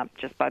with you, not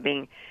just by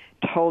being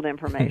told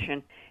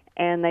information.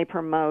 And they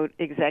promote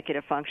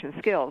executive function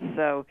skills.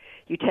 So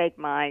you take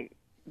my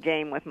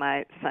game with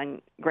my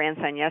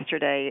grandson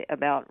yesterday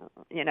about,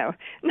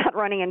 not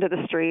running into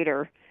the street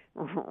or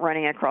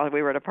running across.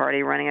 We were at a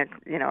party, running,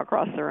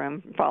 across the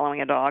room,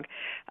 following a dog,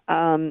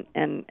 and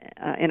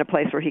in a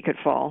place where he could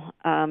fall.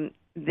 You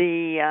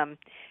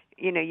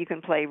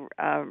can play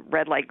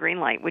red light, green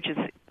light, which is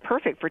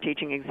perfect for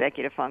teaching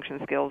executive function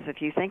skills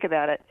if you think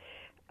about it.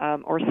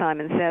 Or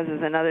Simon Says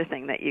is another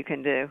thing that you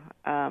can do.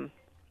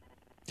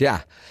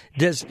 Yeah.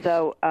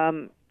 So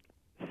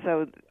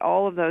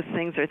all of those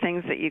things are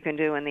things that you can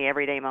do in the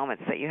everyday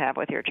moments that you have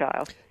with your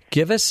child.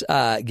 Give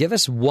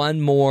us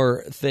one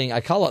more thing. I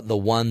call it the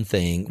one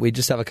thing. We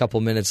just have a couple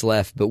minutes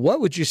left, but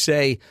what would you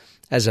say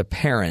as a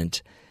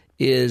parent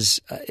is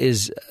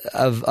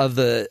of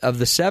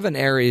the 7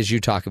 areas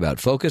you talk about: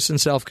 focus and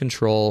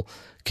self-control,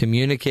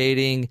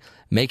 communicating,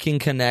 making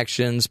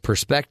connections,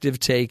 perspective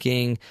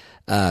taking,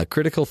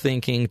 critical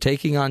thinking,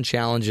 taking on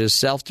challenges,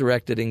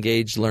 self-directed,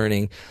 engaged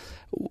learning.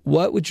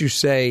 What would you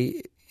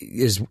say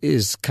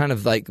is kind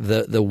of like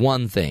the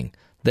one thing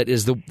that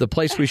is the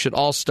place we should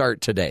all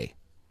start today?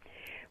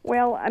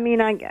 Well, I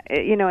mean,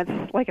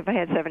 it's like if I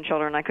had 7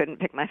 children, I couldn't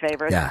pick my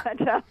favorite,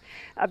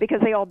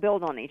 because they all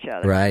build on each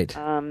other. Right.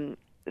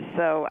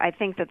 So I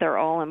think that they're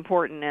all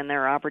important, and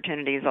there are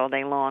opportunities all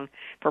day long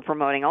for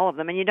promoting all of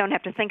them. And you don't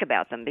have to think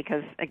about them,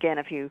 because, again,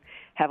 if you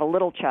have a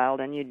little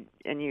child and you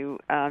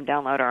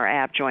download our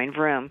app, Join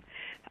Vroom,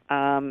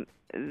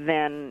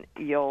 then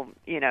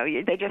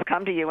they just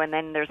come to you, and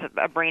then there's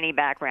a brainy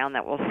background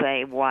that will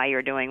say why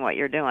you're doing what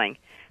you're doing.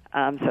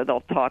 So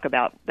they'll talk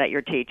about that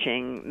you're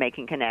teaching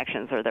making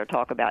connections, or they'll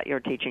talk about your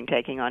teaching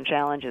taking on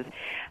challenges.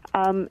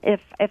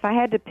 If I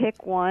had to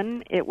pick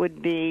one, it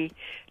would be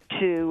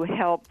to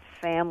help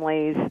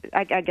families.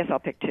 I guess I'll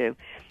pick 2.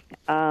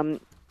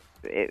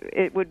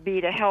 It would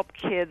be to help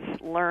kids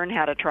learn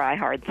how to try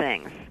hard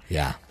things.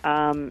 Yeah.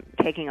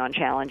 Taking on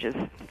challenges.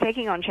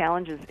 Taking on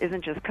challenges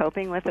isn't just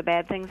coping with the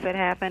bad things that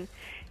happen.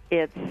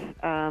 It's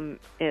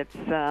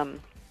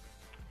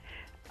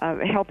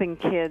helping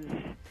kids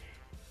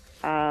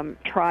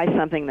try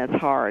something that's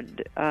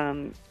hard,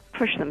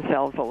 push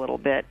themselves a little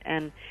bit,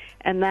 and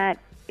that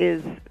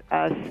is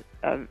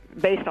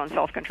based on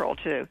self-control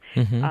too.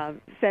 Mm-hmm.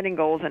 Setting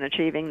goals and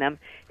achieving them.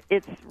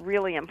 It's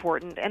really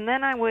important. And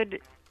then I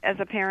would, as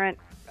a parent,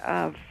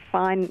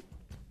 find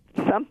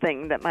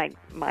something that my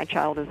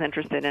child is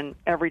interested in.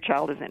 Every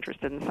child is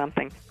interested in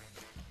something.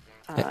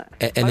 And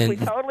then we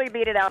totally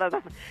beat it out of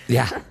them.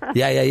 Yeah.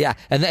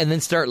 And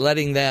then start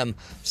letting them.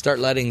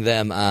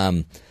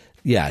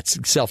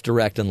 It's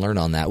self-direct and learn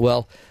on that.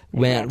 Well,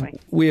 man,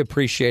 we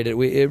appreciate it.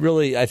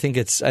 I think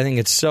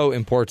it's so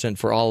important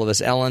for all of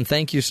us. Ellen,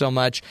 thank you so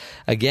much.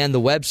 Again, the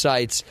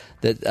websites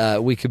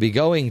that we could be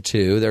going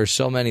to, there's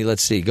so many.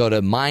 Let's see. Go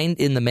to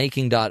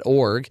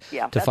mindinthemaking.org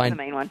to find the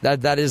main one.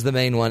 That is the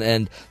main one,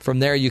 and from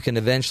there you can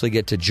eventually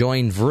get to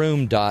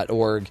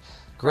joinvroom.org.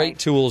 Great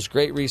tools,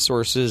 great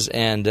resources,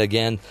 and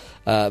again,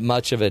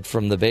 much of it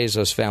from the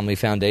Bezos Family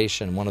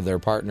Foundation, one of their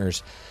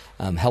partners.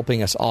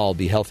 Helping us all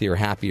be healthier,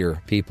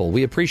 happier people.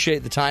 We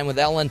appreciate the time with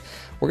Ellen.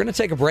 We're going to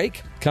take a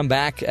break, come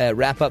back,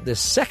 wrap up this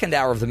second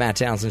hour of the Matt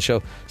Townsend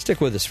Show. Stick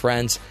with us,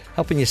 friends,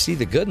 helping you see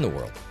the good in the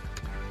world.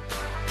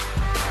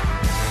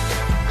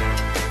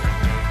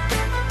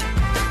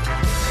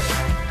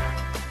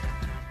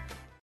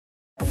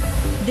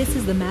 This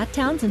is the Matt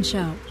Townsend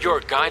Show. Your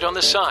guide on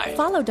the side.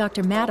 Follow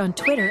Dr. Matt on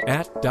Twitter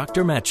at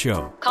Dr. Matt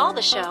Show. Call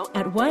the show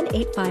at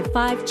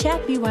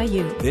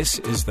 1-855-CHAT-BYU. This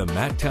is the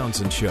Matt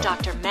Townsend Show.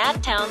 Dr.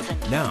 Matt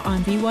Townsend. Now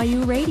on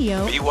BYU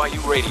Radio.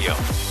 BYU Radio.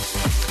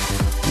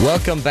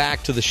 Welcome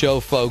back to the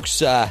show,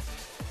 folks.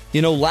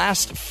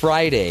 Last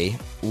Friday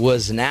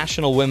was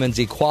National Women's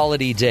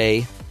Equality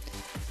Day,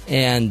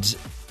 and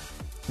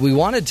we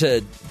wanted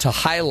to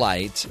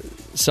highlight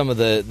some of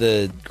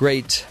the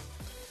great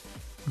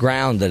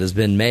ground that has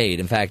been made.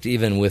 In fact,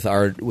 even with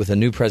a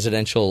new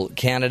presidential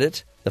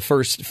candidate, the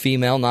first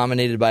female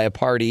nominated by a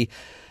party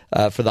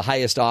for the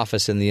highest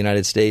office in the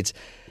United States,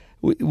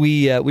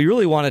 we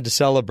really wanted to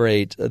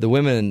celebrate the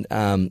women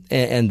and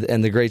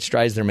the great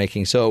strides they're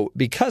making. So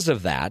because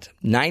of that,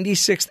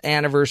 96th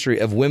anniversary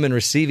of women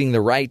receiving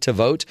the right to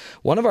vote,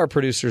 one of our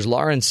producers,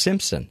 Lauren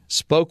Simpson,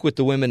 spoke with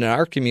the women in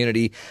our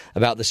community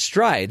about the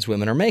strides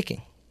women are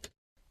making.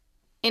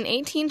 In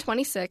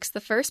 1826, the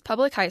first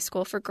public high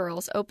school for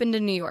girls opened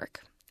in New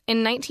York.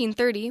 In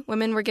 1930,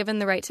 women were given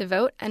the right to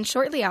vote, and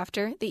shortly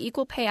after, the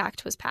Equal Pay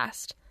Act was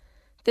passed.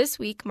 This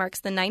week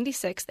marks the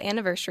 96th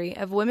anniversary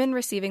of women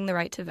receiving the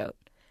right to vote.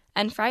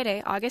 and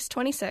Friday, August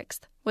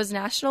 26th, was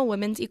National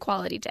Women's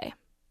Equality Day.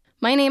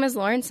 My name is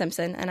Lauren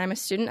Simpson, and I'm a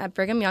student at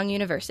Brigham Young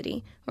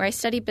University, where I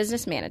study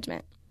business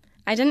management.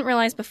 I didn't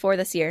realize before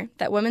this year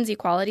that Women's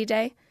Equality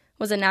Day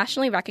was a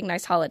nationally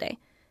recognized holiday,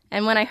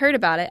 and when I heard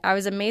about it, I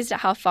was amazed at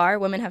how far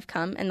women have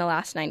come in the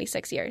last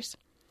 96 years.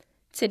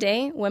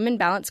 Today, women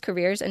balance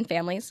careers and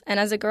families, and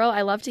as a girl,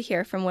 I love to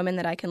hear from women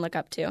that I can look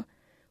up to.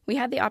 We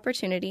had the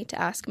opportunity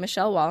to ask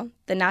Michelle Wall,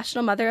 the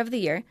National Mother of the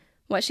Year,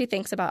 what she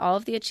thinks about all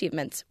of the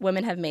achievements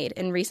women have made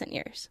in recent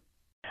years.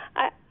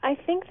 I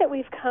think that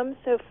we've come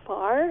so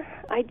far.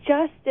 I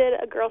just did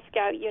a Girl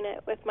Scout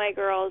unit with my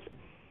girls.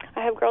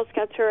 I have Girl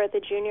Scouts who are at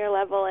the junior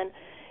level, and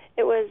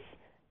it was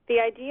the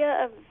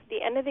idea of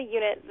the end of the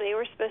unit, they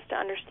were supposed to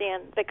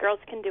understand that girls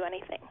can do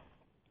anything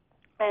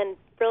and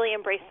really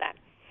embrace that.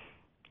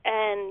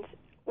 And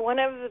one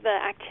of the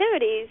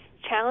activities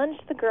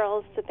challenged the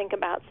girls to think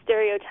about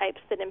stereotypes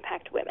that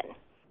impact women.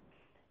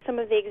 Some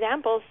of the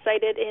examples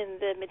cited in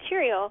the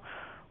material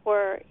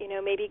were,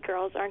 maybe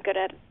girls aren't good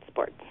at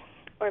sports,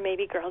 or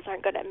maybe girls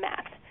aren't good at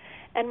math.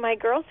 And my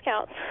Girl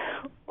Scouts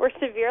were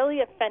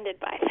severely offended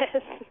by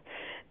this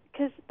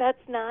because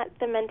that's not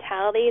the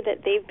mentality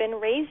that they've been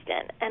raised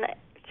in. And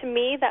to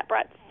me, that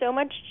brought so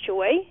much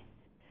joy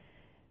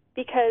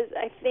because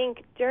I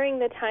think during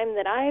the time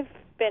that I've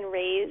been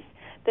raised,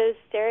 those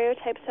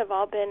stereotypes have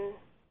all been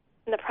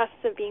in the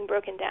process of being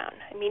broken down.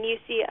 I mean, you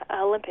see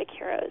Olympic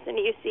heroes, and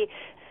you see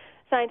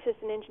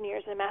scientists and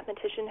engineers and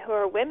mathematicians who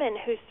are women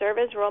who serve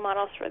as role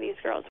models for these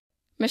girls.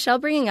 Michelle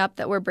bringing up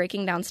that we're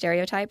breaking down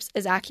stereotypes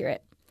is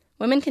accurate.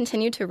 Women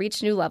continue to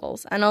reach new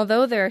levels, and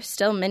although there are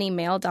still many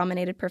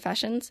male-dominated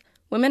professions,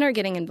 women are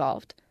getting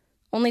involved.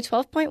 Only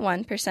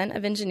 12.1%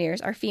 of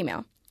engineers are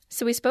female.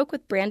 So we spoke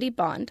with Brandy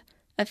Bond,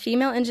 a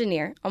female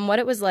engineer, on what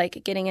it was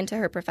like getting into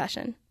her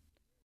profession.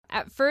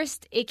 At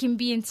first, it can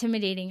be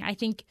intimidating. I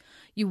think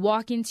you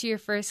walk into your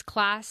first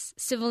class,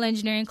 civil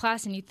engineering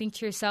class, and you think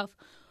to yourself,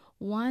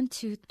 1,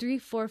 2, 3,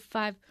 4,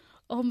 5,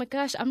 oh my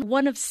gosh, I'm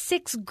one of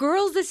 6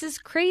 girls. This is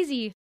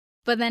crazy.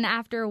 But then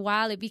after a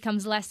while, it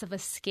becomes less of a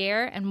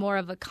scare and more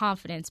of a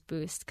confidence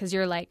boost because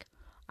you're like,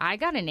 I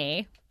got an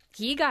A.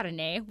 He got an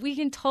A. We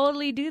can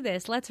totally do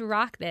this. Let's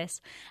rock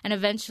this. And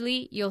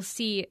eventually, you'll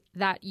see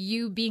that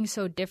you being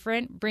so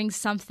different brings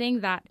something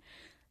that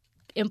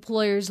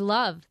employers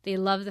love. They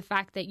love the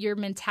fact that your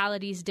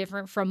mentality is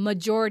different from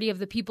majority of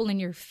the people in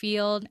your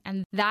field,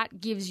 and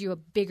that gives you a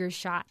bigger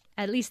shot.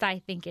 At least I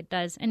think it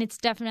does. And it's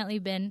definitely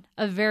been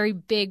a very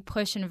big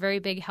push and a very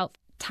big help.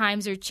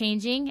 Times are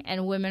changing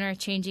and women are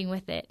changing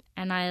with it.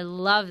 And I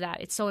love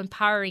that. It's so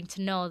empowering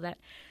to know that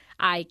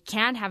I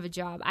can have a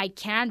job, I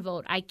can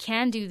vote, I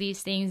can do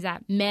these things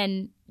that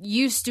men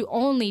used to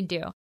only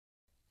do.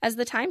 As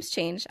the times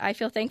change, I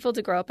feel thankful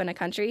to grow up in a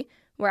country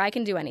where I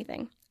can do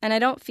anything, and I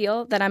don't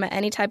feel that I'm at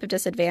any type of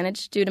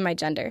disadvantage due to my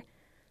gender.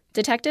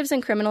 Detectives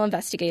and criminal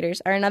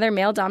investigators are another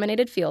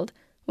male-dominated field,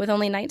 with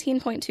only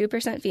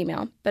 19.2%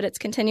 female, but it's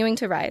continuing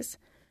to rise.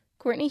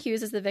 Courtney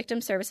Hughes is the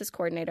Victim Services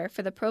Coordinator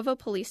for the Provo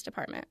Police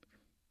Department.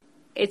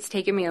 It's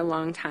taken me a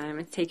long time.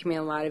 It's taken me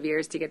a lot of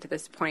years to get to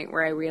this point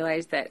where I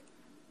realized that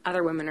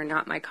other women are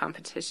not my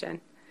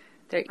competition.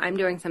 I'm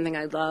doing something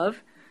I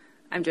love.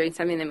 I'm doing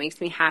something that makes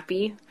me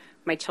happy.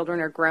 My children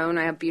are grown.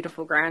 I have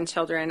beautiful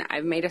grandchildren.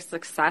 I've made a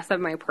success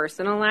of my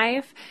personal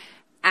life.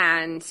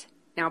 And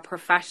now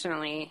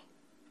professionally,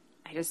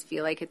 I just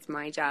feel like it's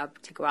my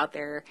job to go out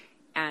there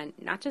and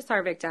not just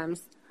our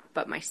victims,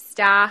 but my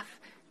staff,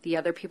 the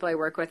other people I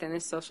work with in the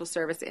social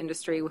service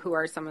industry who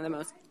are some of the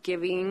most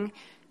giving,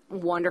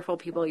 wonderful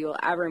people you'll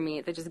ever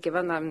meet that just give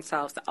of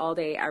themselves all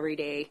day, every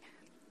day.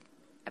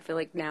 I feel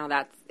like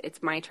now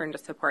it's my turn to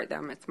support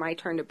them. It's my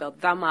turn to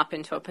build them up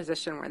into a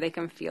position where they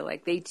can feel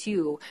like they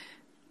too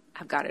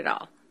have got it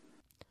all.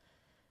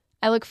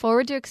 I look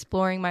forward to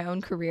exploring my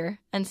own career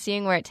and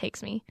seeing where it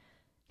takes me.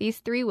 These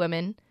 3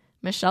 women,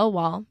 Michelle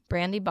Wall,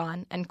 Brandy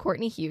Bond, and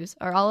Courtney Hughes,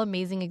 are all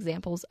amazing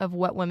examples of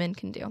what women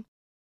can do.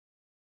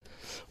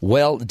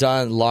 Well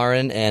done,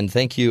 Lauren, and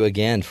thank you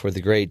again for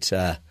the great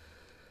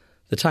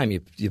the time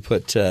you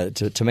put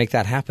to make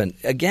that happen.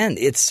 Again,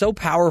 it's so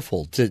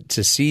powerful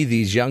to see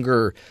these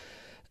younger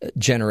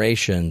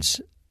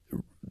generations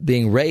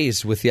being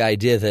raised with the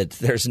idea that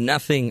there's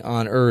nothing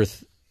on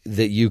earth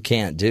that you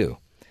can't do.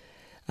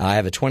 I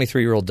have a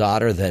 23-year-old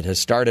daughter that has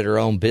started her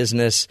own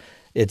business.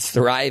 It's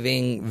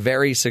thriving,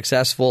 very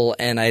successful,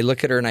 and I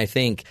look at her and I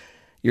think,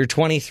 you're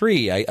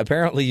 23.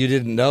 Apparently you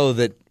didn't know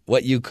that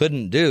what you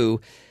couldn't do.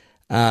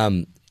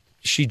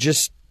 She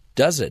just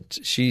does it.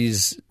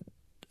 She's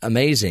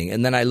amazing.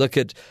 And then I look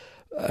at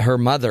her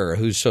mother,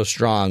 who's so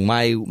strong.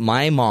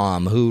 My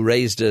mom, who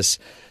raised us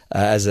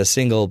as a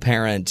single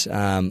parent,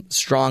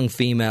 strong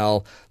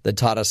female that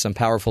taught us some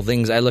powerful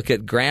things. I look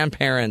at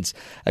grandparents,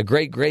 a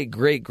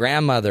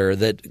great-great-great-grandmother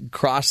that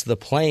crossed the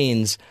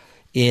plains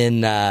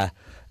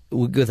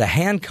with a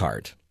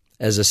handcart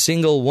as a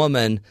single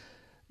woman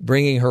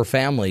bringing her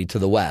family to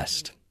the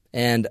West.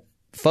 And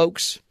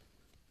folks,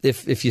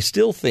 if you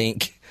still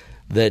think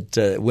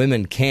that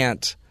women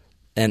can't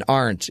and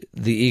aren't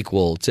the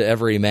equal to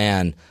every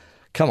man,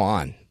 come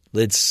on.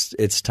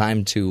 It's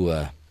time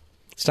to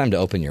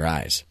open your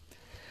eyes.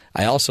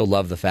 I also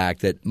love the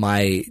fact that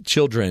my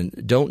children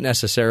don't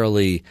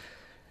necessarily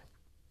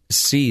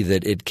see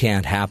that it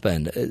can't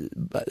happen.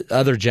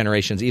 Other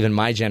generations, even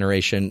my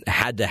generation,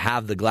 had to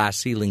have the glass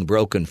ceiling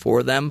broken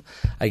for them,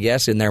 I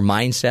guess, in their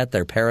mindset,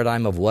 their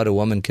paradigm of what a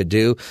woman could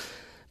do.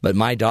 But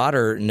my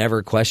daughter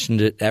never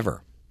questioned it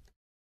ever.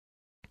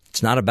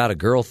 It's not about a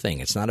girl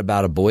thing. It's not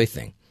about a boy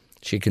thing.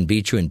 She can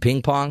beat you in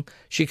ping pong.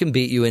 She can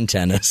beat you in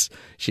tennis.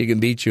 She can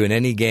beat you in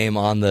any game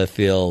on the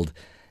field.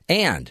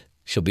 And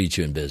she'll beat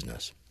you in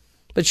business.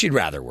 But she'd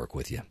rather work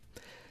with you.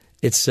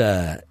 It's,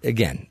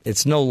 again,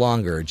 it's no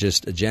longer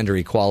just a gender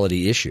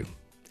equality issue.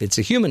 It's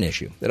a human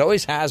issue. It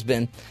always has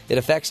been. It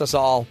affects us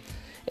all.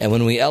 And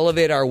when we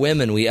elevate our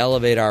women, we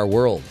elevate our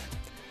world.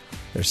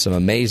 There's some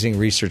amazing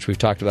research we've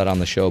talked about on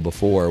the show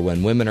before.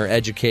 When women are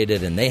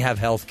educated and they have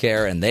health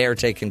care and they are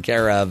taken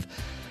care of,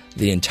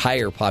 the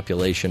entire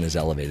population is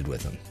elevated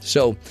with them.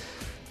 So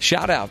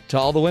shout out to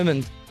all the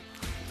women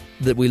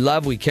that we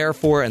love, we care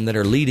for, and that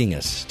are leading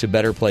us to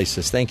better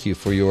places. Thank you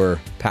for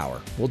your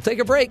power. We'll take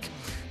a break.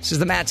 This is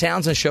the Matt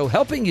Townsend Show,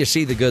 helping you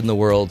see the good in the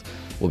world.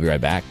 We'll be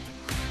right back.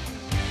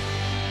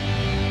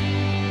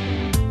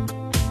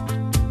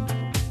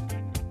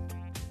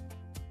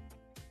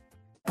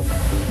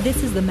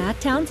 This is the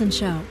Matt Townsend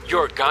Show.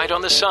 Your guide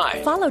on the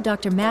side. Follow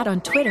Dr. Matt on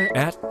Twitter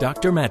at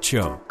Dr. Matt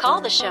Show. Call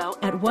the show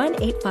at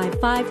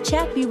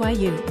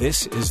 1-855-CHAT-BYU.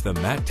 This is the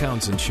Matt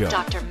Townsend Show.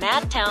 Dr.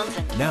 Matt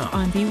Townsend. Now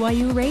on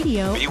BYU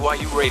Radio.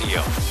 BYU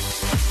Radio.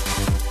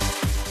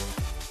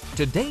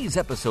 Today's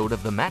episode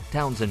of the Matt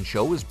Townsend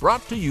Show is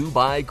brought to you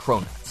by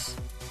Cronuts.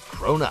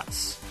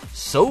 Cronuts.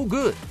 So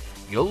good,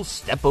 you'll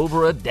step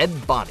over a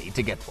dead body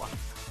to get one.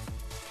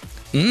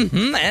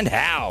 And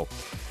how?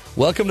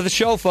 Welcome to the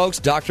show, folks.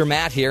 Dr.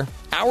 Matt here.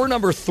 Hour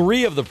number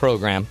 3 of the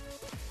program.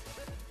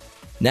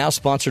 Now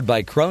sponsored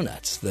by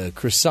Cronuts, the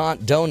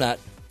croissant donut.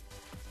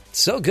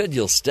 So good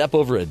you'll step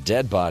over a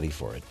dead body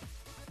for it.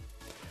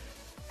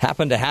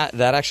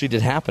 That actually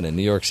did happen in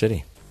New York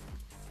City.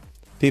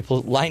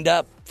 People lined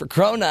up for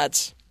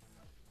Cronuts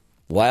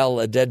while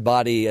a dead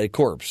body, a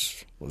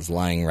corpse, was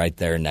lying right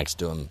there next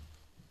to him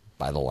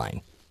by the line.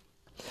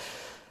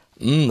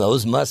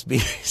 Those must be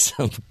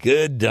some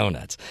good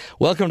donuts.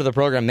 Welcome to the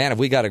program. Man, have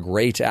we got a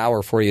great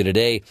hour for you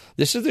today.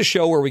 This is the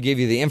show where we give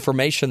you the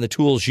information, the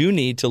tools you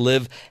need to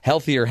live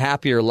healthier,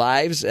 happier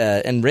lives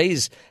and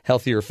raise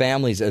healthier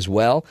families as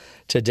well.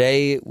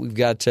 Today, we've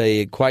got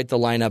quite the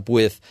lineup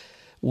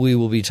we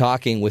will be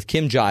talking with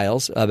Kim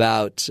Giles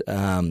about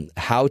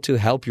how to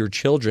help your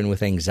children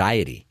with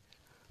anxiety,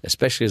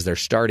 especially as they're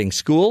starting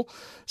school.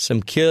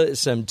 Some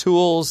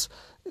tools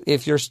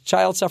if your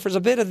child suffers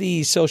a bit of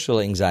the social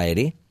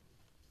anxiety.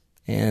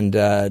 And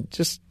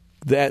just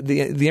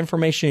the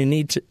information you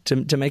need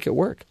to make it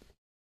work.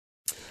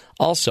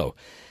 Also,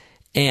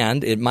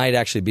 and it might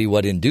actually be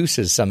what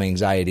induces some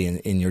anxiety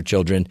in your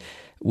children,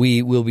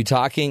 we will be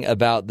talking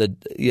about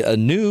a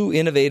new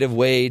innovative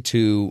way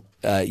to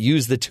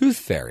use the Tooth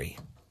Fairy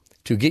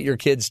to get your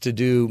kids to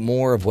do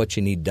more of what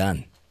you need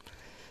done.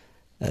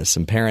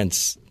 Some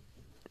parents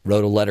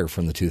wrote a letter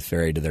from the Tooth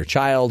Fairy to their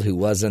child who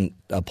wasn't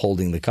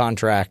upholding the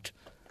contract,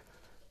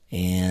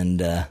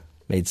 and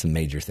made some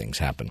major things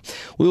happen.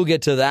 We will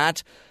get to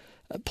that.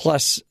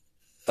 Plus,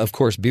 of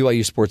course,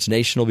 BYU Sports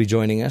Nation will be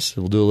joining us.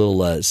 We'll do a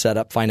little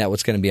setup, find out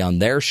what's going to be on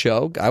their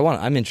show.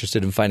 I'm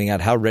interested in finding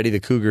out how ready the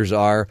Cougars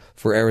are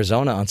for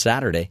Arizona on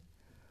Saturday.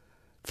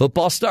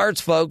 Football starts,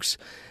 folks.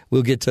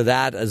 We'll get to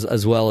that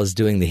as well as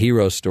doing the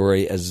hero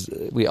story, as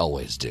we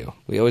always do.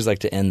 We always like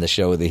to end the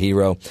show with a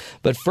hero.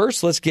 But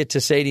first, let's get to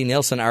Sadie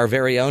Nielsen, our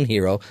very own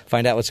hero,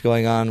 find out what's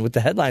going on with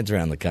the headlines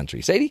around the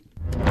country. Sadie?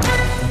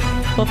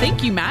 Well,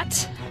 thank you,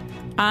 Matt.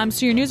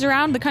 So your news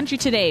around the country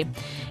today.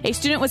 A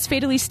student was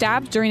fatally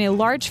stabbed during a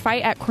large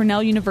fight at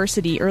Cornell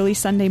University early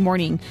Sunday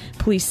morning,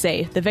 police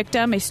say. The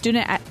victim, a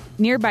student at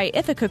nearby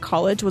Ithaca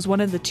College, was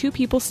one of the 2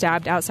 people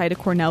stabbed outside a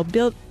Cornell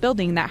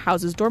building that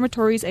houses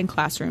dormitories and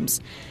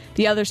classrooms.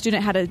 The other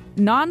student had a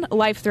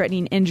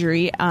non-life-threatening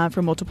injury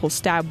from multiple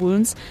stab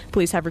wounds.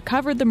 Police have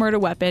recovered the murder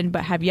weapon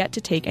but have yet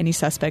to take any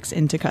suspects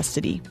into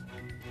custody.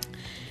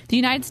 The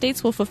United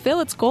States will fulfill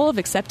its goal of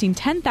accepting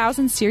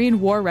 10,000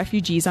 Syrian war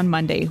refugees on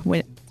Monday,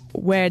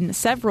 when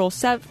several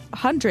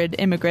hundred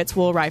immigrants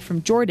will arrive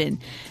from Jordan.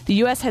 The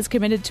U.S. has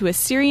committed to a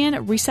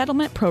Syrian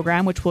resettlement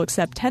program which will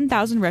accept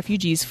 10,000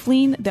 refugees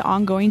fleeing the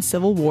ongoing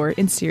civil war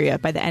in Syria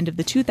by the end of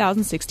the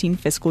 2016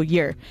 fiscal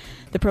year.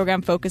 The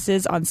program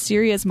focuses on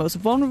Syria's most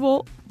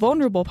vulnerable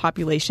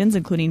populations,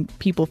 including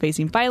people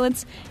facing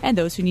violence and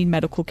those who need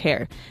medical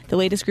care. The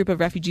latest group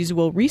of refugees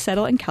will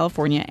resettle in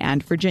California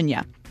and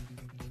Virginia.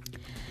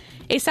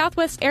 A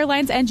Southwest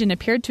Airlines engine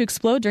appeared to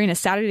explode during a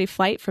Saturday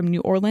flight from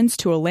New Orleans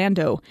to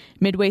Orlando.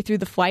 Midway through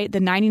the flight,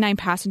 the 99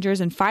 passengers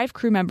and 5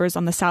 crew members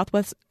on the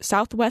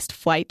Southwest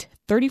Flight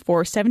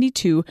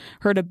 3472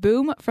 heard a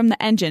boom from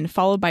the engine,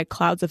 followed by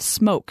clouds of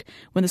smoke.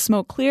 When the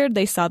smoke cleared,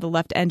 they saw the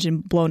left engine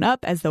blown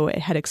up as though it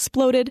had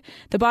exploded.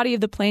 The body of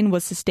the plane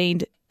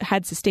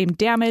had sustained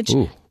damage.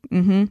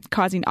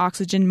 causing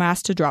oxygen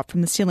masks to drop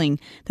from the ceiling.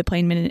 The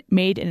plane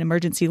made an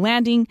emergency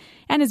landing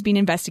and is being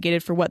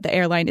investigated for what the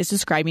airline is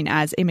describing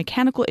as a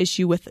mechanical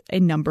issue with a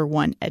number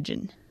 1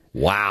 engine.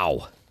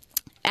 Wow.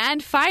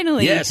 And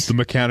finally... Yes. The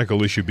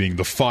mechanical issue being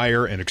the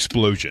fire and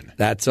explosion.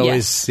 That's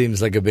always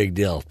seems like a big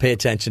deal. Pay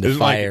attention to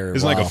fire.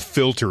 It's like a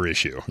filter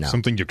issue. No.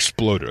 Something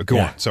exploded. Go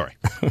on. Sorry.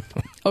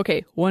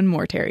 Okay, one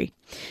more, Terry.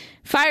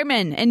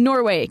 Firemen in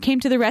Norway came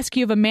to the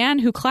rescue of a man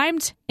who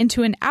climbed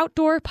into an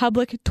outdoor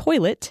public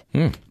toilet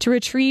to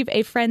retrieve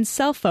a friend's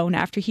cell phone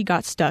after he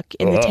got stuck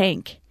in the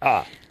tank.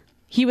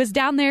 He was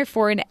down there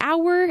for an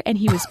hour and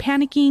he was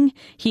panicking.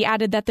 He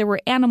added that there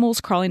were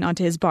animals crawling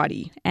onto his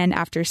body. And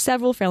after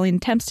several failing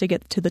attempts to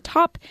get to the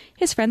top,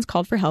 his friends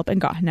called for help and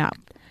got him out.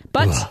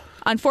 But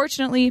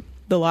unfortunately,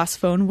 the lost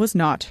phone was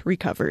not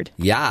recovered.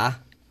 Yeah.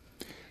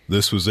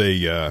 This was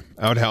a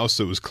outhouse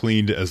that was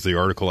cleaned, as the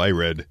article I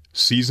read,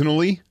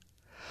 seasonally.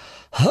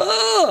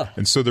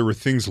 And so there were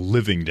things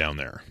living down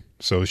there.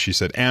 So she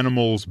said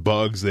animals,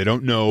 bugs, they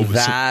don't know.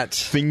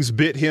 Things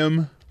bit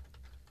him.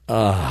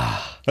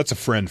 That's a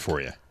friend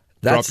for you.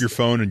 Drop your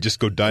phone and just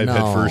go dive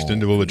head first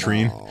into a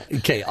latrine. No.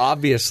 Okay,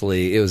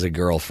 obviously it was a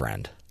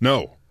girlfriend.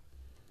 No.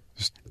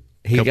 Just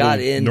he got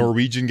in.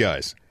 Norwegian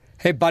guys.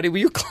 Hey, buddy, will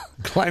you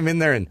climb in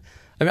there? And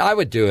I mean, I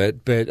would do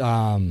it, but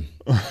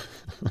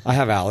I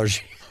have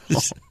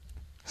allergies.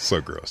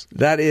 So gross.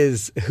 That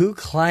is, who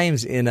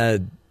climbs in a...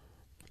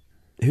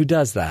 Who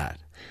does that?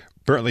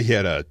 Apparently he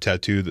had a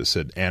tattoo that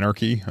said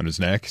anarchy on his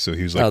neck, so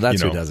he was like,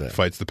 that's who does it.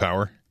 Fights the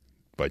power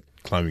by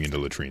climbing into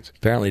latrines.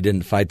 Apparently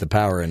didn't fight the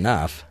power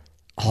enough.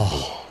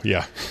 Oh,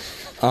 yeah.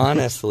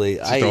 Honestly,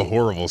 it's a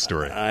horrible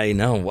story. I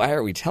know. Why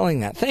are we telling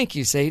that? Thank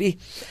you, Sadie.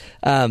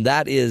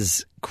 That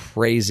is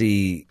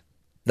crazy.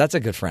 That's a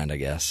good friend, I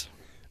guess.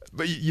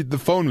 But the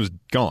phone was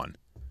gone.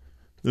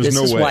 There's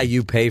no way. This is why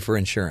you pay for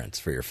insurance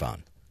for your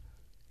phone.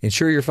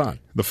 Insure your phone.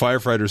 The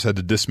firefighters had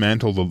to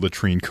dismantle the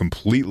latrine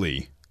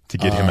completely to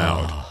get him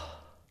out.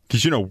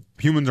 Because,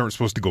 humans aren't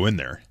supposed to go in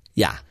there.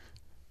 Yeah.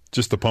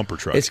 Just the pumper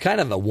truck. It's kind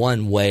of a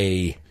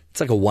one-way...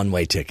 It's like a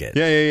one-way ticket.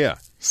 Yeah.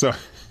 So...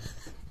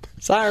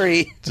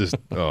 Sorry. Just,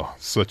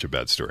 such a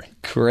bad story.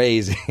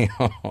 Crazy.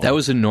 That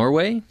was in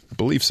Norway? I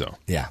believe so.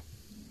 Yeah.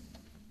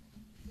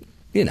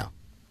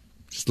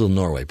 Just a little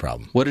Norway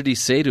problem. What did he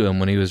say to him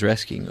when he was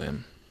rescuing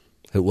him?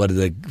 What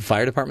did the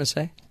fire department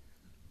say?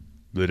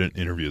 They didn't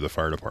interview the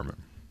fire department.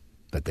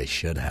 But they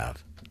should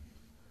have.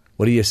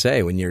 What do you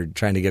say when you're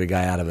trying to get a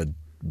guy out of a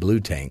blue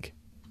tank?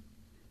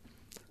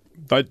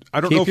 I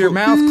don't know. Keep your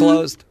mouth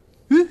closed.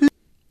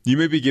 You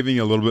may be giving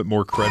a little bit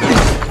more credit.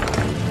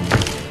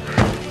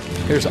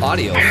 Here's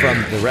audio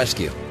from the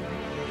rescue.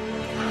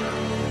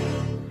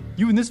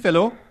 You and this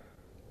fellow.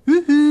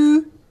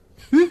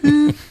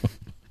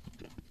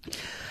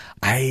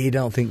 I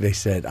don't think they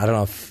said. I don't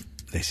know if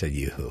they said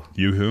yoo-hoo.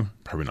 Yoo-hoo?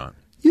 Probably not.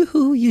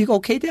 Yoo-hoo, you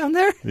okay down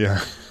there?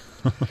 Yeah.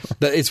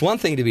 But it's one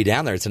thing to be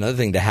down there. It's another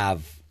thing to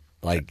have,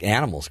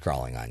 animals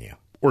crawling on you.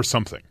 Or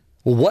something.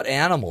 Well, what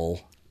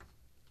animal?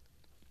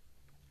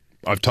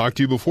 I've talked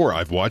to you before.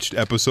 I've watched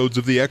episodes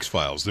of The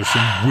X-Files. There's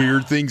some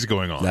weird things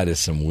going on. That is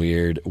some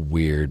weird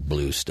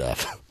blue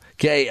stuff.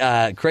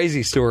 Okay,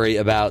 crazy story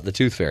about the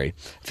Tooth Fairy.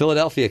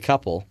 Philadelphia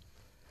couple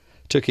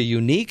took a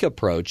unique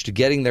approach to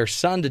getting their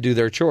son to do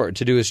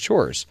his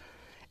chores.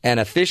 An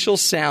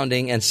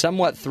official-sounding and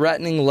somewhat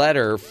threatening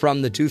letter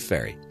from the Tooth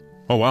Fairy.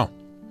 Oh, wow.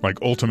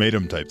 Like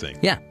ultimatum type thing.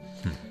 Yeah.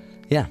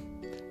 Yeah.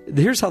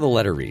 Here's how the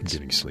letter reads. I'm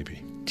getting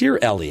sleepy. Dear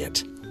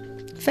Elliot,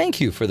 thank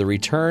you for the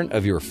return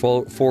of your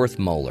fourth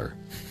molar.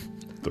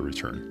 The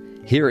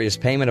return. Here is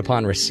payment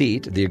upon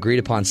receipt, the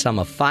agreed-upon sum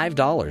of $5,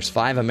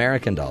 $5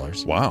 American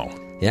dollars. Wow.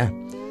 Yeah.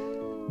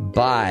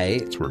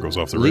 That's where it goes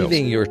off the rails.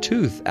 Leaving your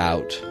tooth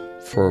out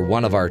for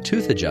one of our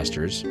tooth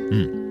adjusters,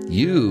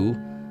 you,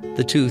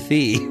 the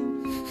toothee,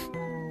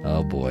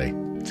 oh boy,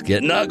 it's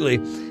getting ugly,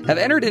 have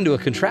entered into a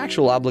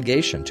contractual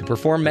obligation to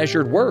perform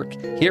measured work,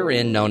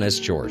 herein known as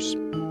chores.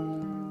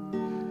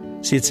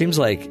 See, it seems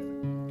like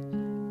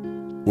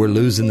we're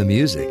losing the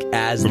music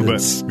as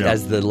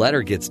the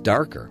letter gets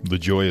darker. The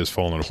joy is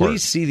falling apart.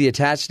 Please see the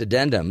attached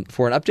addendum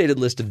for an updated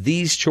list of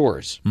these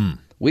chores.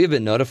 We have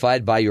been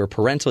notified by your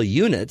parental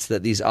units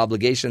that these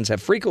obligations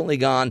have frequently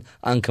gone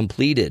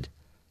uncompleted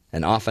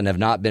and often have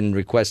not been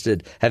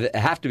requested,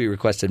 have to be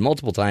requested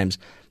multiple times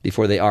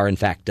before they are in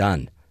fact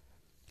done.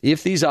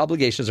 If these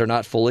obligations are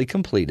not fully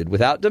completed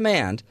without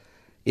demand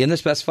in the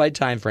specified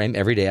time frame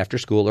every day after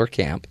school or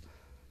camp,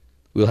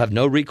 we will have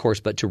no recourse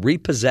but to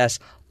repossess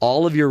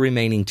all of your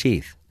remaining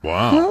teeth.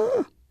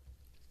 Wow.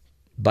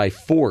 By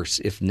force,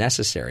 if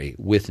necessary,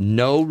 with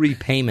no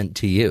repayment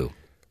to you.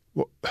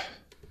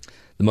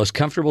 The most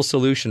comfortable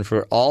solution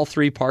for all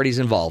three parties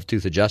involved,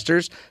 tooth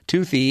adjusters,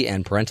 toothee,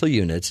 and parental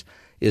units,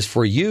 is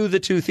for you, the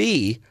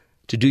toothee,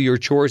 to do your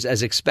chores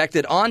as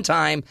expected on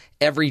time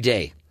every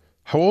day.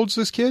 How old's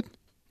this kid?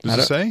 Does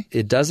it say?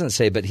 It doesn't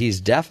say, but he's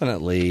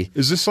definitely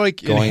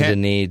going to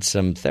need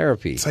some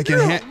therapy. It's like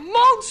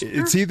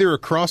it's either a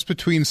cross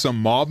between some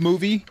mob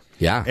movie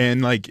Yeah.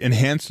 And like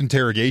enhanced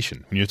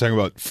interrogation when you're talking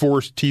about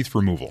forced teeth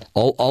removal.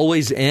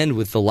 Always end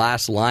with the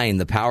last line,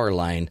 the power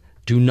line.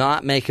 Do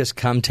not make us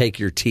come take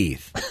your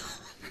teeth.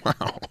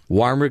 Wow.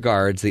 Warm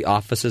regards, the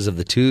offices of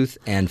the Tooth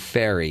and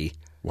Fairy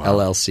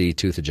LLC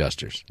Tooth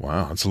Adjusters.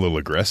 Wow, that's a little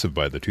aggressive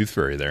by the Tooth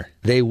Fairy there.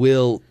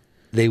 They'll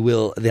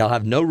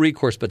have no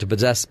recourse but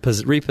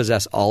to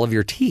repossess all of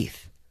your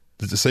teeth.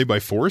 Does it say by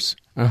force?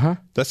 Uh-huh.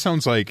 That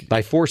sounds like...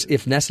 By force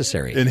if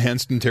necessary.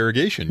 Enhanced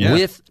interrogation, yeah.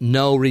 With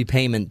no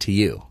repayment to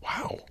you.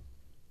 Wow.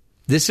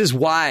 This is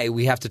why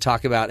we have to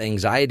talk about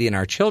anxiety in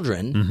our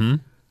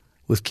children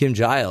with Kim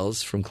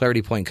Giles from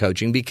Clarity Point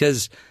Coaching,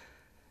 because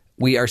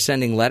we are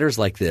sending letters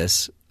like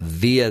this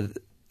via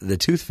the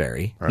Tooth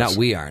Fairy. Right. Not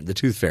we aren't. The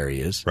Tooth Fairy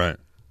is. Right.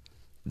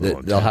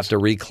 They'll have to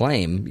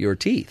reclaim your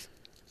teeth.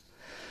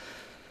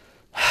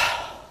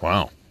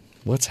 Wow.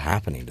 What's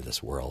happening to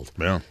this world?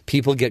 Yeah.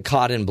 People get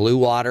caught in blue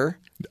water,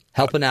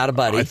 helping out a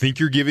buddy. I think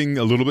you're giving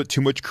a little bit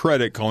too much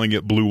credit calling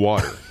it blue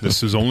water.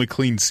 This is only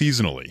cleaned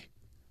seasonally.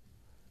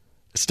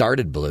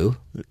 Started blue.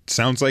 It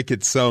sounds like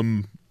it's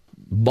some,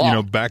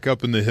 back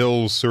up in the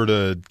hills sort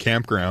of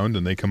campground,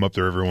 and they come up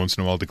there every once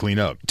in a while to clean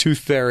up. Tooth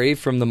Fairy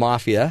from the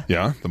Mafia.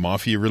 Yeah, the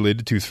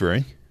Mafia-related Tooth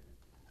Fairy.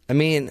 I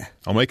mean...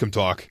 I'll make them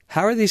talk.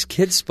 How are these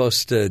kids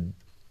supposed to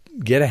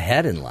get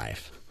ahead in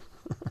life?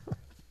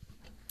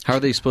 How are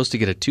they supposed to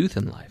get a tooth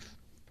in life?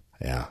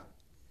 Yeah.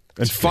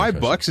 And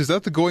 $5, is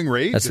that the going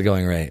rate? That's the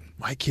going rate.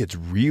 My kid's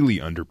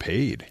really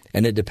underpaid.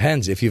 And it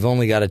depends. If you've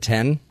only got a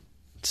 10,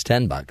 it's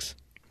 $10.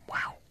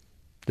 Wow.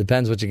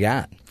 Depends what you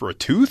got. For a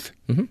tooth?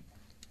 Mm-hmm.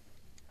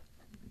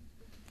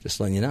 Just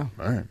letting you know.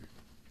 All right.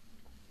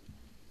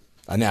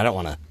 I mean, I don't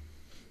want to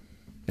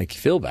make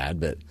you feel bad,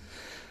 but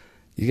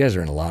you guys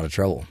are in a lot of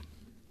trouble.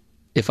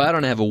 If I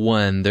don't have a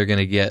 1, they're going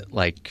to get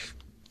like...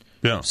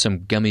 Yeah.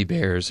 Some gummy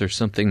bears or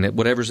something, that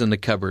whatever's in the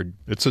cupboard.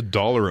 It's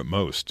 $1 at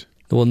most.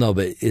 Well, no,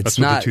 but it's That's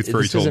not. What the Tooth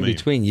Fairy this told isn't me.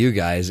 between you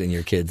guys and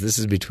your kids. This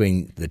is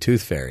between the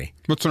Tooth Fairy.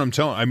 That's what I'm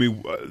telling. I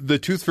mean, the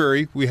Tooth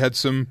Fairy. We had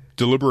some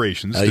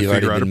deliberations to you've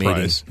figure already out a been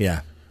price. meeting.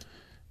 Yeah.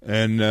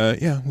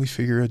 And we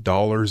figure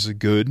 $1 is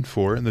good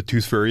for it, and the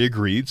Tooth Fairy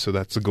agreed, so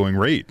that's the going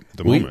rate at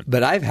the moment.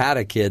 But I've had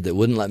a kid that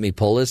wouldn't let me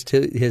pull his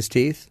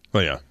teeth. Oh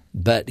yeah.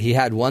 But he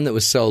had one that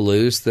was so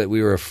loose that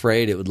we were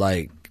afraid it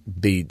would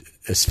be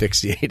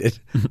asphyxiated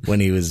when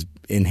he was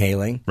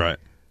inhaling. Right.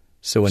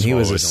 So when he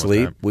was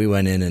asleep, we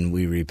went in and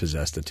we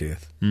repossessed a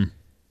tooth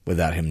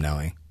without him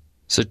knowing.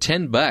 So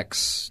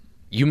 $10,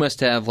 you must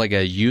have like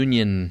a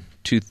union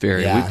Tooth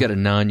Fairy. Yeah. We've got a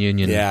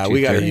non-union Tooth Fairy. Yeah,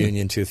 we got a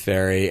union Tooth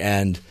Fairy,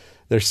 and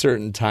there's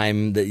certain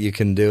time that you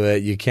can do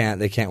it.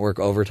 They can't work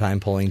overtime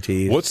pulling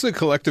teeth. What's the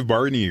collective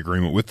bargaining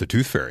agreement with the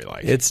Tooth Fairy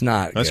like? It's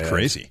not That's good.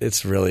 crazy.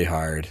 It's really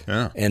hard.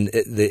 Yeah. And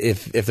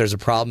if there's a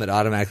problem, it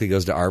automatically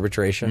goes to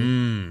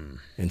arbitration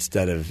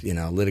instead of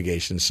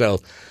litigation. So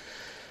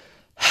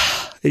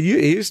it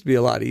used to be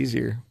a lot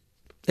easier.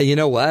 And you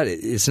know what?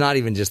 It's not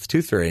even just the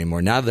Tooth Fairy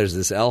anymore. Now there's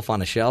this elf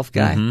on a shelf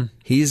guy. Mm-hmm.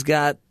 He's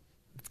got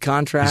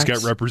contracts.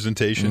 He's got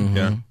representation. Mm-hmm.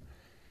 Yeah.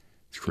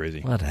 It's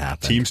crazy. What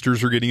happened?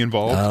 Teamsters are getting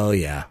involved. Oh,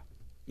 yeah.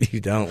 You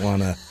don't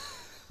want to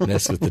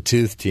mess with the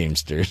tooth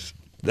Teamsters.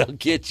 They'll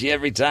get you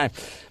every time.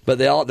 But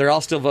they're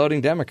all still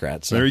voting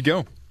Democrats. So. There you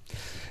go.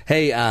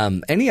 Hey,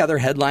 any other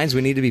headlines we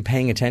need to be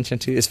paying attention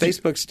to? Is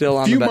Facebook still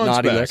on the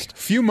naughty list? A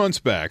few months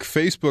back,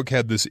 Facebook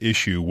had this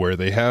issue where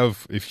they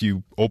have, if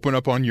you open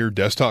up on your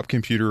desktop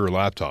computer or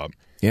laptop,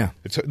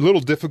 it's a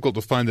little difficult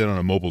to find it on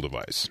a mobile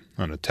device,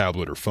 on a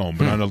tablet or phone.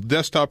 But on a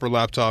desktop or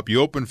laptop, you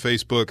open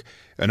Facebook,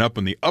 and up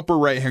in the upper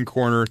right-hand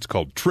corner, it's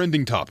called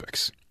Trending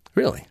Topics.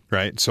 Really?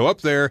 Right. So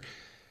up there,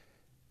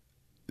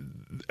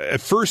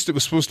 at first it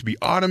was supposed to be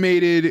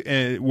automated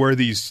and where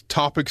these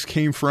topics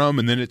came from,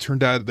 and then it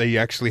turned out they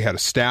actually had a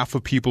staff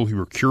of people who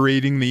were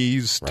curating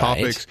these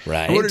topics.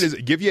 Right. And what it is,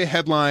 it give you a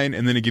headline,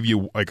 and then it give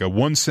you like a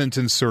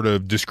one-sentence sort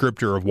of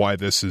descriptor of why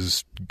this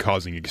is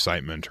causing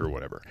excitement or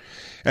whatever.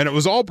 And it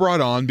was all brought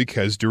on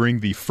because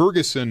during the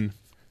Ferguson,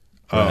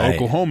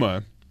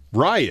 Oklahoma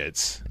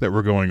riots that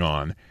were going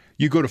on,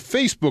 you go to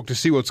Facebook to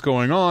see what's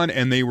going on,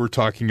 and they were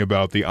talking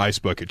about the Ice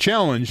Bucket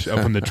Challenge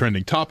up in the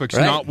trending topics,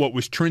 not what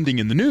was trending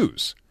in the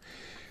news.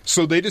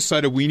 So they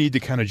decided we need to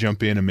kind of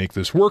jump in and make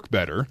this work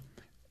better.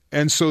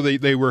 And so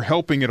they were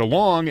helping it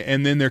along,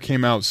 and then there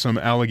came out some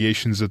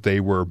allegations that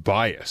they were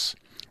biased,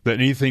 that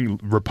anything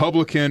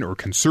Republican or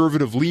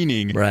conservative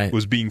leaning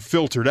was being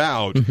filtered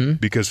out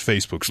because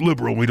Facebook's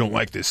liberal, we don't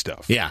like this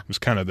stuff. Yeah. It was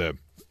kind of the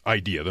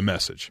idea, the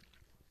message.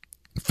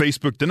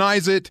 Facebook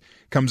denies it,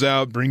 comes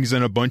out, brings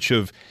in a bunch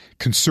of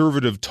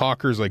conservative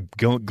talkers like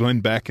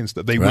Glenn Beck and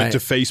stuff. They went to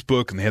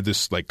Facebook and they had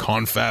this like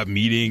confab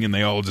meeting, and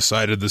they all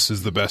decided this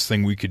is the best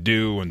thing we could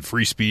do, and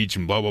free speech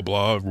and blah, blah,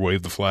 blah,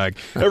 wave the flag.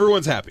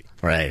 Everyone's happy.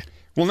 Right.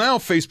 Well, now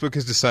Facebook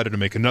has decided to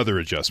make another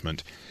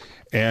adjustment.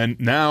 And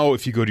now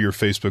if you go to your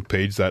Facebook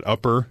page, that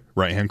upper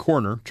right-hand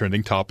corner,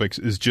 Trending Topics,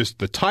 is just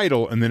the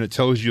title, and then it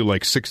tells you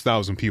like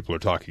 6,000 people are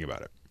talking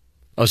about it.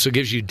 Oh, so it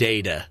gives you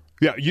data.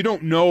 Yeah, you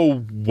don't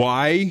know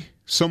why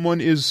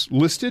someone is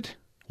listed,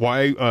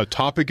 why a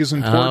topic is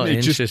important.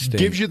 It just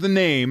gives you the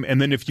name,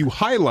 and then if you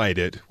highlight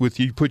it,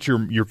 you put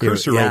your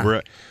cursor over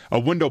it, a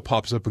window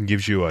pops up and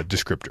gives you a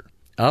descriptor.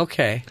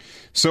 Okay.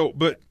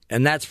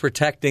 And that's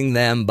protecting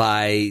them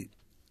by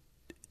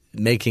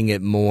making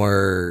it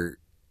more,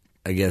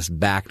 I guess,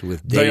 backed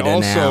with data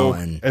now.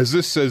 As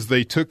this says,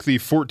 they took the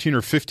 14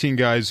 or 15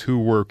 guys who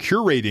were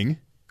curating,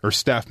 or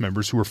staff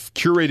members who were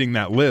curating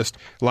that list,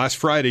 last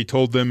Friday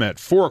told them at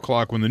 4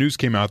 o'clock when the news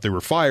came out they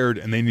were fired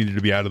and they needed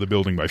to be out of the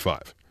building by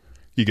 5.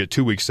 You get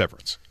 2 weeks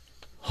severance.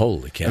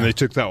 Holy cow. And they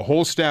took that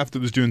whole staff that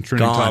was doing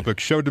trending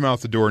topics, shoved them out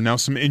the door. Now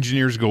some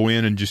engineers go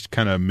in and just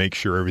kind of make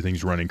sure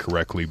everything's running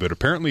correctly. But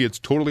apparently it's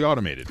totally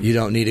automated. You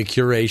don't need a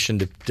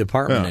curation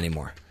department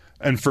anymore.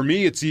 And for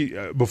me, it's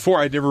before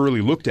I never really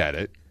looked at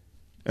it.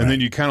 And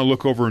then you kind of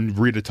look over and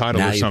read a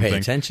title or something. Now you pay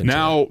attention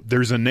to it.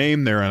 There's a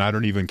name there, and I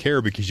don't even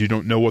care because you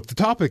don't know what the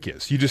topic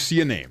is. You just see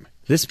a name.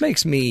 This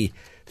makes me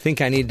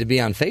think I need to be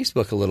on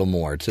Facebook a little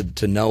more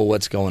to know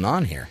what's going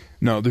on here.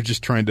 No, they're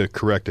just trying to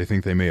correct. I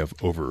think they may have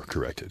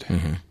overcorrected.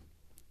 Mm-hmm.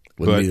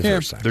 But be the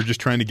first time. They're just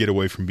trying to get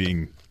away from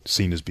being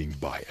seen as being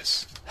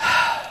biased.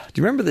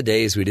 Do you remember the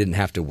days we didn't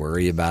have to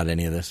worry about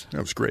any of this?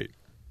 That was great.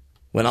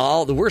 When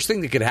the worst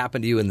thing that could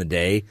happen to you in the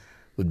day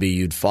would be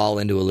you'd fall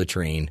into a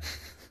latrine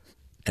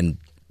and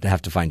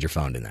have to find your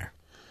phone in there.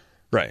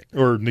 Right.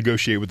 Or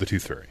negotiate with the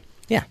Tooth Fairy.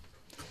 Yeah.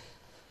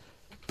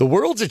 The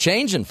world's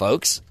a-changing,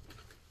 folks.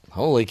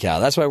 Holy cow.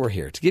 That's why we're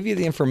here, to give you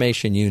the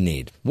information you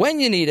need when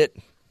you need it,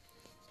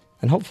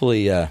 and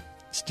hopefully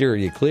steer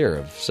you clear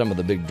of some of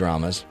the big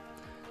dramas.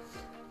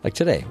 Like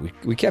today,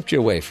 we kept you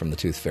away from the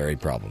Tooth Fairy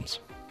problems.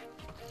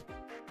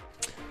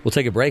 We'll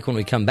take a break. When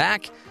we come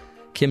back,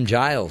 Kim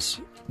Giles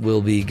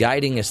will be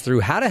guiding us through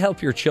how to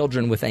help your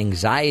children with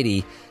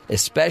anxiety,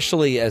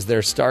 especially as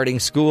they're starting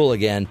school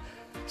again.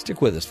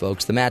 Stick with us,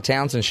 folks. The Matt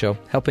Townsend Show,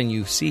 helping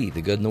you see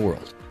the good in the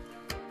world.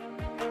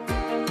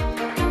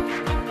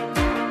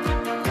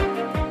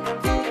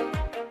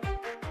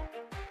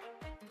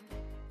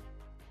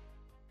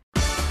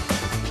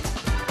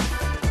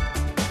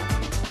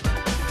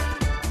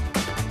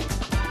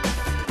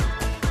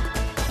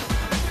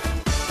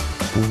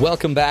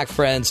 Welcome back,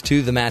 friends,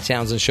 to the Matt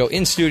Townsend Show.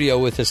 In studio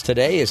with us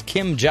today is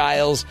Kim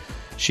Giles.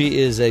 She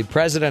is a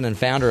president and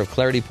founder of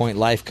Clarity Point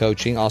Life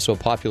Coaching, also a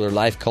popular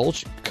life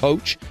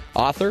coach,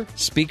 author,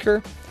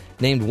 speaker,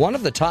 named one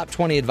of the top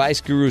 20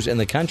 advice gurus in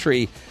the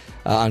country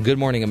on Good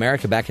Morning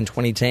America back in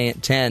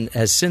 2010,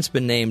 has since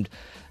been named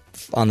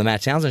on the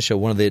Matt Townsend Show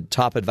one of the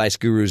top advice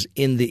gurus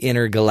in the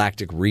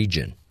intergalactic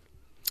region.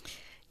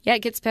 Yeah,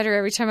 it gets better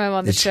every time I'm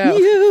on the it's show.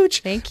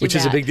 Huge. Thank you, Which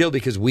Matt. is a big deal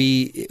because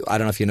I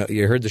don't know if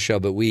you heard the show,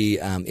 but we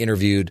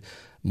interviewed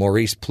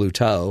Maurice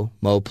Pluto,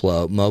 Mo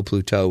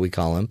Pluto, we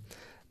call him,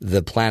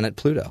 the planet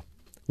Pluto,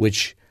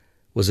 which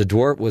was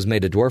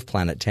made a dwarf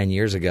planet 10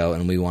 years ago,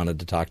 and we wanted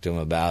to talk to him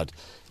about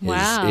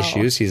his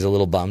issues. He's a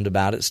little bummed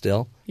about it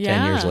still,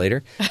 10 years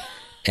later.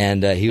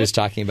 And he was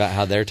talking about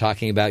how they're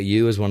talking about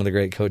you as one of the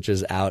great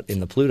coaches out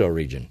in the Pluto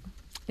region.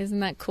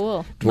 Isn't that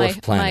cool?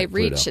 Dwarf planet my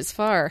reach Pluto. is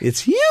far.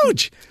 It's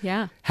huge.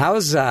 Yeah. How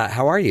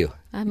are you?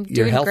 I'm doing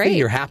You're healthy? great.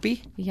 You're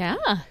happy? Yeah.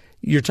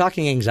 You're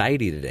talking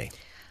anxiety today.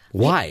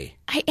 Why?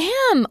 I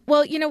am.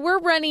 Well, we're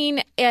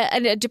running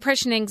a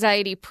depression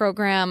anxiety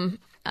program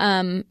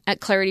at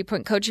Clarity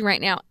Point Coaching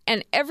right now.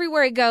 And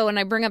everywhere I go and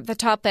I bring up the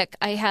topic,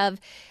 I have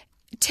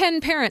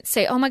 10 parents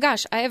say, oh my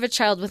gosh, I have a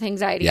child with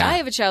anxiety. Yeah. I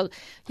have a child.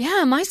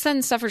 Yeah, my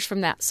son suffers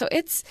from that. So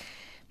it's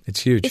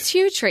huge. It's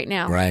huge right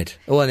now. Right.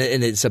 Well,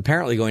 and it's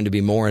apparently going to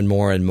be more and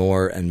more and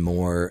more and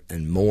more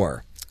and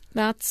more.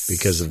 That's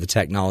because of the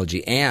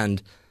technology,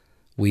 and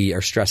we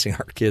are stressing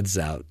our kids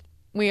out.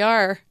 We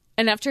are.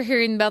 And after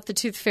hearing about the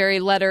Tooth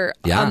Fairy letter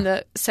on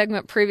the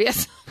segment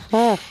previous,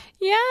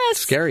 yes,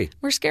 scary.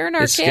 We're scaring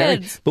our kids.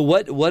 Scary. But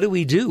what do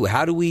we do?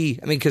 How do we?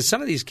 I mean, because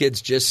some of these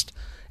kids just,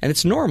 and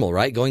it's normal,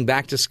 right? Going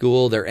back to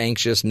school, they're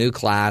anxious, new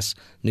class,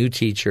 new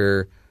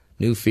teacher,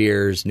 new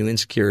fears, new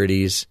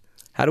insecurities.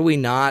 How do we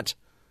not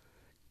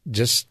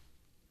just?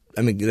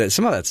 I mean,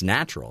 some of that's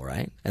natural,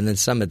 right? And then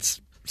some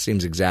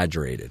seems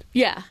exaggerated.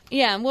 Yeah,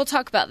 and we'll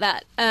talk about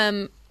that.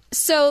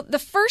 So the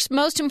first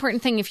most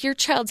important thing, if your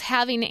child's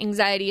having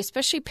anxiety,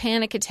 especially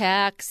panic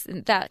attacks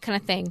and that kind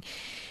of thing,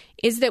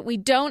 is that we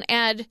don't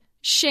add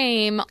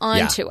shame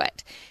onto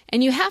it.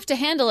 And you have to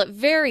handle it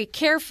very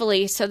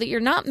carefully so that you're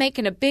not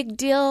making a big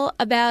deal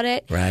about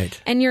it. Right.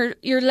 And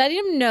you're letting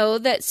them know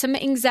that some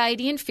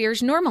anxiety and fear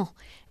is normal.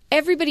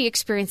 Everybody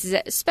experiences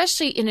it,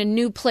 especially in a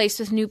new place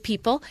with new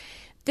people.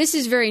 This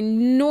is very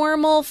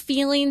normal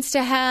feelings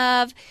to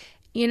have.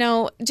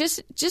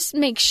 Just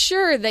make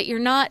sure that you're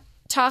not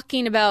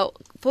talking about,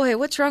 boy,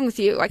 what's wrong with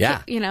you?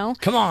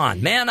 Come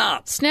on, man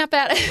up. Snap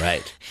at it.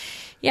 Right.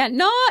 Yeah,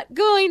 not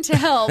going to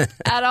help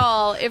at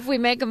all if we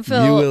make them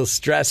feel you will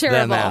stress terrible.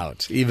 them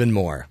out even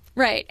more.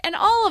 Right. And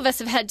all of us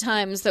have had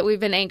times that we've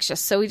been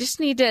anxious, so we just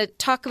need to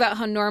talk about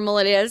how normal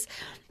it is.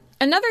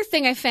 Another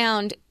thing I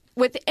found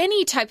with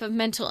any type of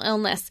mental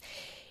illness,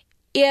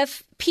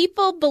 if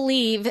people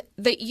believe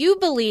that you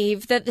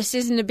believe that this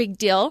isn't a big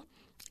deal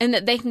and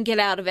that they can get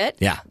out of it,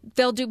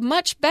 they'll do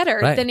much better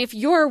Right. than if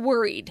you're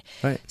worried.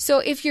 Right. So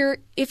if your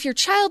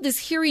child is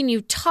hearing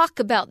you talk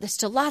about this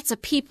to lots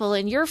of people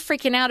and you're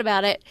freaking out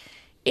about it,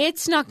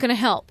 it's not going to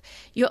help.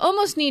 You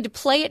almost need to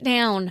play it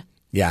down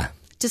Yeah.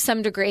 to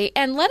some degree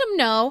and let them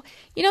know,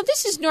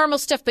 this is normal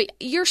stuff, but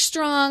you're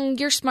strong,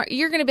 you're smart,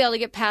 you're going to be able to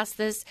get past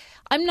this.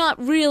 I'm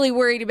not really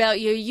worried about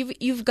you.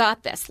 You've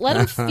got this. Let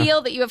them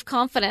feel that you have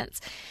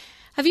confidence.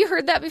 Have you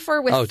heard that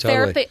before with totally.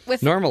 therapy?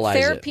 With Normalize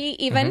therapy, it.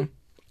 even. Mhm.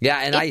 Yeah,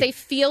 and if they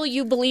feel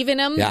you believe in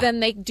them, then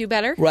they do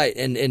better. Right,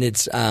 and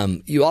it's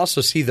you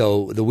also see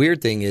though the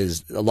weird thing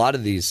is a lot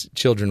of these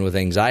children with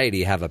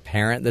anxiety have a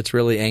parent that's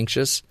really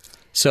anxious.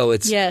 So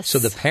so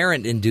the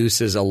parent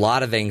induces a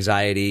lot of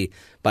anxiety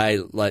by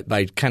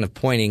kind of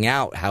pointing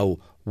out how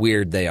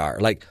weird they are.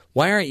 Like,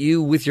 why aren't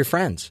you with your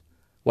friends?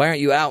 Why aren't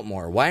you out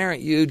more? Why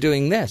aren't you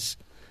doing this?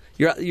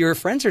 Your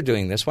friends are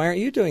doing this. Why aren't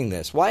you doing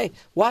this? Why?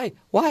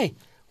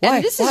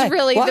 And this is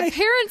really Why? the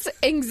parent's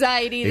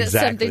anxiety that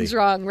Exactly. something's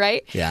wrong,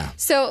 right? Yeah.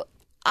 So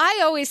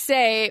I always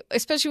say,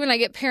 especially when I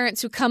get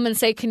parents who come and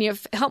say, can you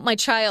help my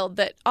child,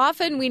 that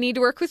often we need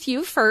to work with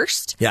you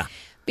first. Yeah.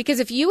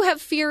 Because if you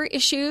have fear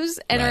issues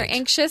and are Right.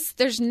 anxious,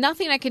 there's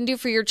nothing I can do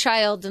for your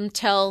child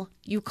until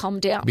you calm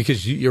down.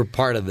 Because you're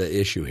part of the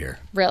issue here.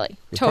 Really.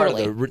 You're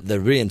Totally. part of the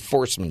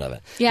reinforcement of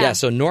it. Yeah.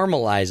 So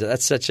normalize it.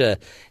 That's such a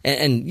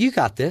and you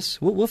got this.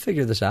 We'll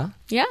figure this out.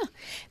 Yeah.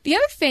 The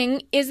other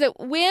thing is that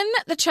when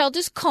the child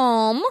is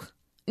calm,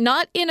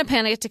 not in a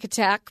panic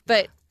attack,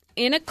 but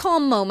in a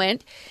calm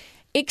moment,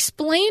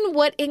 explain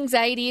what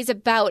anxiety is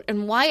about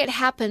and why it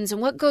happens and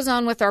what goes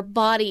on with our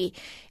body.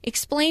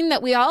 Explain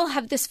that we all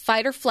have this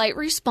fight or flight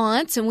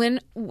response, and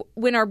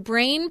when our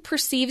brain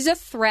perceives a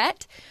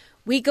threat,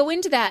 we go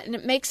into that, and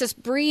it makes us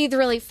breathe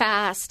really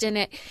fast, and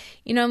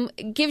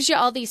it gives you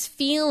all these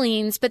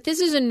feelings, but this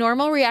is a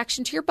normal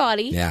reaction to your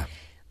body. Yeah.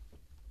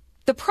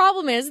 The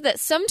problem is that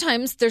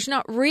sometimes there's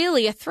not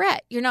really a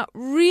threat. You're not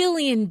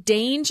really in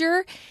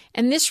danger,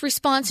 and this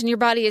response in your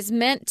body is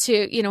meant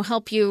to,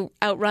 help you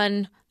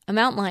outrun a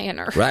mountain lion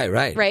or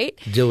right.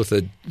 Deal with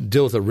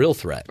a real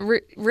threat.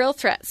 Real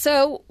threat.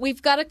 So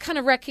we've got to kind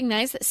of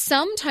recognize that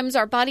sometimes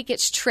our body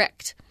gets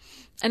tricked,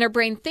 and our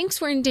brain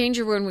thinks we're in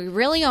danger when we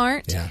really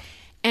aren't. Yeah.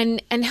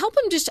 And help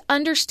them just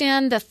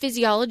understand the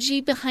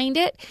physiology behind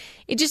it.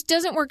 It just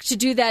doesn't work to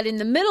do that in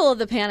the middle of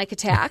the panic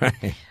attack,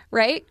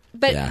 right?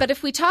 But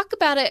if we talk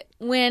about it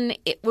when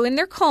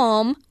they're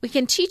calm, we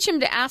can teach them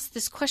to ask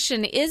this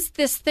question: is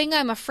this thing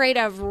I'm afraid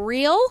of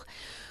real?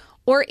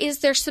 Or is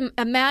there some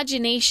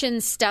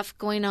imagination stuff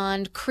going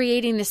on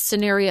creating this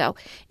scenario?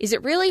 Is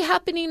it really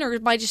happening, or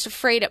am I just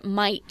afraid it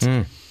might?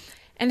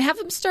 And have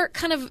them start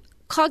kind of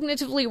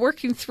cognitively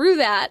working through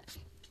that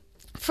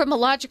from a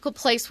logical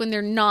place when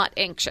they're not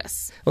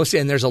anxious. Well, see,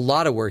 and there's a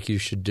lot of work you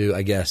should do,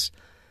 I guess,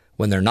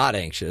 when they're not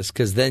anxious,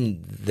 because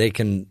then they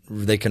can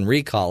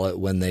recall it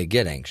when they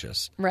get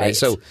anxious. Right.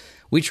 So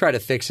we try to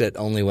fix it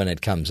only when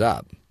it comes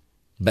up.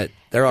 But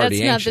they're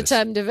already anxious. That's not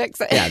the time to fix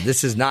it. Yeah,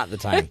 this is not the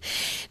time.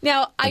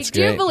 Now, That's I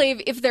do great.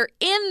 believe if they're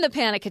in the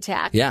panic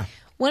attack,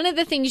 one of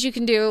the things you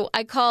can do,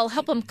 I call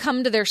help them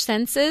come to their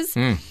senses,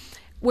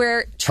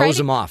 where Hose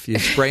them off. You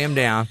spray them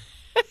down.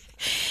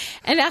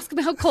 and ask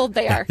them how cold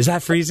they are. Is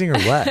that freezing or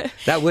what?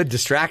 That would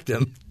distract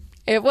them.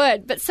 It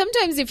would. But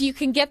sometimes if you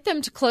can get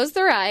them to close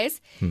their eyes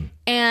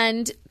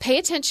and pay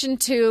attention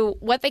to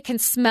what they can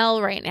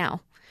smell right now,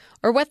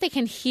 or what they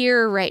can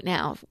hear right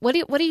now. What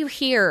do you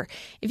hear?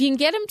 If you can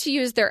get them to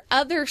use their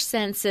other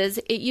senses,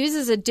 it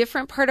uses a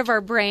different part of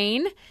our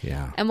brain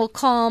and will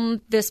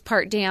calm this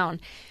part down.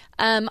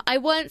 I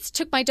once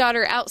took my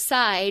daughter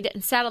outside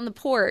and sat on the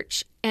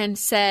porch and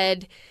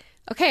said,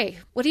 okay,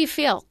 what do you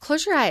feel?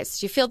 Close your eyes.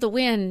 Do you feel the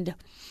wind?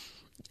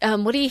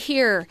 What do you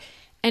hear?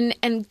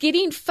 And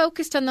getting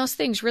focused on those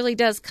things really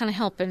does kind of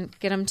help and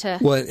get them to...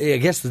 Well, I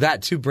guess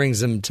that, too, brings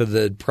them to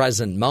the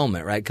present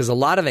moment, right? Because a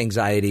lot of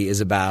anxiety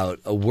is about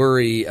a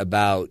worry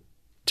about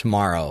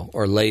tomorrow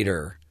or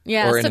later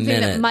or in a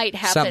minute. That might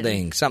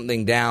happen.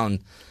 Something down,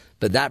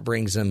 but that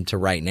brings them to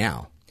right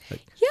now.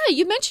 Yeah,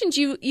 you mentioned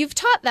you've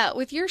taught that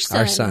with your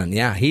son. Our son,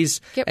 yeah.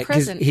 Get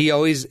present. He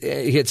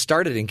had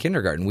started in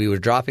kindergarten. We were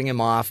dropping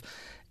him off.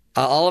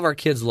 All of our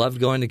kids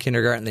loved going to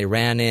kindergarten. They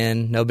ran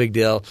in, no big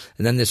deal.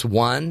 And then this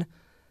one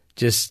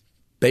just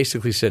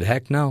basically said,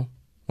 heck no,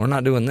 we're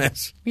not doing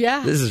this.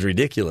 Yeah. This is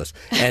ridiculous.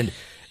 And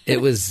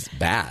it was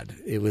bad.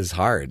 It was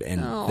hard.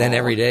 And then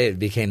every day it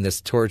became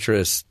this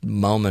torturous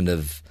moment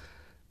of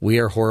we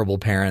are horrible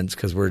parents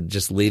because we're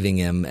just leaving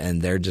him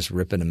and they're just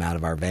ripping him out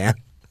of our van.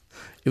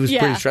 It was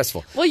pretty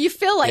stressful. Well, you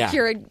feel like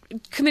you're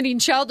committing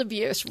child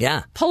abuse.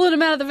 Yeah. Pulling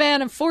them out of the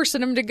van and forcing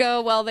them to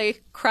go while they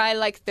cry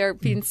like they're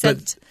being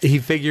sent. But he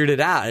figured it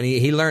out, and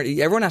he learned.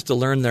 Everyone has to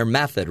learn their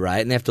method, right?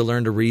 And they have to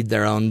learn to read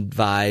their own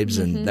vibes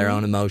and their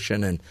own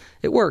emotion, and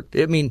it worked.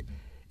 I mean,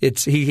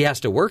 he has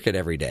to work it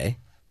every day,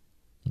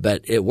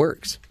 but it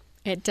works.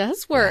 It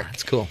does work. Yeah,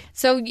 it's cool.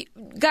 So,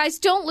 guys,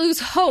 don't lose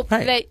hope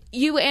that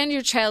you and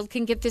your child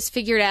can get this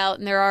figured out,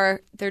 and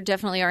there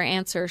definitely are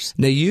answers.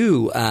 Now,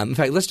 you, in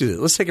fact, let's do this.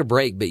 Let's take a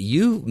break. But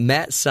you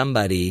met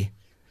somebody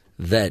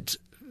that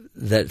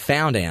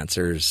found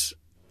answers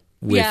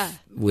with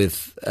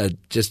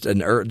just a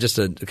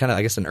kind of,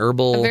 I guess, an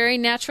herbal, a very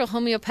natural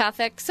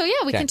homeopathic. So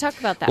we can talk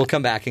about that. We'll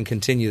come back and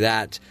continue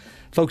that.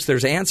 Folks,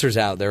 there's answers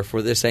out there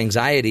for this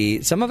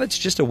anxiety. Some of it's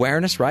just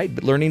awareness, right?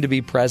 But learning to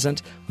be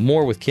present.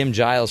 More with Kim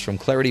Giles from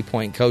Clarity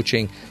Point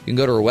Coaching. You can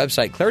go to her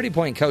website,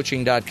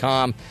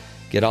 claritypointcoaching.com.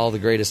 Get all the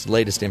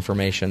latest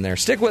information there.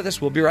 Stick with us.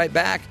 We'll be right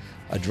back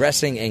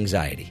addressing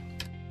anxiety.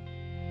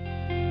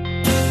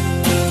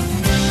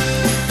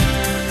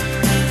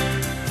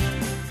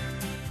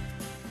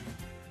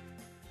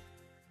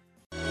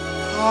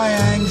 High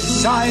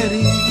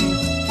anxiety,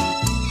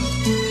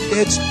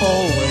 it's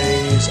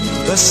always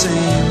the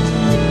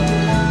same.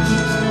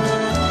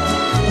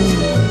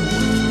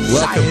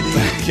 Welcome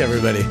back,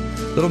 everybody.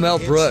 Little Mel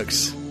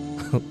Brooks,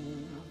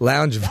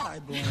 lounge.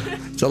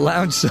 It's a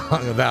lounge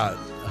song about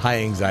high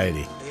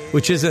anxiety,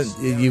 which isn't.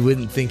 You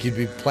wouldn't think you'd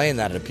be playing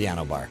that at a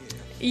piano bar.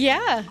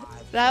 Yeah,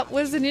 that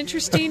was an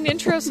interesting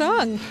intro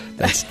song.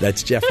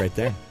 That's Jeff right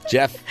there.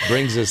 Jeff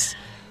brings us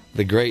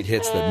the great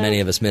hits that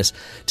many of us miss.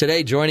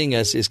 Today, joining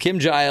us is Kim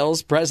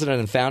Giles, president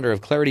and founder of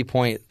Clarity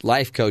Point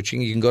Life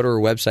Coaching. You can go to her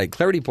website,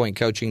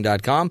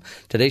 claritypointcoaching.com.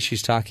 Today,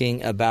 she's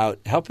talking about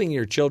helping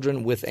your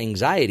children with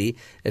anxiety,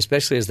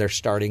 especially as they're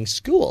starting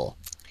school.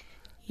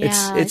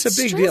 Yeah, it's a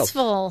big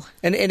stressful deal.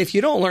 And if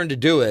you don't learn to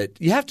do it,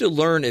 you have to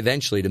learn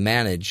eventually to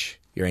manage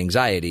your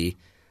anxiety.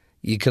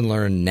 You can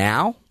learn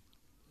now.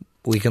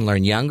 We can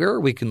learn younger.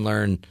 We can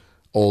learn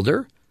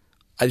older.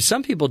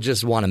 Some people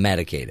just want to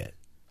medicate it.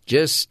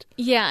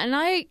 And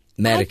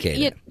medicate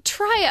it.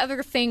 Try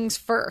other things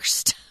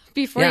first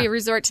before you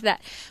resort to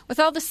that. With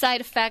all the side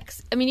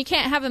effects, I mean, you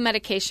can't have a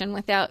medication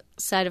without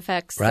side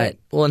effects. Right.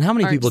 Well, and how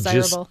many people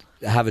desirable.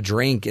 just have a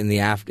drink in the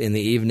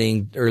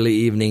evening, early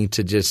evening,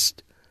 to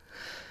just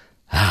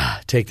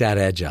take that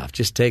edge off?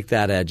 Just take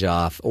that edge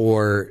off,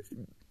 or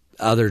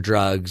other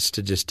drugs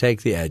to just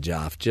take the edge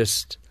off.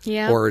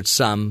 Or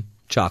some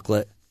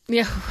chocolate.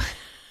 Yeah.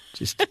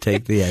 Just to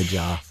take the edge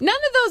off. None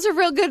of those are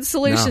real good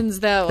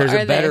solutions, though. There's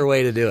a better they?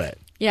 way to do it.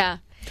 Yeah.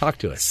 Talk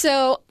to us.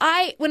 So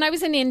when I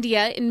was in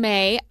India in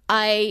May,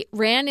 I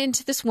ran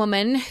into this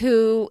woman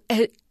who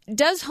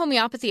does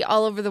homeopathy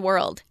all over the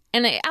world.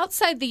 And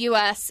outside the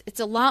U.S., it's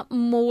a lot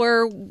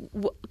more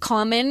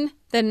common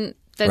than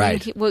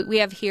what we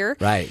have here.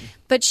 Right.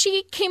 But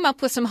she came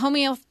up with some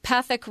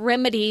homeopathic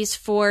remedies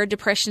for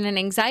depression and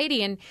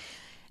anxiety.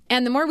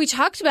 And the more we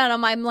talked about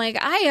them, I'm like,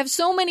 I have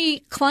so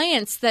many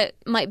clients that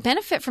might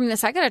benefit from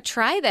this. I got to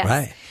try this.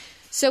 Right.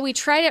 So we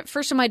tried it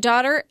first on my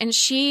daughter, and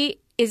she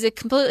is a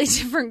completely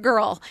different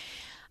girl.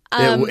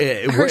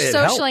 Her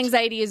social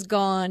anxiety is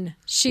gone.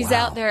 She's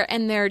out there,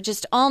 and they're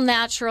just all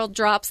natural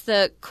drops.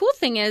 The cool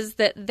thing is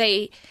that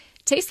they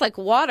taste like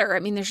water. I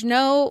mean, there's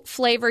no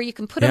flavor. You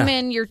can put them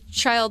in your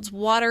child's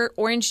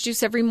orange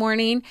juice every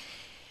morning.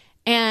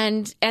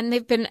 And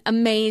they've been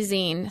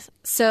amazing.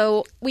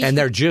 So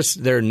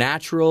they're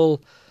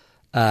natural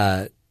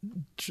the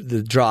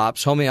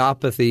drops,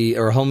 homeopathy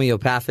or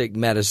homeopathic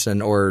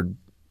medicine, or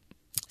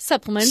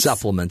supplements.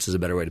 Supplements is a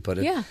better way to put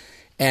it. Yeah.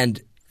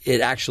 And it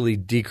actually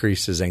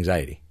decreases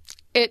anxiety.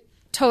 It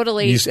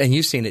totally. And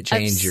you've seen it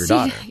change your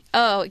daughter.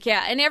 Oh,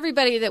 yeah. And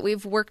everybody that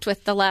we've worked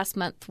with the last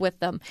month with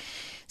them.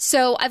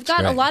 So I've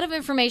got a lot of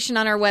information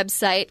on our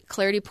website,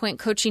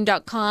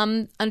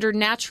 claritypointcoaching.com, under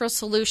natural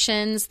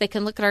solutions. They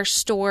can look at our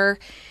store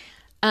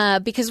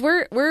because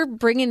we're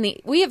bringing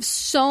we have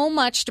so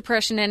much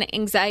depression and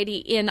anxiety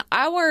in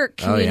our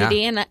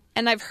community. And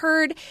I've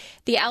heard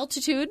the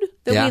altitude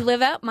that we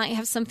live at might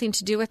have something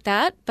to do with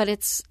that, but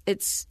it's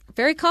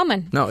very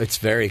common. No, it's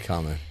very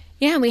common.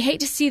 Yeah, and we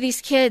hate to see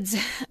these kids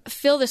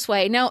feel this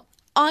way. Now,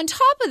 on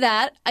top of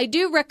that, I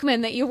do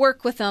recommend that you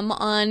work with them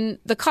on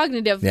the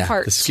cognitive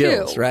part, the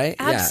skills, too. Right?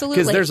 Absolutely.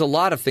 Because there's a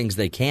lot of things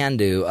they can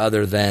do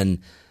other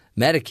than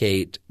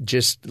medicate,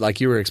 just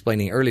like you were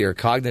explaining earlier,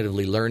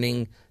 cognitively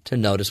learning to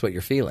notice what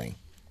you're feeling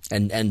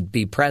and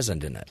be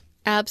present in it.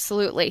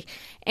 Absolutely.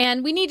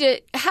 And we need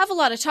to have a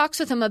lot of talks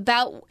with them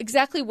about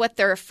exactly what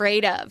they're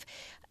afraid of.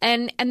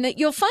 And that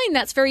you'll find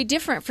that's very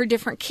different for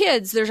different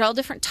kids. There's all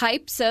different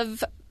types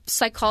of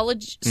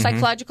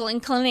psychological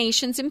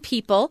inclinations in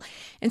people.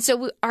 And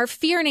so our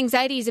fear and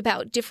anxiety is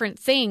about different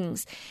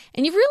things.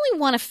 And you really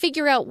want to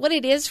figure out what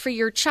it is for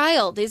your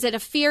child. Is it a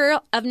fear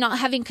of not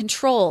having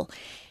control?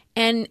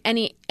 And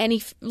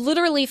he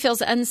literally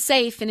feels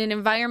unsafe in an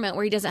environment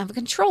where he doesn't have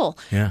control.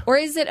 Yeah. Or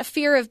is it a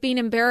fear of being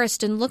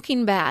embarrassed and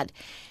looking bad?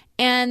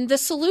 And the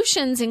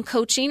solutions in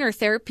coaching or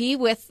therapy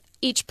with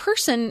each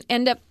person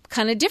end up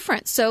kind of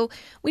different. So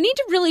we need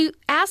to really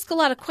ask a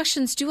lot of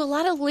questions, do a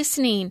lot of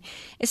listening,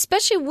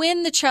 especially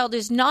when the child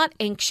is not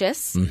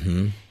anxious.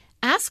 Mm-hmm.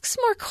 Ask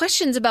some more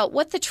questions about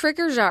what the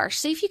triggers are.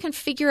 See if you can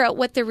figure out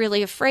what they're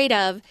really afraid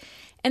of.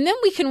 And then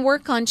we can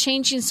work on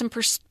changing some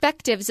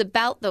perspectives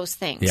about those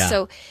things. Yeah.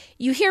 So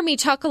you hear me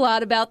talk a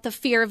lot about the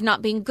fear of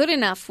not being good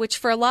enough, which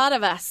for a lot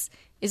of us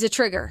is a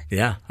trigger.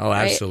 Yeah. Oh,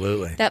 right?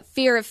 absolutely. That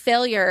fear of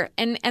failure.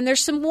 And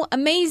there's some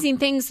amazing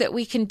things that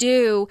we can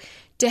do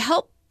to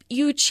help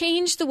you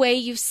change the way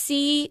you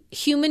see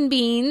human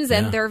beings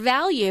and their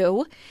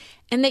value,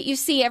 and that you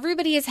see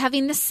everybody is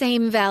having the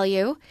same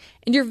value,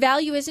 and your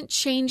value isn't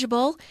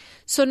changeable.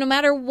 So no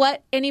matter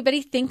what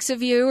anybody thinks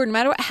of you, or no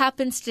matter what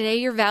happens today,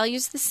 your value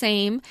is the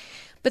same.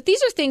 But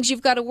these are things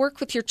you've got to work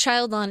with your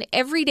child on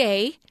every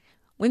day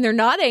when they're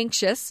not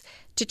anxious,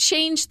 to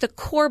change the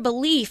core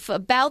belief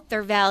about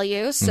their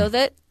value so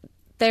that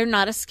they're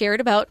not as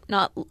scared about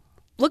not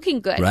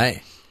looking good.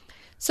 Right.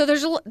 So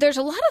there's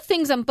a lot of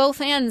things on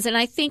both ends, and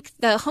I think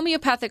the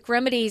homeopathic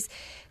remedies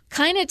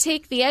kind of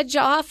take the edge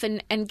off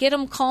and get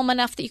them calm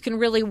enough that you can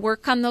really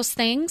work on those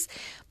things.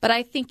 But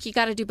I think you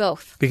got to do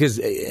both. Because,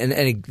 and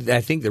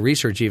I think the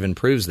research even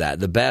proves that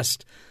the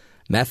best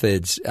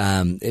methods,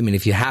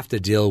 if you have to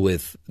deal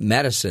with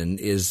medicine,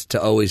 is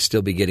to always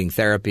still be getting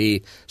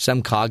therapy,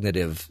 some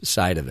cognitive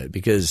side of it,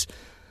 because,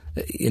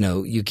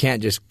 you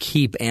can't just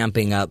keep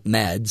amping up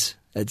meds.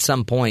 At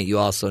some point, you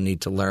also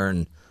need to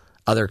learn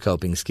other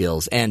coping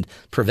skills and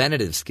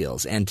preventative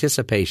skills,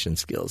 anticipation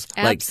skills.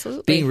 Absolutely.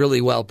 Like being really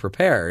well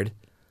prepared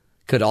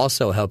could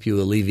also help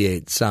you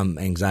alleviate some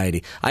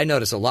anxiety. I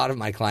notice a lot of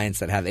my clients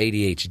that have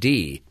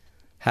ADHD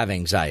have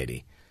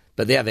anxiety,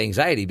 but they have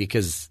anxiety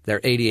because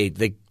they're 88.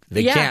 They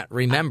can't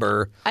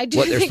remember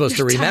what they're supposed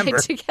to remember.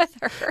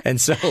 Together.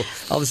 And so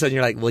all of a sudden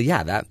you're like, well,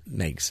 yeah, that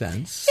makes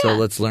sense. Yeah. So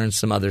let's learn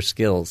some other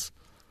skills.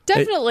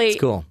 Definitely. It's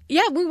cool.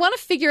 Yeah, we want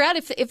to figure out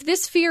if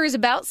this fear is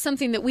about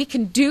something that we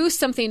can do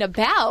something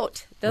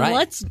about, then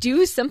let's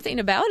do something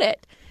about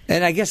it.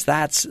 And I guess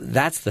that's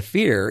the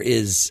fear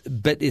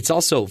but it's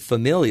also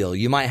familial.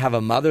 You might have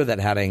a mother that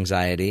had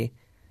anxiety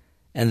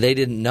and they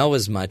didn't know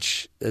as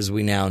much as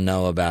we now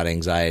know about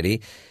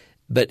anxiety.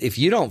 But if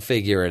you don't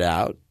figure it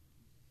out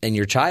and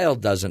your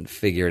child doesn't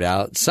figure it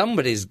out,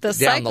 somebody's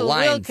down the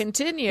line will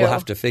continue. will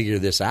have to figure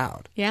this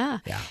out. Yeah.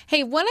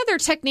 Hey, one other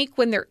technique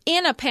when they're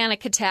in a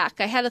panic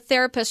attack, I had a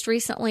therapist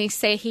recently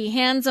say he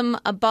hands them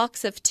a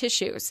box of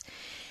tissues.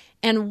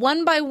 And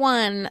one by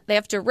one, they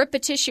have to rip a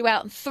tissue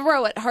out and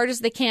throw it hard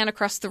as they can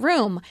across the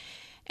room.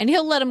 And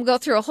he'll let them go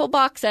through a whole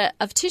box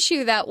of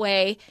tissue that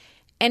way.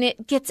 And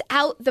it gets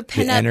out the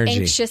pent-up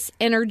anxious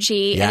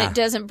energy, and it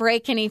doesn't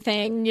break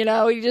anything. You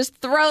just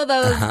throw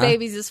those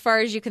babies as far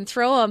as you can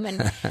throw them.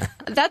 And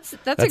that's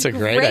a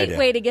great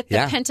way to get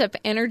the pent-up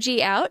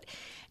energy out.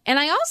 And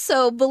I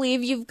also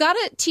believe you've got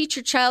to teach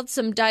your child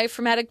some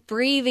diaphragmatic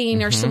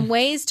breathing or some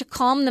ways to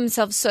calm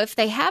themselves. So if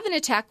they have an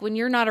attack when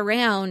you're not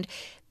around,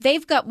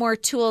 they've got more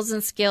tools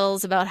and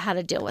skills about how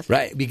to deal with it.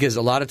 Right, because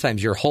a lot of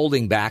times you're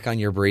holding back on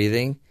your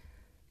breathing.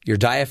 Your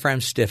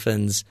diaphragm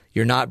stiffens.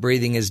 You're not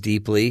breathing as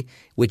deeply,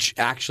 which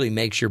actually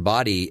makes your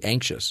body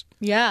anxious.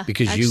 Yeah,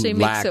 because you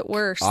lack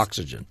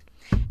oxygen.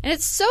 And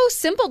it's so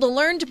simple to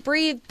learn to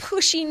breathe,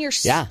 pushing your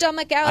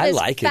stomach out as fat as you can. I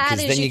like it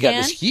because then you got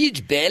this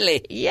huge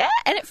belly. Yeah,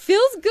 and it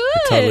feels good.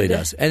 It totally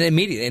does. And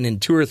immediately, and in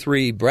 2 or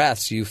 3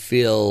 breaths, you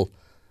feel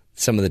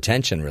some of the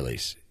tension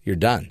release. You're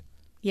done.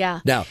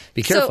 Yeah. Now,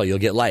 be careful. You'll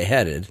get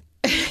lightheaded.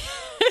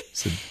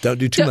 So don't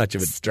do too much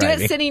of it driving.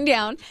 Do it sitting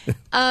down.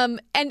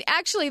 And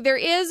actually, there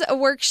is a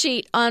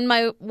worksheet on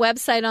my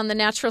website on the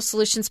Natural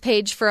Solutions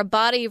page for a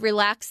body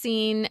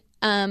relaxing,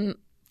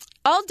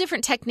 all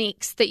different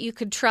techniques that you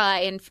could try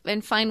and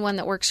find one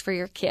that works for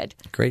your kid.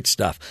 Great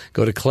stuff.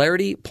 Go to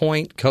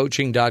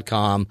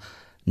claritypointcoaching.com,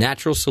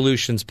 Natural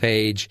Solutions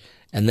page,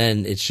 and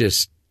then it's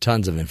just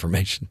tons of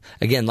information.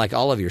 Again, like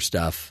all of your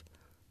stuff.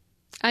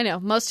 I know.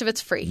 Most of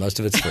it's free. And go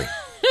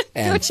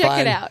check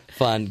it out.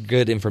 Fun,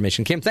 good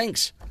information. Kim,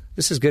 thanks.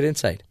 This is good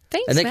insight.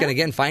 Thanks, and they can,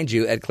 again, find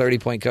you at Clarity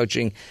Point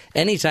Coaching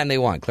anytime they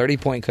want,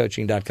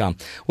 claritypointcoaching.com.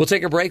 We'll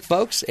take a break,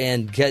 folks,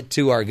 and get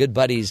to our good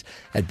buddies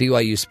at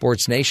BYU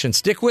Sports Nation.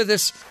 Stick with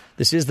us.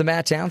 This is the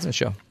Matt Townsend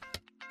Show.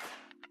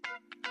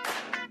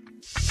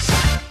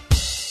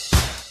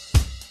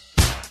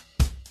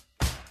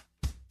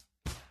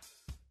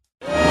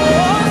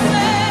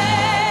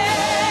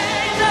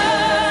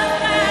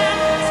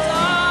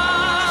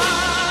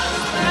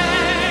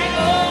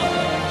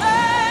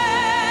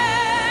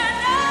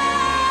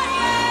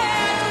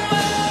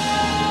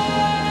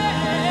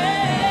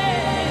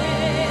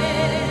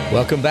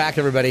 Welcome back,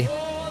 everybody.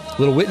 A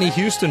little Whitney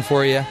Houston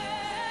for you.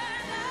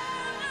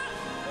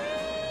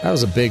 That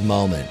was a big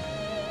moment.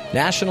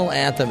 National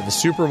anthem at the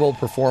Super Bowl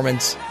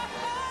performance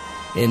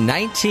in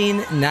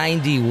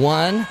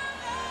 1991.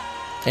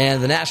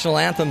 And the national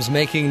anthem's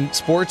making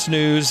sports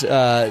news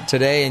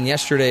today and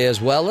yesterday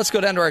as well. Let's go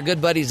down to our good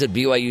buddies at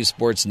BYU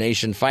Sports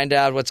Nation, find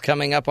out what's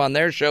coming up on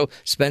their show.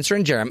 Spencer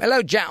and Jerem.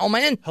 Hello,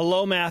 gentlemen.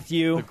 Hello,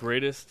 Matthew. The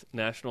greatest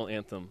national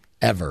anthem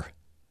ever.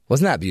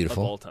 Wasn't that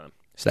beautiful? Of all time.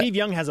 Steve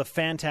Young has a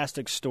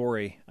fantastic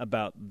story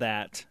about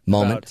that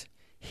moment. About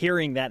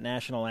hearing that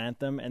national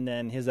anthem and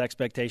then his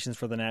expectations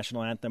for the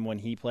national anthem when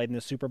he played in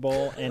the Super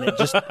Bowl, and it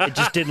just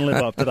didn't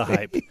live up to the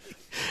hype.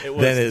 It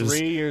was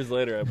 3 years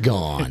later.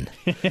 Gone.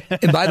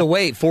 And by the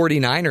way,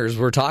 49ers,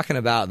 we're talking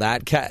about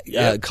that.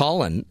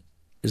 Colin,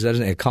 is that his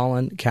name?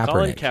 Colin Kaepernick.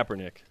 Colin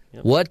Kaepernick.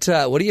 Yep.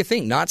 What do you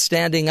think? Not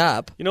standing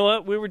up. You know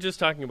what? We were just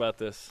talking about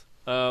this.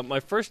 My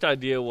first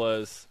idea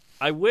was,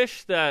 I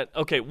wish that,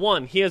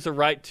 one, he has a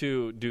right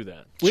to do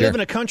that. We live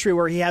in a country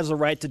where he has a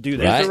right to do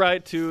that. He has a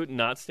right to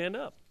not stand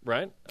up.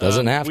 right?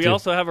 Doesn't have we to. We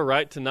also have a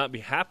right to not be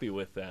happy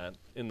with that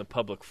in the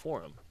public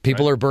forum.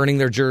 People right? are burning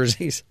their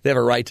jerseys. They have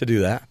a right to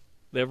do that.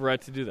 They have a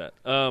right to do that.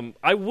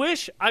 I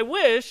wish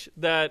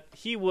that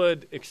he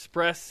would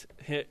express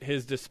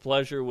his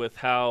displeasure with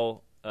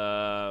how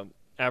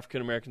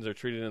African Americans are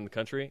treated in the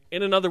country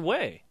in another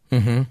way.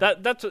 Mm-hmm.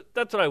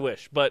 That's what I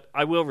wish. But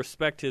I will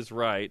respect his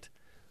right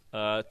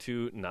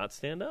to not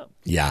stand up.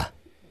 Yeah.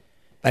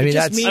 I mean,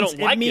 I don't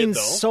like it means it,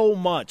 though. so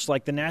much.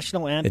 Like the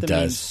national anthem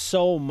means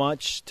so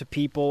much to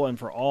people and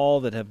for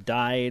all that have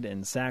died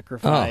and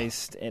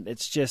sacrificed. And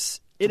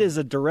it is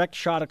a direct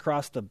shot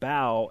across the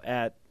bow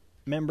at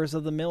members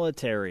of the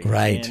military.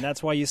 Right. And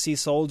that's why you see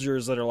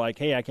soldiers that are like,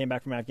 hey, I came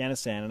back from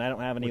Afghanistan and I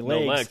don't have any With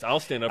legs. no legs. I'll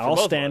stand up for I'll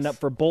both stand of us. up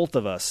for both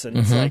of us. And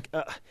it's like,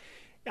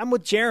 I'm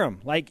with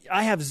Jerem. Like,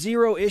 I have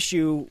zero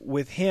issue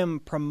with him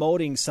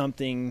promoting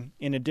something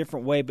in a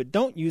different way, but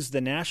don't use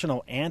the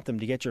national anthem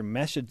to get your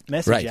message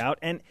Right. out.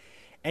 And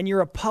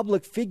you're a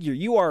public figure.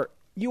 You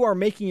are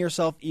making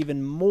yourself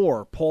even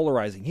more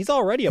polarizing. He's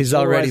already a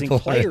polarizing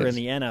player in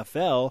the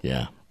NFL.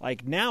 Yeah.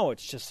 Like, now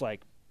it's just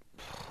like,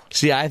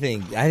 see, I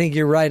think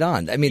you're right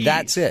on. I mean,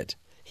 that's it.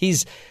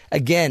 He's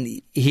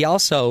he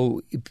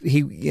also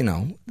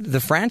the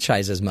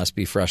franchises must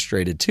be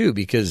frustrated too,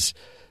 because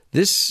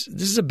this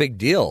is a big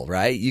deal,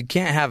 right? You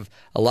can't have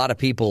a lot of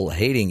people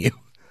hating you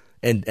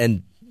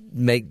and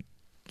make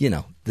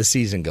the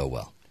season go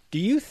well. do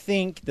you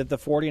think that the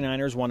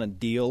 49ers want to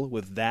deal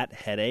with that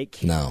headache?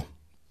 No.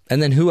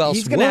 And then who else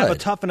He's going to have a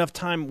tough enough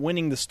time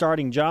winning the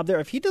starting job there.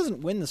 If he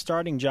doesn't win the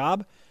starting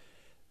job,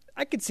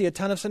 I could see a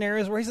ton of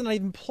scenarios where he's not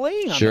even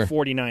playing on the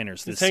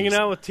 49ers this He's hanging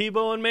season. out with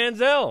Tebow and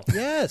Manziel.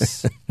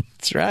 Yes.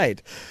 That's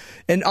right.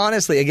 And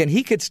honestly, again,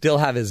 he could still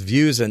have his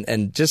views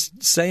and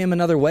just say them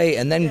another way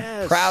and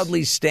then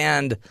proudly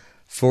stand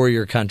for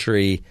your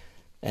country.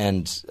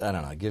 And I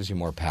don't know, it gives you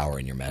more power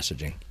in your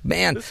messaging.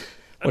 Man,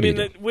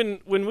 when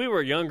we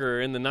were younger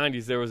in the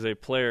 90s, there was a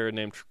player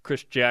named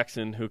Chris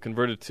Jackson who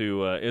converted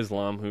to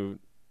Islam, who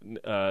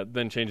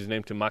then changed his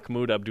name to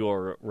Mahmoud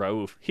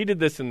Abdul-Rauf. He did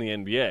this in the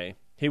NBA.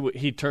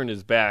 He turned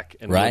his back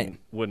and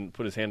wouldn't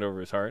put his hand over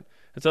his heart.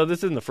 And so this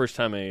isn't the first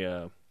time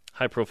a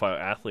high-profile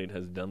athlete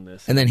has done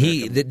this. And then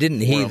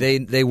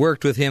they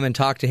worked with him and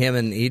talked to him,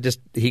 and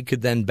he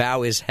could then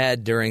bow his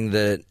head during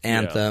the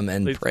anthem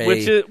and pray.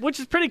 Which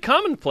is pretty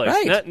commonplace.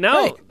 Right,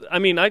 now, right. I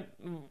mean, I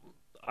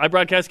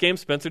broadcast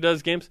games, Spencer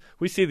does games.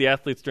 We see the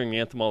athletes during the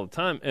anthem all the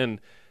time, and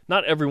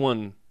not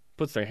everyone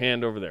puts their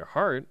hand over their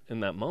heart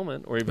in that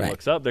moment or even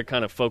looks up. They're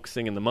kind of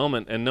focusing in the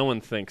moment, and no one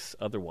thinks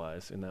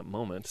otherwise in that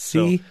moment.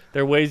 See? So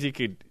there are ways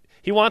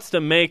he wants to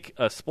make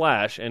a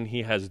splash, and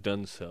he has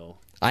done so.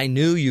 I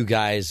knew you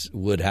guys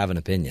would have an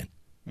opinion,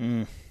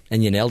 and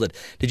you nailed it.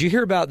 Did you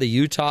hear about the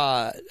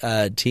Utah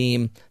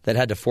team that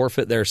had to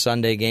forfeit their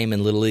Sunday game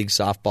in Little League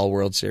Softball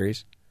World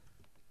Series?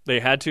 They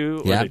had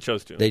to, or they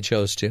chose to? They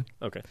chose to.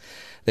 Okay.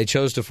 They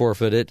chose to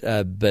forfeit it,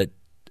 but,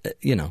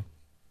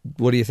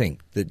 what do you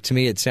think? To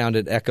me, it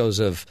sounded echoes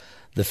of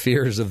the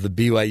fears of the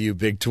BYU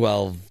Big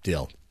 12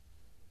 deal.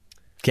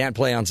 Can't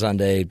play on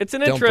Sunday. It's an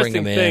Don't bring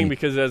interesting them thing in.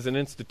 because as an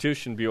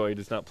institution, BYU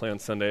does not play on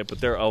Sunday,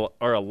 but there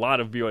are a lot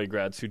of BYU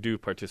grads who do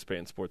participate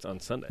in sports on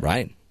Sunday.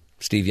 Right.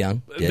 Steve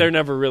Young did. They're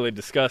never really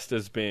discussed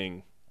as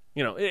being,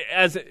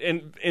 as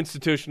an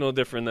institutional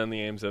different than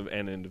the aims of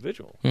an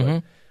individual.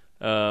 Mhm.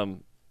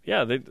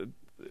 But,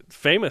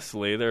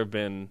 famously, there have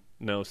been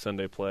no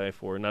Sunday play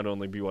for not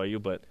only BYU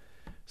but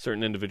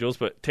certain individuals.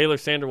 But Taylor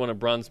Sander won a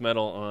bronze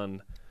medal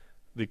on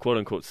the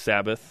quote-unquote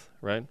Sabbath,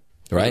 right?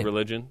 Right.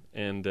 Religion.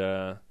 And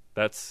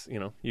that's,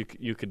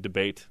 you could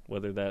debate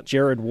whether that...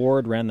 Jared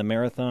Ward ran the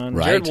marathon.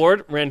 Right. Jared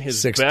Ward ran his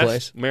Sixth best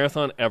place.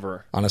 marathon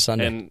ever. On a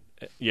Sunday. And,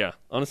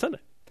 on a Sunday.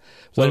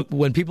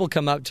 When people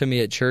come up to me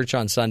at church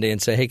on Sunday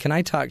and say, hey, can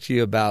I talk to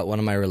you about one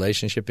of my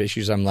relationship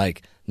issues? I'm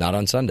like, not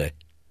on Sunday.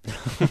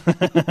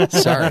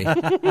 Sorry.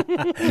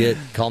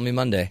 Call me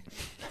Monday.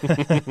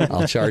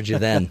 I'll charge you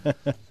then.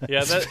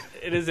 Yeah,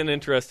 it is an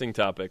interesting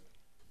topic.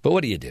 But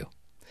what do you do?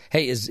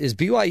 Hey, is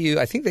BYU,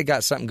 I think they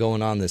got something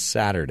going on this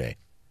Saturday.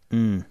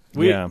 We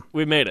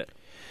made it.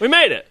 We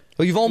made it.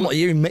 Well, you've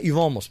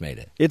almost made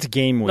it. It's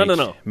game week.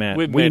 No, Matt.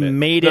 We've we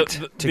made it.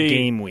 to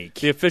game week.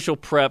 The official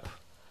prep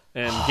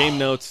and game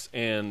notes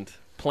and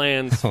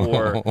plans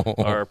for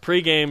our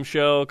pregame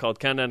show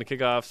called Countdown to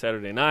Kickoff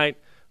Saturday night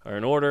are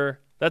in order.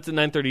 That's at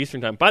 9:30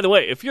 Eastern Time. By the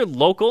way, if you're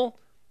local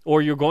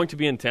or you're going to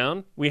be in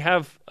town, we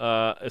have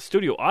a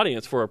studio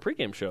audience for our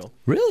pregame show.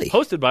 Really?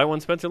 Hosted by one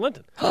Spencer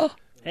Linton.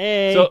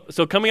 Hey.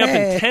 So coming up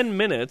in 10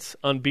 minutes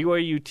on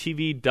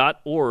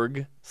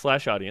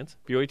BYUtv.org/audience,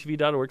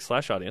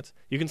 BYUtv.org/audience,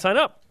 you can sign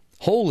up.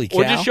 Holy cow.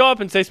 Or just show up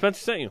and say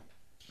Spencer sent you.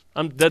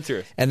 I'm dead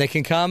serious. And they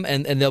can come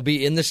and they'll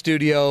be in the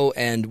studio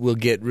and we'll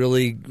get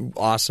really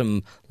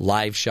awesome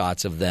live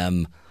shots of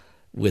them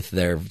with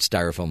their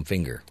styrofoam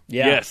finger.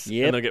 Yeah. Yes.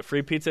 Yep. And they'll get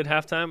free pizza at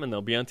halftime and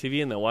they'll be on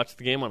TV and they'll watch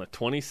the game on a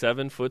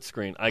 27-foot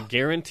screen. I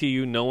guarantee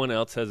you no one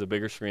else has a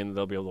bigger screen that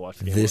they'll be able to watch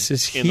the game This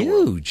is in the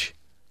world. huge.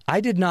 I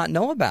did not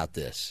know about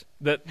this.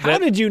 How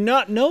did you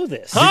not know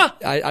this? Huh?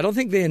 I don't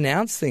think they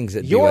announce things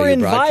at You're BYU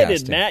invited,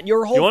 Broadcasting. Matt.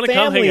 Your whole You wanna come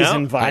hang family's out?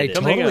 invited.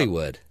 I totally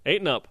would.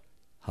 8 and up.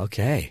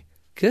 Okay.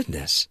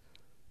 Goodness.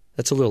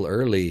 That's a little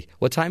early.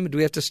 What time do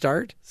we have to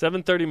start?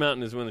 7:30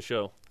 Mountain is when the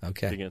show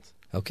begins.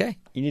 Okay.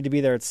 You need to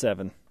be there at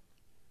 7.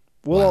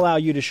 We'll allow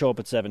you to show up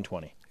at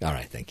 7:20. All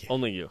right, thank you.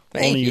 Only you.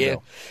 Thank Only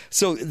you.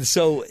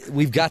 So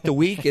we've got the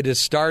week. It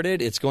has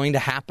started. It's going to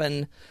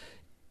happen.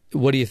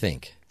 What do you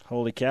think?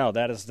 Holy cow,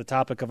 that is the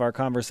topic of our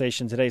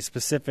conversation today,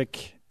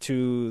 specific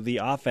to the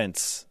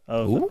offense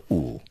of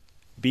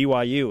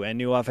BYU and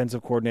new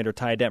offensive coordinator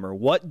Ty Detmer.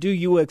 What do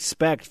you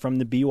expect from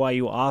the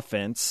BYU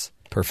offense?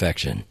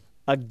 Perfection.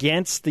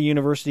 Against the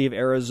University of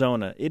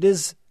Arizona. It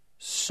is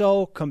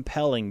so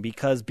compelling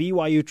because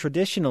BYU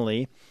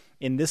traditionally,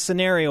 in this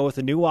scenario with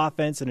a new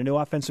offense and a new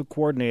offensive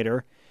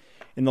coordinator,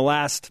 in the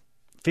last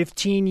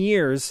 15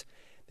 years,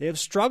 they have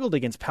struggled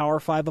against Power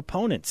 5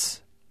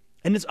 opponents.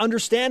 And it's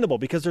understandable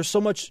because there's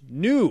so much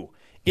new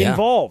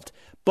involved.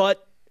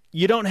 But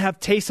you don't have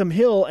Taysom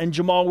Hill and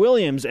Jamal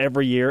Williams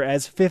every year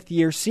as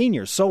fifth-year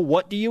seniors. So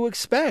what do you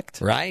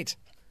expect? Right.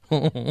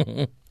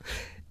 Do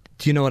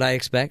you know what I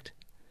expect?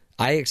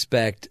 I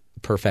expect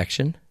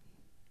perfection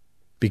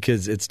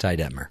because it's Ty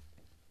Detmer.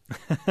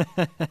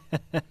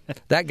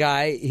 That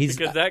guy,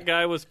 because that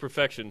guy was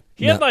perfection.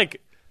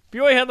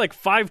 BYU had like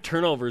 5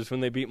 turnovers when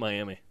they beat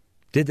Miami.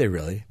 Did they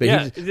really? But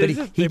yeah,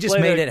 he just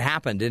made it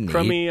happen, didn't he?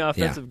 Crummy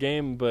offensive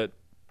game, but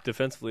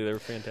defensively they were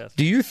fantastic.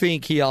 Do you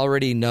think he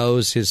already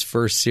knows his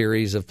first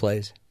series of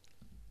plays?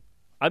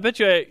 I bet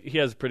you he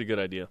has a pretty good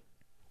idea.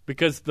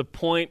 Because the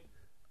point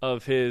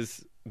of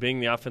his being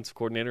the offensive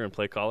coordinator and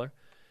play caller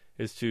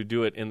is to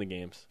do it in the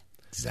games.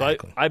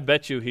 Exactly. So I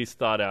bet you he's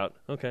thought out,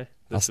 okay,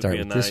 I'll start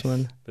with this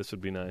one. This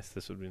would be nice.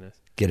 This would be nice.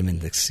 Get him in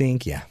the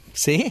sink, yeah.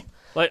 See?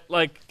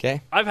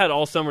 Okay. I've had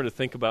all summer to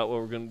think about what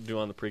we're going to do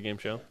on the pregame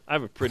show. I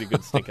have a pretty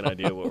good stinking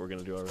idea of what we're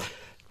going to do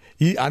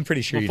already. I'm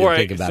pretty sure you didn't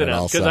think about it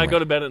all summer. Because I go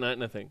to bed at night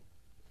and I think,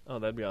 oh,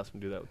 that'd be awesome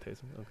to do that with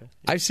Taysom. Okay.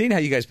 Yeah. I've seen how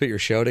you guys put your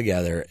show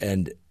together,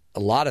 and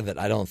a lot of it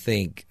I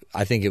think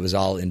it was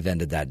all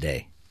invented that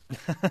day.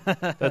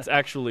 That's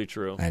actually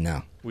true. I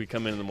know. We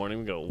come in the morning,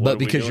 we go, what are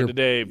we doing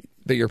today?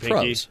 But you're Pinky?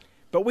 pros.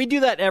 But we do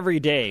that every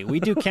day. We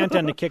do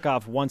countdown to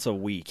kickoff once a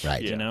week.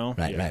 Right. You know?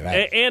 Right.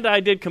 And I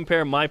did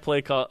compare my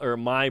play call or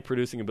my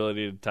producing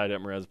ability to Ty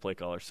Detmer as a play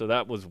caller, so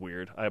that was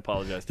weird. I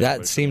apologize.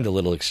 That seemed a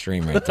little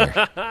extreme right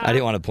there. I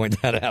didn't want to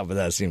point that out, but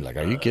that seemed like,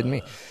 are you kidding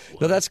me?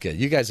 No, that's good.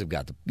 You guys you've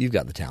got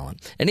the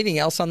talent. Anything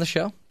else on the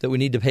show that we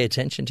need to pay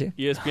attention to?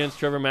 ESPN's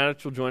Trevor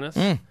Matich will join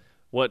us.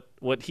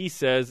 What he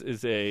says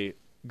is a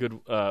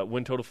good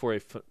win total for a,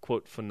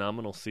 quote,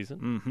 phenomenal season.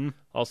 Mm-hmm.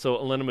 Also,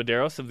 Elena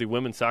Medeiros of the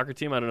women's soccer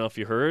team. I don't know if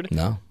you heard.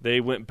 No.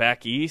 They went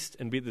back east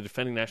and beat the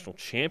defending national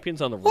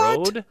champions on the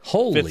road.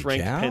 Holy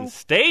 5th-ranked cow. Penn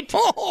State.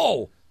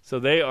 Oh! So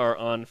they are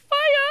on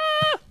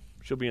fire.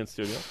 She'll be in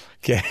studio.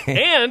 Okay.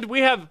 And we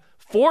have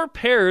 4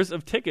 pairs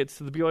of tickets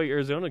to the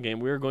BYU-Arizona game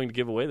we are going to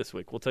give away this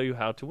week. We'll tell you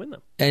how to win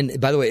them. And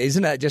by the way,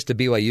 isn't that just a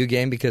BYU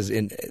game? Because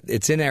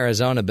it's in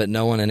Arizona, but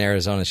no one in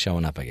Arizona is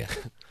showing up, I guess.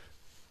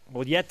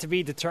 Well, yet to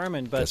be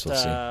determined, but we'll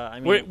see. I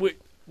mean,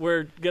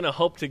 we're going to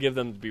hope to give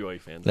them the BYU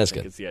fans. That's I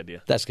think good. It's the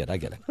idea. That's good. I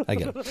get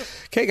it.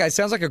 Okay, guys,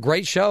 sounds like a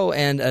great show,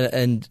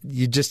 and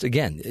you just,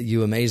 again,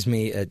 you amaze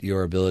me at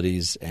your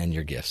abilities and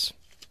your gifts.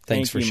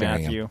 Thanks for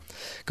sharing Matthew. them.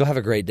 Go have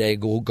a great day.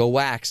 Go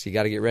wax. You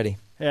got to get ready.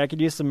 Hey, I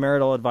could use some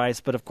marital advice,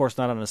 but of course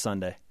not on a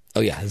Sunday. Oh,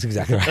 yeah, that's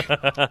exactly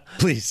right.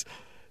 Please,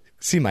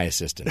 see my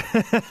assistant.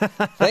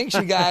 Thanks,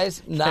 you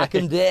guys. Knock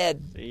 'em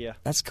dead. See ya.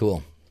 That's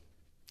cool.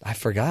 I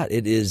forgot.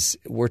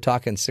 We're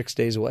talking 6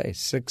 days away.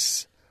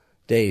 6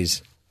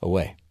 days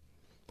away.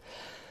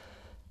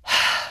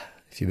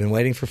 If you've been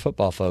waiting for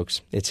football,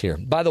 folks, it's here.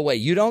 By the way,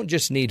 you don't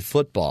just need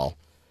football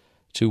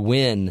to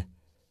win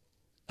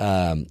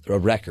a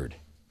record.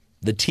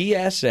 The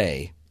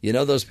TSA, you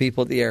know those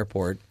people at the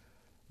airport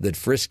that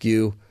frisk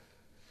you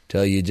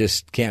till you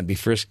just can't be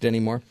frisked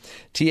anymore?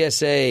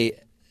 TSA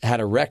had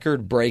a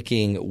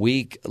record-breaking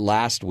week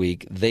last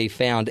week. They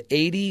found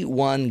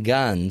 81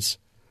 guns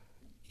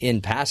in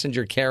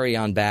passenger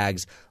carry-on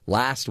bags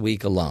last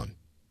week alone.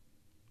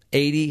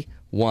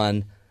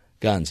 81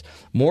 guns.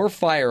 More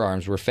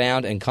firearms were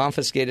found and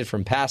confiscated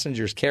from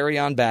passengers'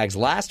 carry-on bags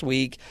last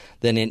week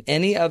than in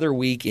any other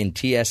week in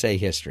TSA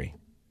history.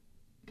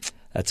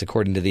 That's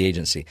according to the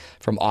agency.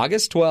 From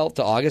August 12th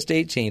to August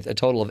 18th, a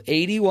total of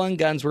 81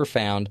 guns were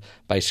found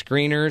by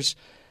screeners.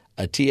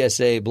 A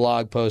TSA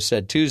blog post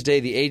said Tuesday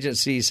the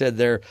agency said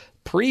their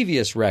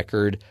previous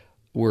record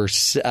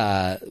was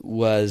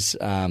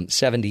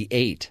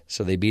 78,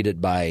 so they beat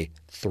it by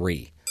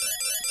 3.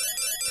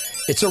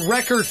 It's a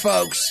record,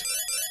 folks.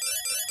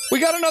 We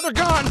got another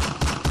gun.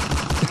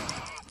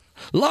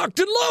 Locked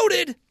and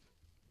loaded.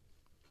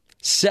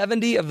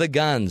 70 of the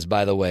guns,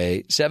 by the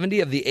way, 70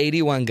 of the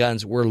 81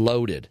 guns were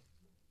loaded.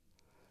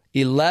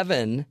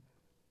 11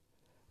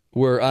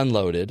 were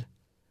unloaded.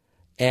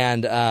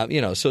 And,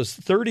 so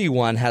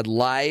 31 had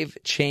live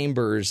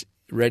chambers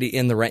ready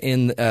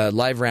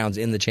live rounds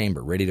in the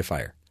chamber, ready to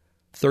fire.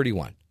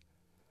 31.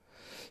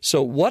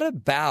 So what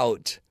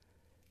about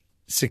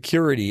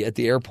security at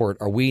the airport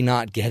are we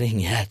not getting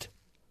yet?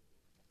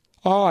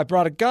 Oh, I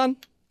brought a gun.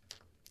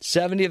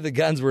 70 of the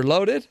guns were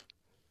loaded.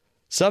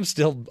 Some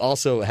still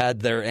also had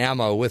their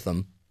ammo with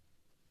them.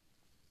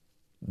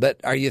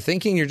 But are you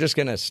thinking you're just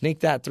going to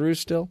sneak that through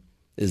still?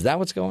 Is that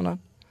what's going on?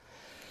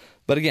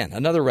 But again,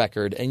 another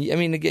record. And I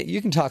mean, again,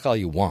 you can talk all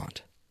you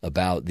want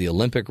about the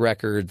Olympic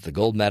records, the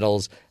gold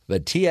medals,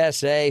 but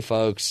TSA,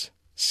 folks,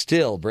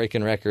 still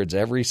breaking records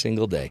every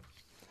single day.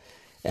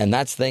 And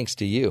that's thanks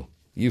to you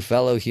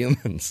fellow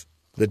humans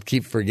that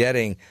keep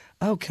forgetting,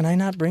 oh, can I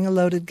not bring a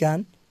loaded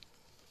gun?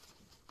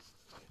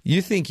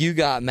 You think you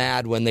got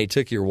mad when they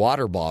took your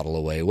water bottle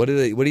away. What do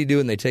you do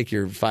when they take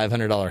your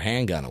 $500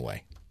 handgun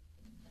away?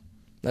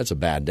 That's a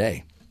bad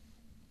day.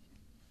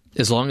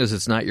 As long as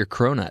it's not your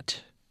cronut.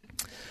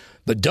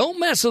 But don't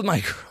mess with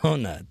my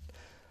cronut.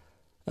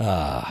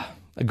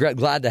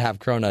 Glad to have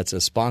Cronuts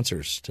as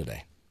sponsors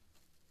today.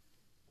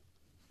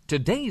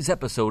 Today's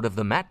episode of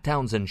the Matt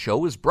Townsend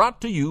Show is brought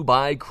to you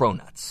by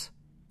Cronuts.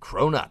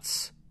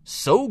 Cronuts,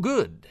 so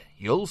good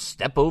you'll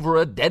step over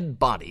a dead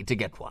body to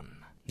get one.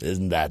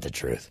 Isn't that the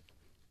truth?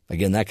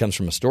 Again, that comes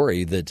from a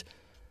story that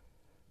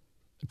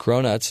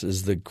Cronuts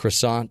is the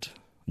croissant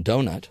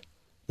donut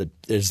that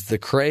is the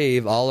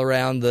craze all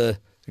around the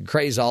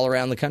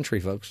country,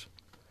 folks.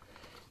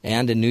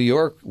 And in New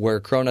York,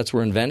 where Cronuts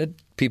were invented,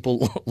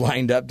 people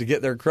lined up to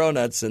get their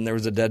Cronuts, and there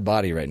was a dead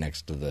body right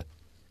next to the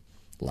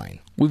line.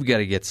 We've got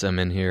to get some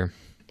in here.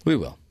 We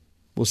will.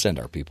 We'll send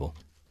our people.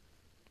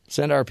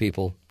 Send our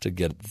people to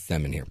get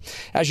them in here.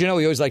 As you know,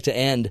 we always like to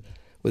end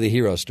with a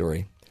hero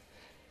story.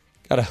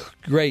 Got a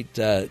great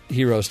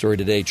hero story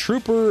today.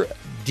 Trooper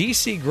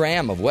D.C.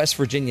 Graham of West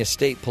Virginia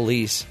State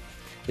Police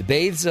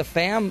bathes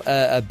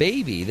a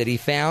baby that he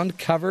found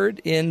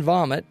covered in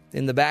vomit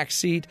in the back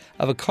seat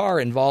of a car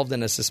involved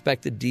in a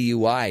suspected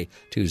DUI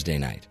Tuesday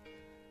night.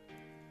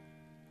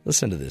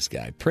 Listen to this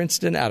guy.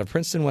 Out of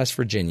Princeton, West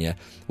Virginia.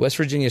 West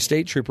Virginia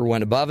State Trooper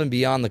went above and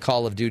beyond the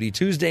call of duty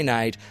Tuesday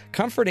night,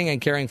 comforting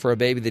and caring for a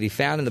baby that he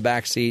found in the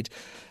back seat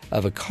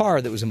of a car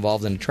that was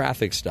involved in a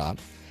traffic stop.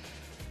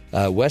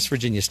 West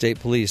Virginia State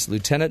Police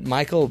Lieutenant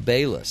Michael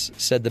Bayless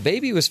said the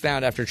baby was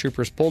found after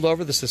troopers pulled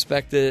over the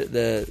suspect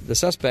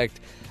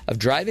of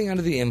driving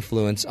under the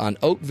influence on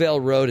Oakville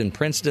Road in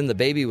Princeton. The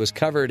baby was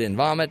covered in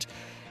vomit.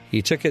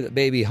 He took the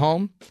baby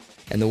home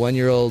and the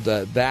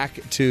 1-year-old back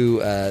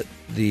to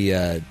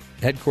the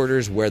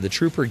headquarters, where the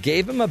trooper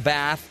gave him a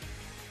bath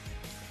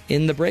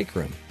in the break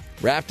room,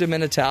 wrapped him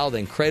in a towel,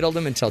 then cradled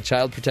him until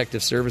Child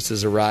Protective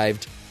Services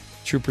arrived.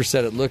 Trooper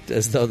said it looked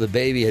as though the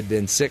baby had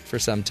been sick for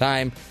some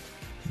time.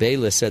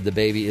 Bayless said the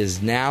baby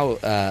is now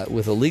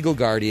with a legal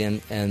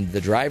guardian, and the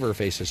driver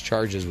faces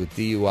charges with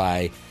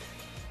DUI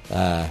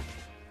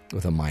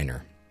with a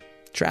minor.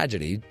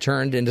 Tragedy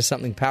turned into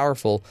something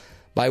powerful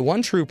by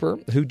one trooper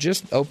who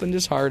just opened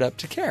his heart up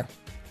to care.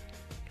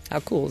 How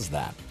cool is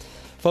that?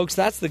 Folks,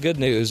 that's the good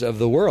news of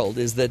the world,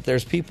 is that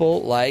there's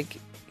people like,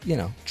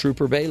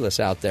 Trooper Bayless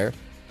out there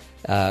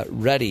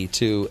ready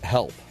to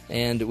help.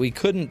 And we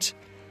can't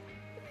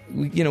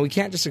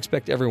just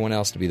expect everyone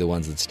else to be the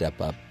ones that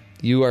step up.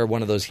 You are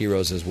one of those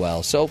heroes as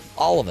well. So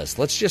all of us,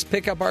 let's just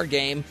pick up our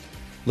game,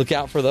 look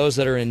out for those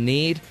that are in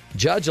need,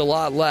 judge a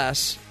lot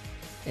less,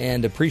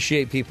 and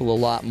appreciate people a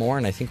lot more.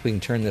 And I think we can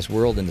turn this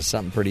world into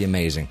something pretty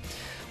amazing.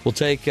 We'll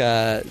take,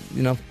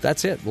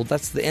 that's it. Well,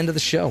 that's the end of the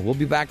show. We'll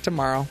be back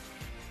tomorrow.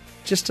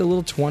 Just a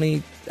little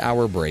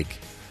 20-hour break.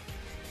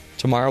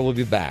 Tomorrow we'll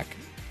be back,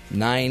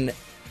 9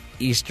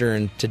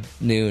 Eastern to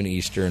noon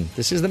Eastern.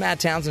 This is the Matt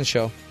Townsend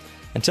Show.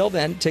 Until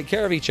then, take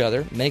care of each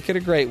other, make it a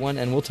great one,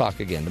 and we'll talk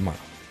again tomorrow.